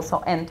China also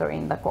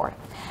entering the core.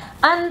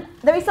 And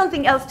there is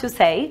something else to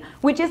say,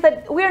 which is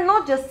that we are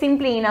not just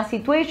simply in a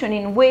situation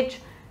in which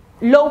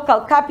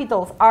local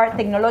capitals are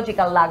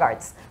technological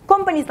laggards.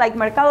 companies like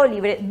Mercado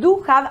Libre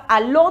do have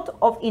a lot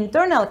of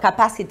internal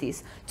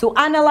capacities to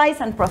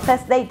analyze and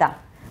process data,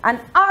 and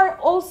are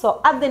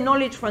also at the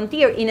knowledge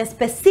frontier in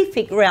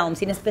specific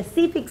realms, in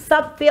specific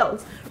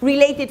subfields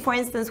related, for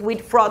instance,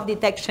 with fraud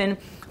detection,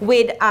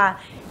 with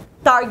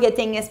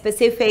targeting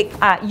specific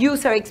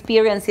user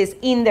experiences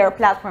in their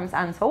platforms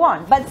and so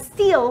on, but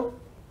still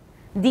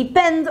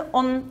depend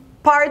on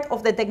part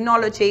of the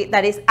technology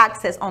that is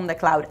accessed on the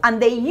cloud,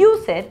 and they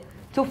use it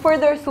to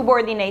further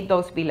subordinate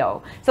those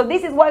below. So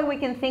this is why we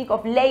can think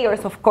of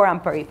layers of core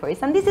and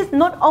peripheries. And this is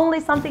not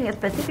only something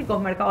specific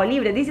of Mercado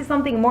Libre, this is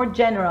something more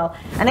general.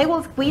 And I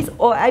will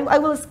I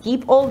will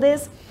skip all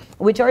this,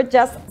 which are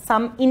just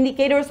some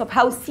indicators of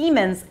how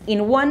Siemens,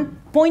 in one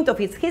point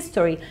of its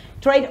history,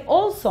 tried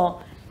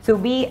also to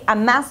be a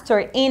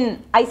master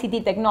in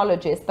ICT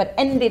technologies, but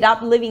ended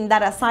up leaving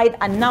that aside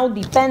and now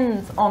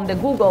depends on the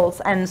Googles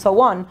and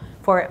so on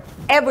for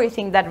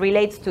everything that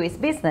relates to its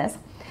business.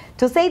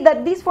 To say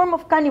that this form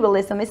of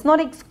cannibalism is not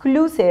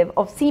exclusive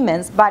of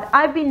Siemens, but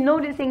I've been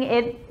noticing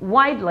it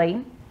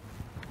widely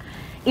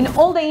in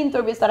all the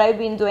interviews that I've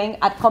been doing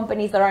at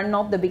companies that are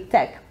not the big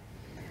tech.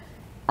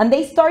 And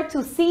they start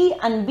to see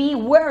and be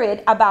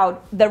worried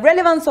about the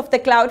relevance of the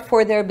cloud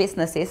for their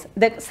businesses,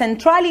 the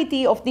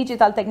centrality of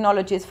digital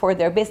technologies for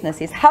their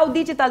businesses, how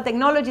digital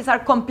technologies are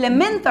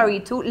complementary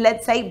to,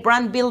 let's say,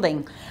 brand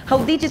building, how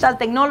digital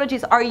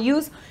technologies are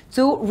used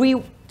to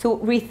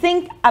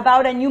rethink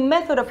about a new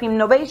method of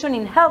innovation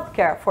in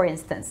healthcare, for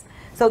instance.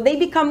 So they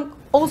become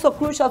also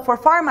crucial for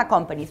pharma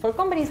companies, for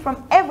companies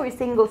from every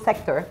single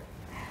sector.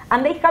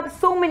 And they have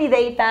so many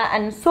data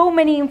and so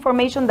many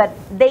information that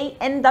they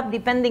end up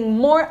depending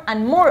more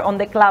and more on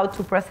the cloud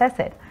to process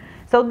it.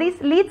 So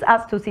this leads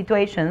us to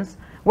situations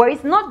where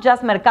it's not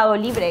just Mercado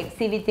Libre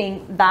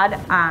exhibiting that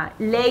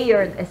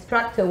layered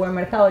structure where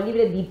Mercado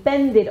Libre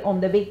depended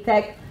on the big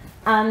tech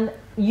and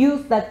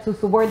used that to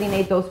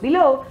subordinate those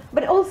below,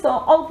 but also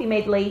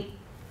ultimately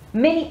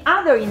many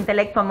other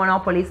intellectual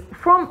monopolies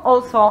from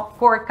also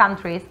core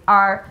countries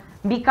are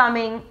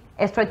becoming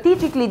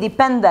strategically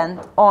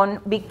dependent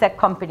on big tech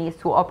companies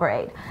to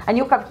operate. And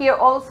you have here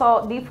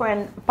also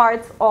different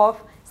parts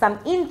of some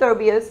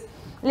interviews.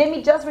 Let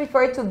me just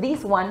refer to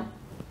this one.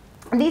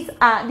 This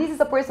is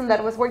a person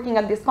that was working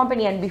at this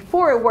company and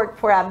before worked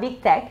for a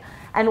big tech.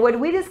 And what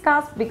we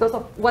discussed, because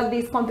of what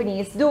this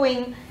company is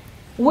doing,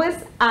 was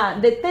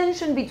the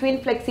tension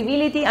between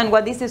flexibility and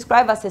what is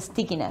described as a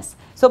stickiness.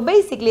 So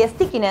basically, a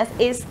stickiness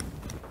is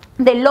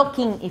the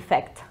locking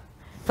effect.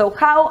 So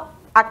how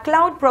a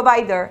cloud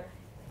provider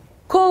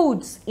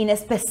codes in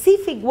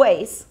specific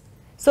ways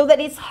so that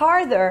it's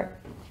harder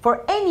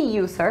for any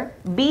user,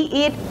 be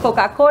it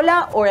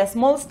Coca-Cola or a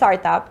small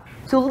startup,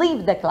 to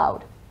leave the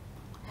cloud.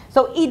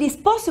 So it is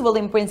possible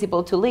in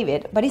principle to leave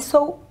it, but it's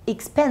so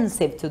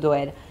expensive to do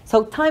it,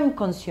 so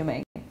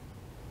time-consuming,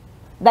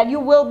 that you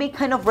will be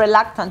kind of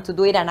reluctant to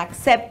do it and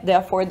accept,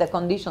 therefore, the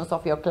conditions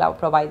of your cloud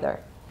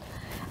provider.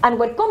 And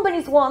what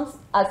companies want,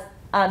 as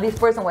this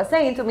person was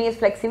saying to me, is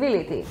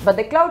flexibility, but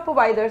the cloud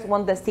providers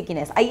want the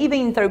stickiness. I even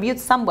interviewed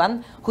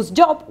someone whose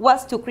job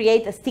was to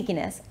create a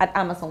stickiness at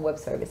Amazon Web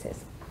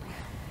Services.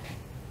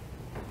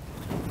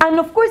 And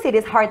of course it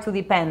is hard to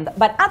depend,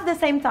 but at the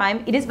same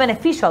time it is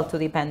beneficial to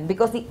depend,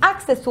 because the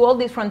access to all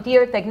these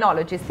frontier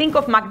technologies, think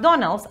of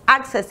McDonald's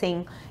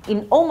accessing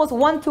in almost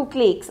 1-2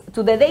 clicks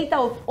to the data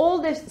of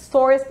all the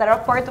stores that are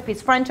part of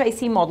its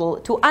franchisee model,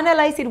 to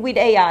analyze it with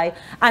AI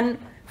and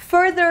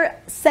further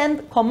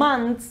send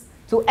commands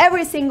to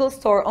every single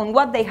store on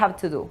what they have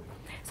to do.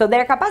 So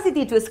their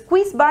capacity to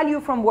squeeze value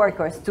from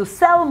workers, to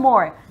sell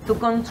more, to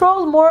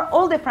control more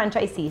all the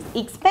franchisees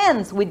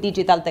expands with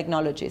digital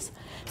technologies.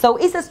 So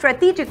it's a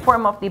strategic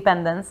form of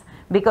dependence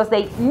because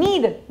they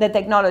need the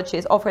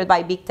technologies offered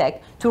by big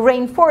tech to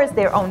reinforce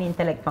their own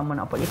intellectual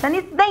monopolies. And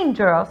it's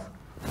dangerous,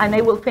 and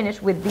I will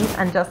finish with this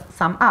and just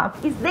sum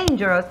up, it's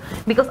dangerous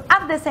because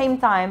at the same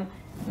time,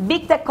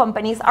 big tech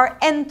companies are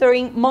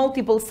entering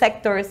multiple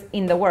sectors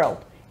in the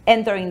world.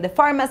 Entering the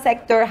pharma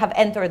sector, have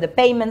entered the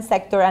payment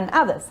sector and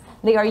others.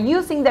 They are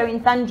using their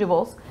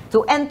intangibles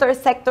to enter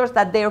sectors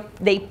that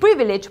they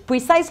privilege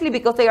precisely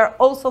because they are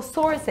also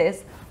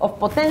sources of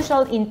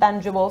potential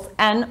intangibles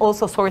and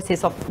also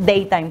sources of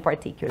data in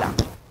particular.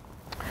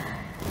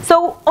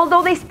 So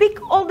although they speak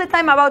all the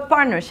time about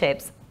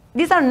partnerships,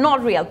 these are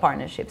not real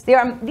partnerships.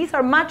 These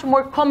are much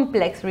more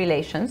complex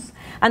relations,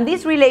 and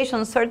these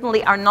relations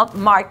certainly are not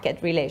market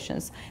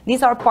relations.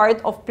 These are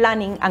part of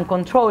planning and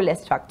control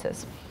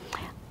structures.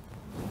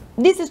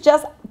 This is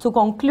just to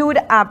conclude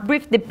a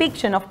brief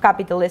depiction of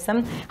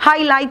capitalism,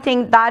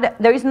 highlighting that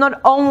there is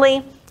not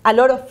only a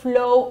lot of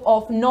flow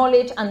of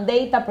knowledge and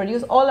data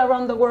produced all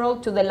around the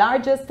world to the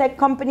largest tech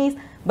companies,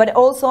 but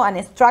also an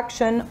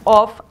extraction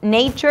of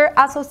nature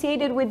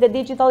associated with the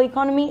digital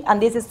economy. And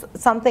this is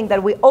something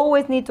that we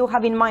always need to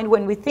have in mind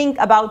when we think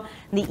about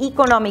the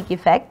economic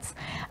effects.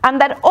 And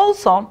that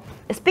also,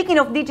 speaking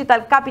of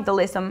digital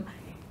capitalism,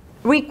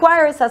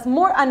 requires us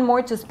more and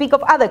more to speak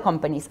of other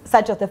companies,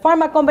 such as the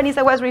pharma companies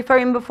I was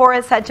referring before,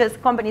 such as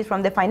companies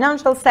from the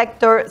financial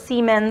sector,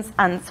 Siemens,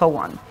 and so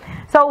on.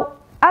 So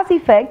as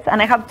effects,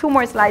 and I have 2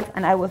 more slides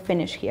and I will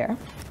finish here.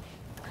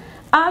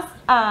 As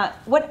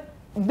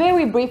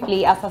very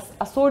briefly, as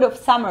a sort of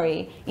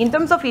summary, in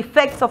terms of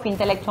effects of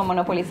intellectual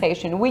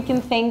monopolization, we can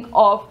think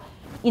of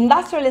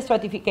industrial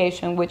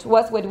stratification, which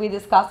was what we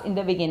discussed in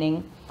the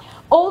beginning.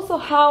 Also,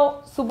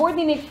 how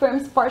subordinate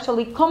firms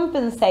partially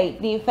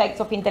compensate the effects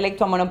of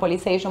intellectual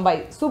monopolization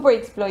by super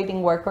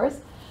exploiting workers.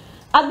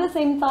 At the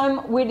same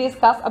time, we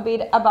discussed a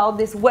bit about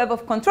this web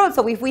of control.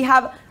 So if we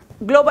have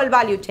global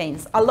value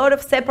chains, a lot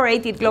of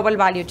separated global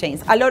value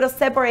chains, a lot of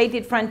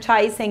separated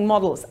franchising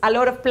models, a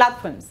lot of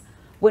platforms,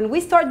 when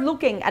we start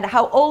looking at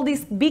how all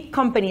these big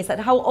companies, at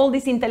how all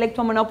these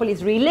intellectual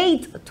monopolies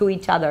relate to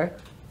each other,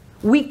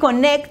 we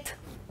connect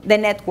the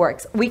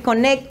networks, we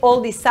connect all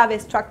these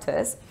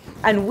sub-structures,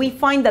 and we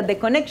find that the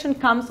connection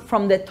comes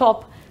from the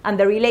top and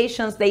the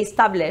relations they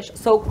establish,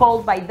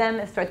 so-called by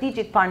them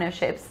strategic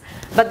partnerships,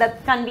 but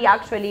that can be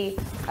actually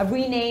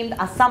renamed,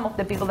 as some of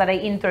the people that I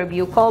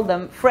interview call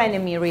them,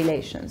 frenemy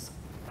relations.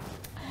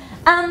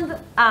 And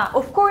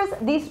of course,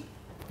 this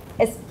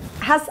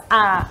has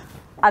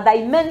a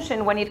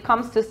dimension when it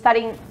comes to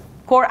studying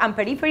core and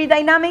periphery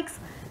dynamics.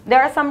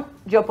 There are some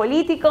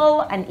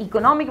geopolitical and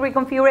economic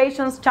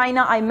reconfigurations.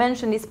 China, I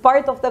mentioned, is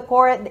part of the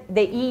core.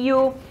 The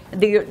EU,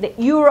 the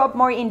Europe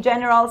more in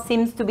general,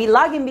 seems to be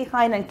lagging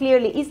behind, and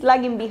clearly is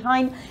lagging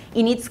behind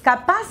in its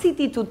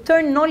capacity to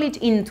turn knowledge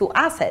into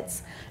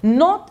assets,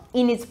 not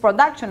in its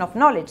production of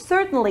knowledge.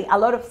 Certainly, a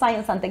lot of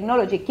science and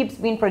technology keeps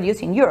being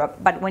produced in Europe,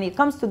 but when it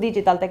comes to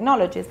digital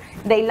technologies,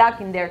 they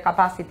lack in their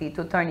capacity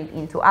to turn it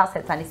into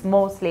assets, and it's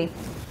mostly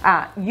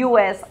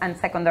US and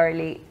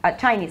secondarily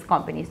Chinese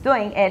companies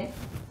doing it.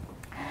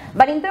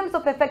 But in terms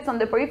of effects on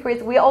the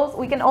peripheries,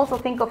 we can also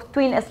think of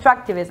twin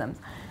extractivisms.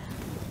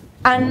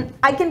 And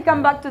I can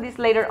come back to this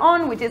later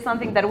on, which is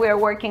something that we are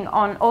working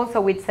on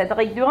also with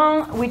Cédric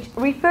Durand, which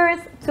refers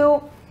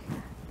to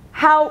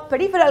how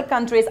peripheral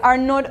countries are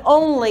not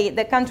only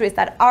the countries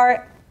that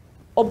are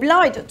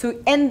obliged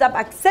to end up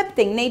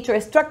accepting nature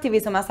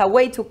extractivism as a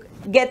way to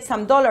get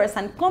some dollars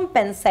and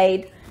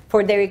compensate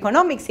for their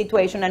economic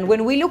situation. And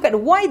when we look at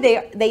why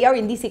they are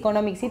in this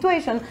economic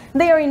situation,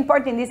 they are in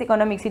part in this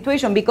economic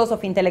situation because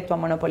of intellectual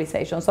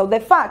monopolization. So the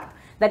fact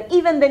that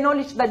even the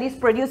knowledge that is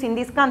produced in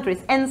these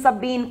countries ends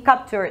up being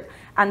captured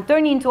and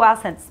turned into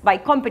assets by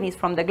companies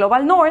from the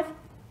global north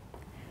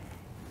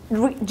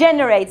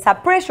generates a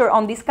pressure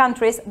on these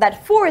countries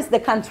that force the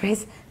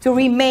countries to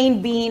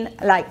remain being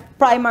like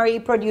primary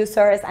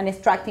producers and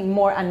extracting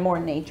more and more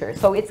nature.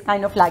 So it's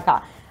kind of like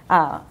a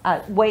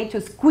way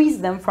to squeeze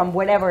them from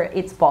wherever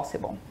it's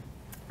possible.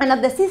 And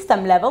at the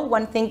system level,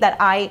 one thing that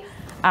I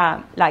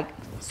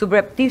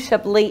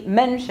surreptitiously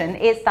mention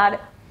is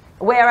that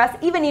whereas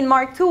even in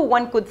Mark II,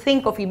 one could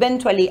think of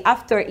eventually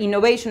after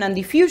innovation and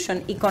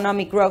diffusion,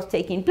 economic growth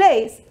taking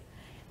place,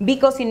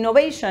 because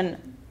innovation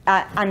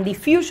and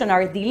diffusion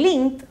are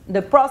delinked,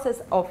 the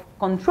process of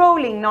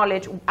controlling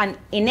knowledge and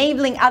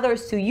enabling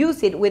others to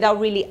use it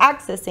without really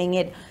accessing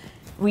it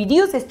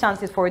reduces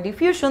chances for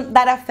diffusion.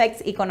 That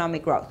affects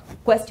economic growth.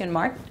 Question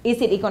mark,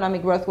 is it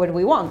economic growth what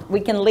we want? We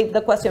can leave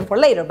the question for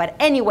later, but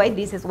anyway,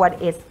 this is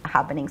what is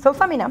happening. So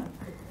summing up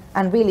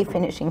and really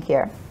finishing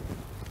here.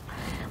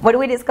 What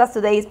we discussed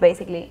today is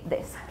basically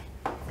this,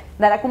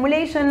 that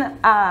accumulation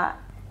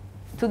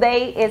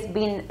today is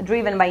being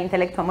driven by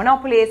intellectual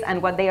monopolies,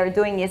 and what they are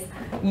doing is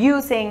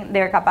using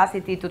their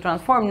capacity to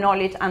transform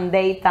knowledge and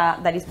data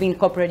that is being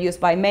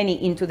co-produced by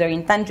many into their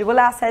intangible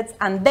assets,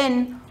 and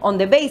then on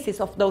the basis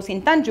of those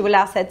intangible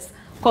assets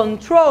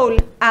control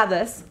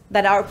others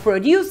that are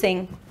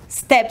producing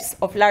steps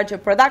of larger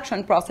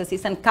production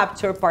processes and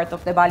capture part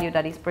of the value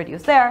that is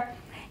produced there.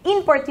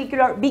 In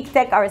particular, big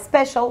tech are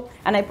special,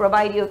 and I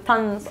provide you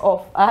tons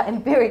of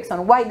empirics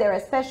on why they're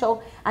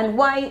special and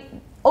why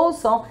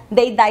also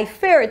they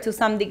differ to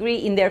some degree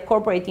in their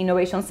corporate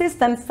innovation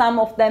systems. Some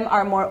of them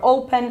are more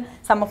open,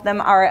 some of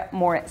them are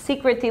more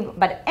secretive,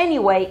 but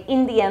anyway,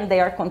 in the end, they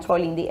are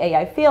controlling the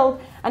AI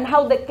field, and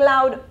how the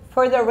cloud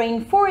further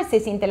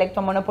reinforces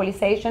intellectual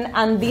monopolization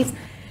and these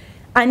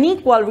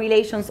unequal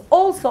relations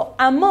also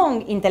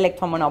among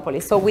intellectual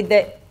monopolies. So with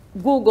the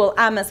Google,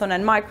 Amazon,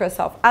 and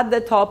Microsoft at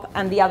the top,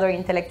 and the other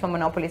intellectual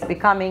monopolies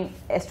becoming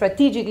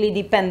strategically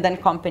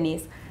dependent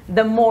companies,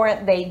 the more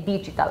they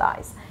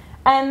digitalize.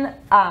 And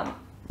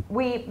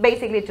we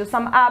basically, to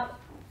sum up,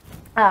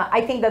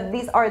 I think that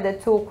these are the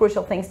two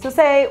crucial things to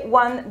say.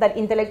 One, that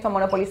intellectual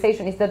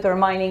monopolization is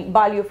determining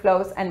value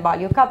flows and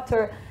value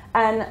capture,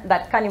 and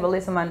that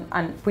cannibalism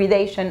and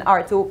predation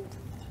are two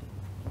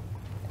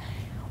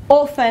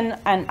often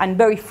and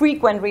very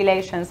frequent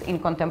relations in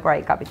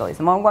contemporary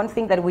capitalism. And one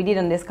thing that we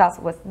didn't discuss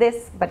was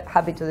this, but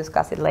happy to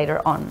discuss it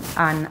later on.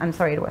 And I'm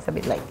sorry it was a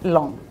bit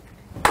long.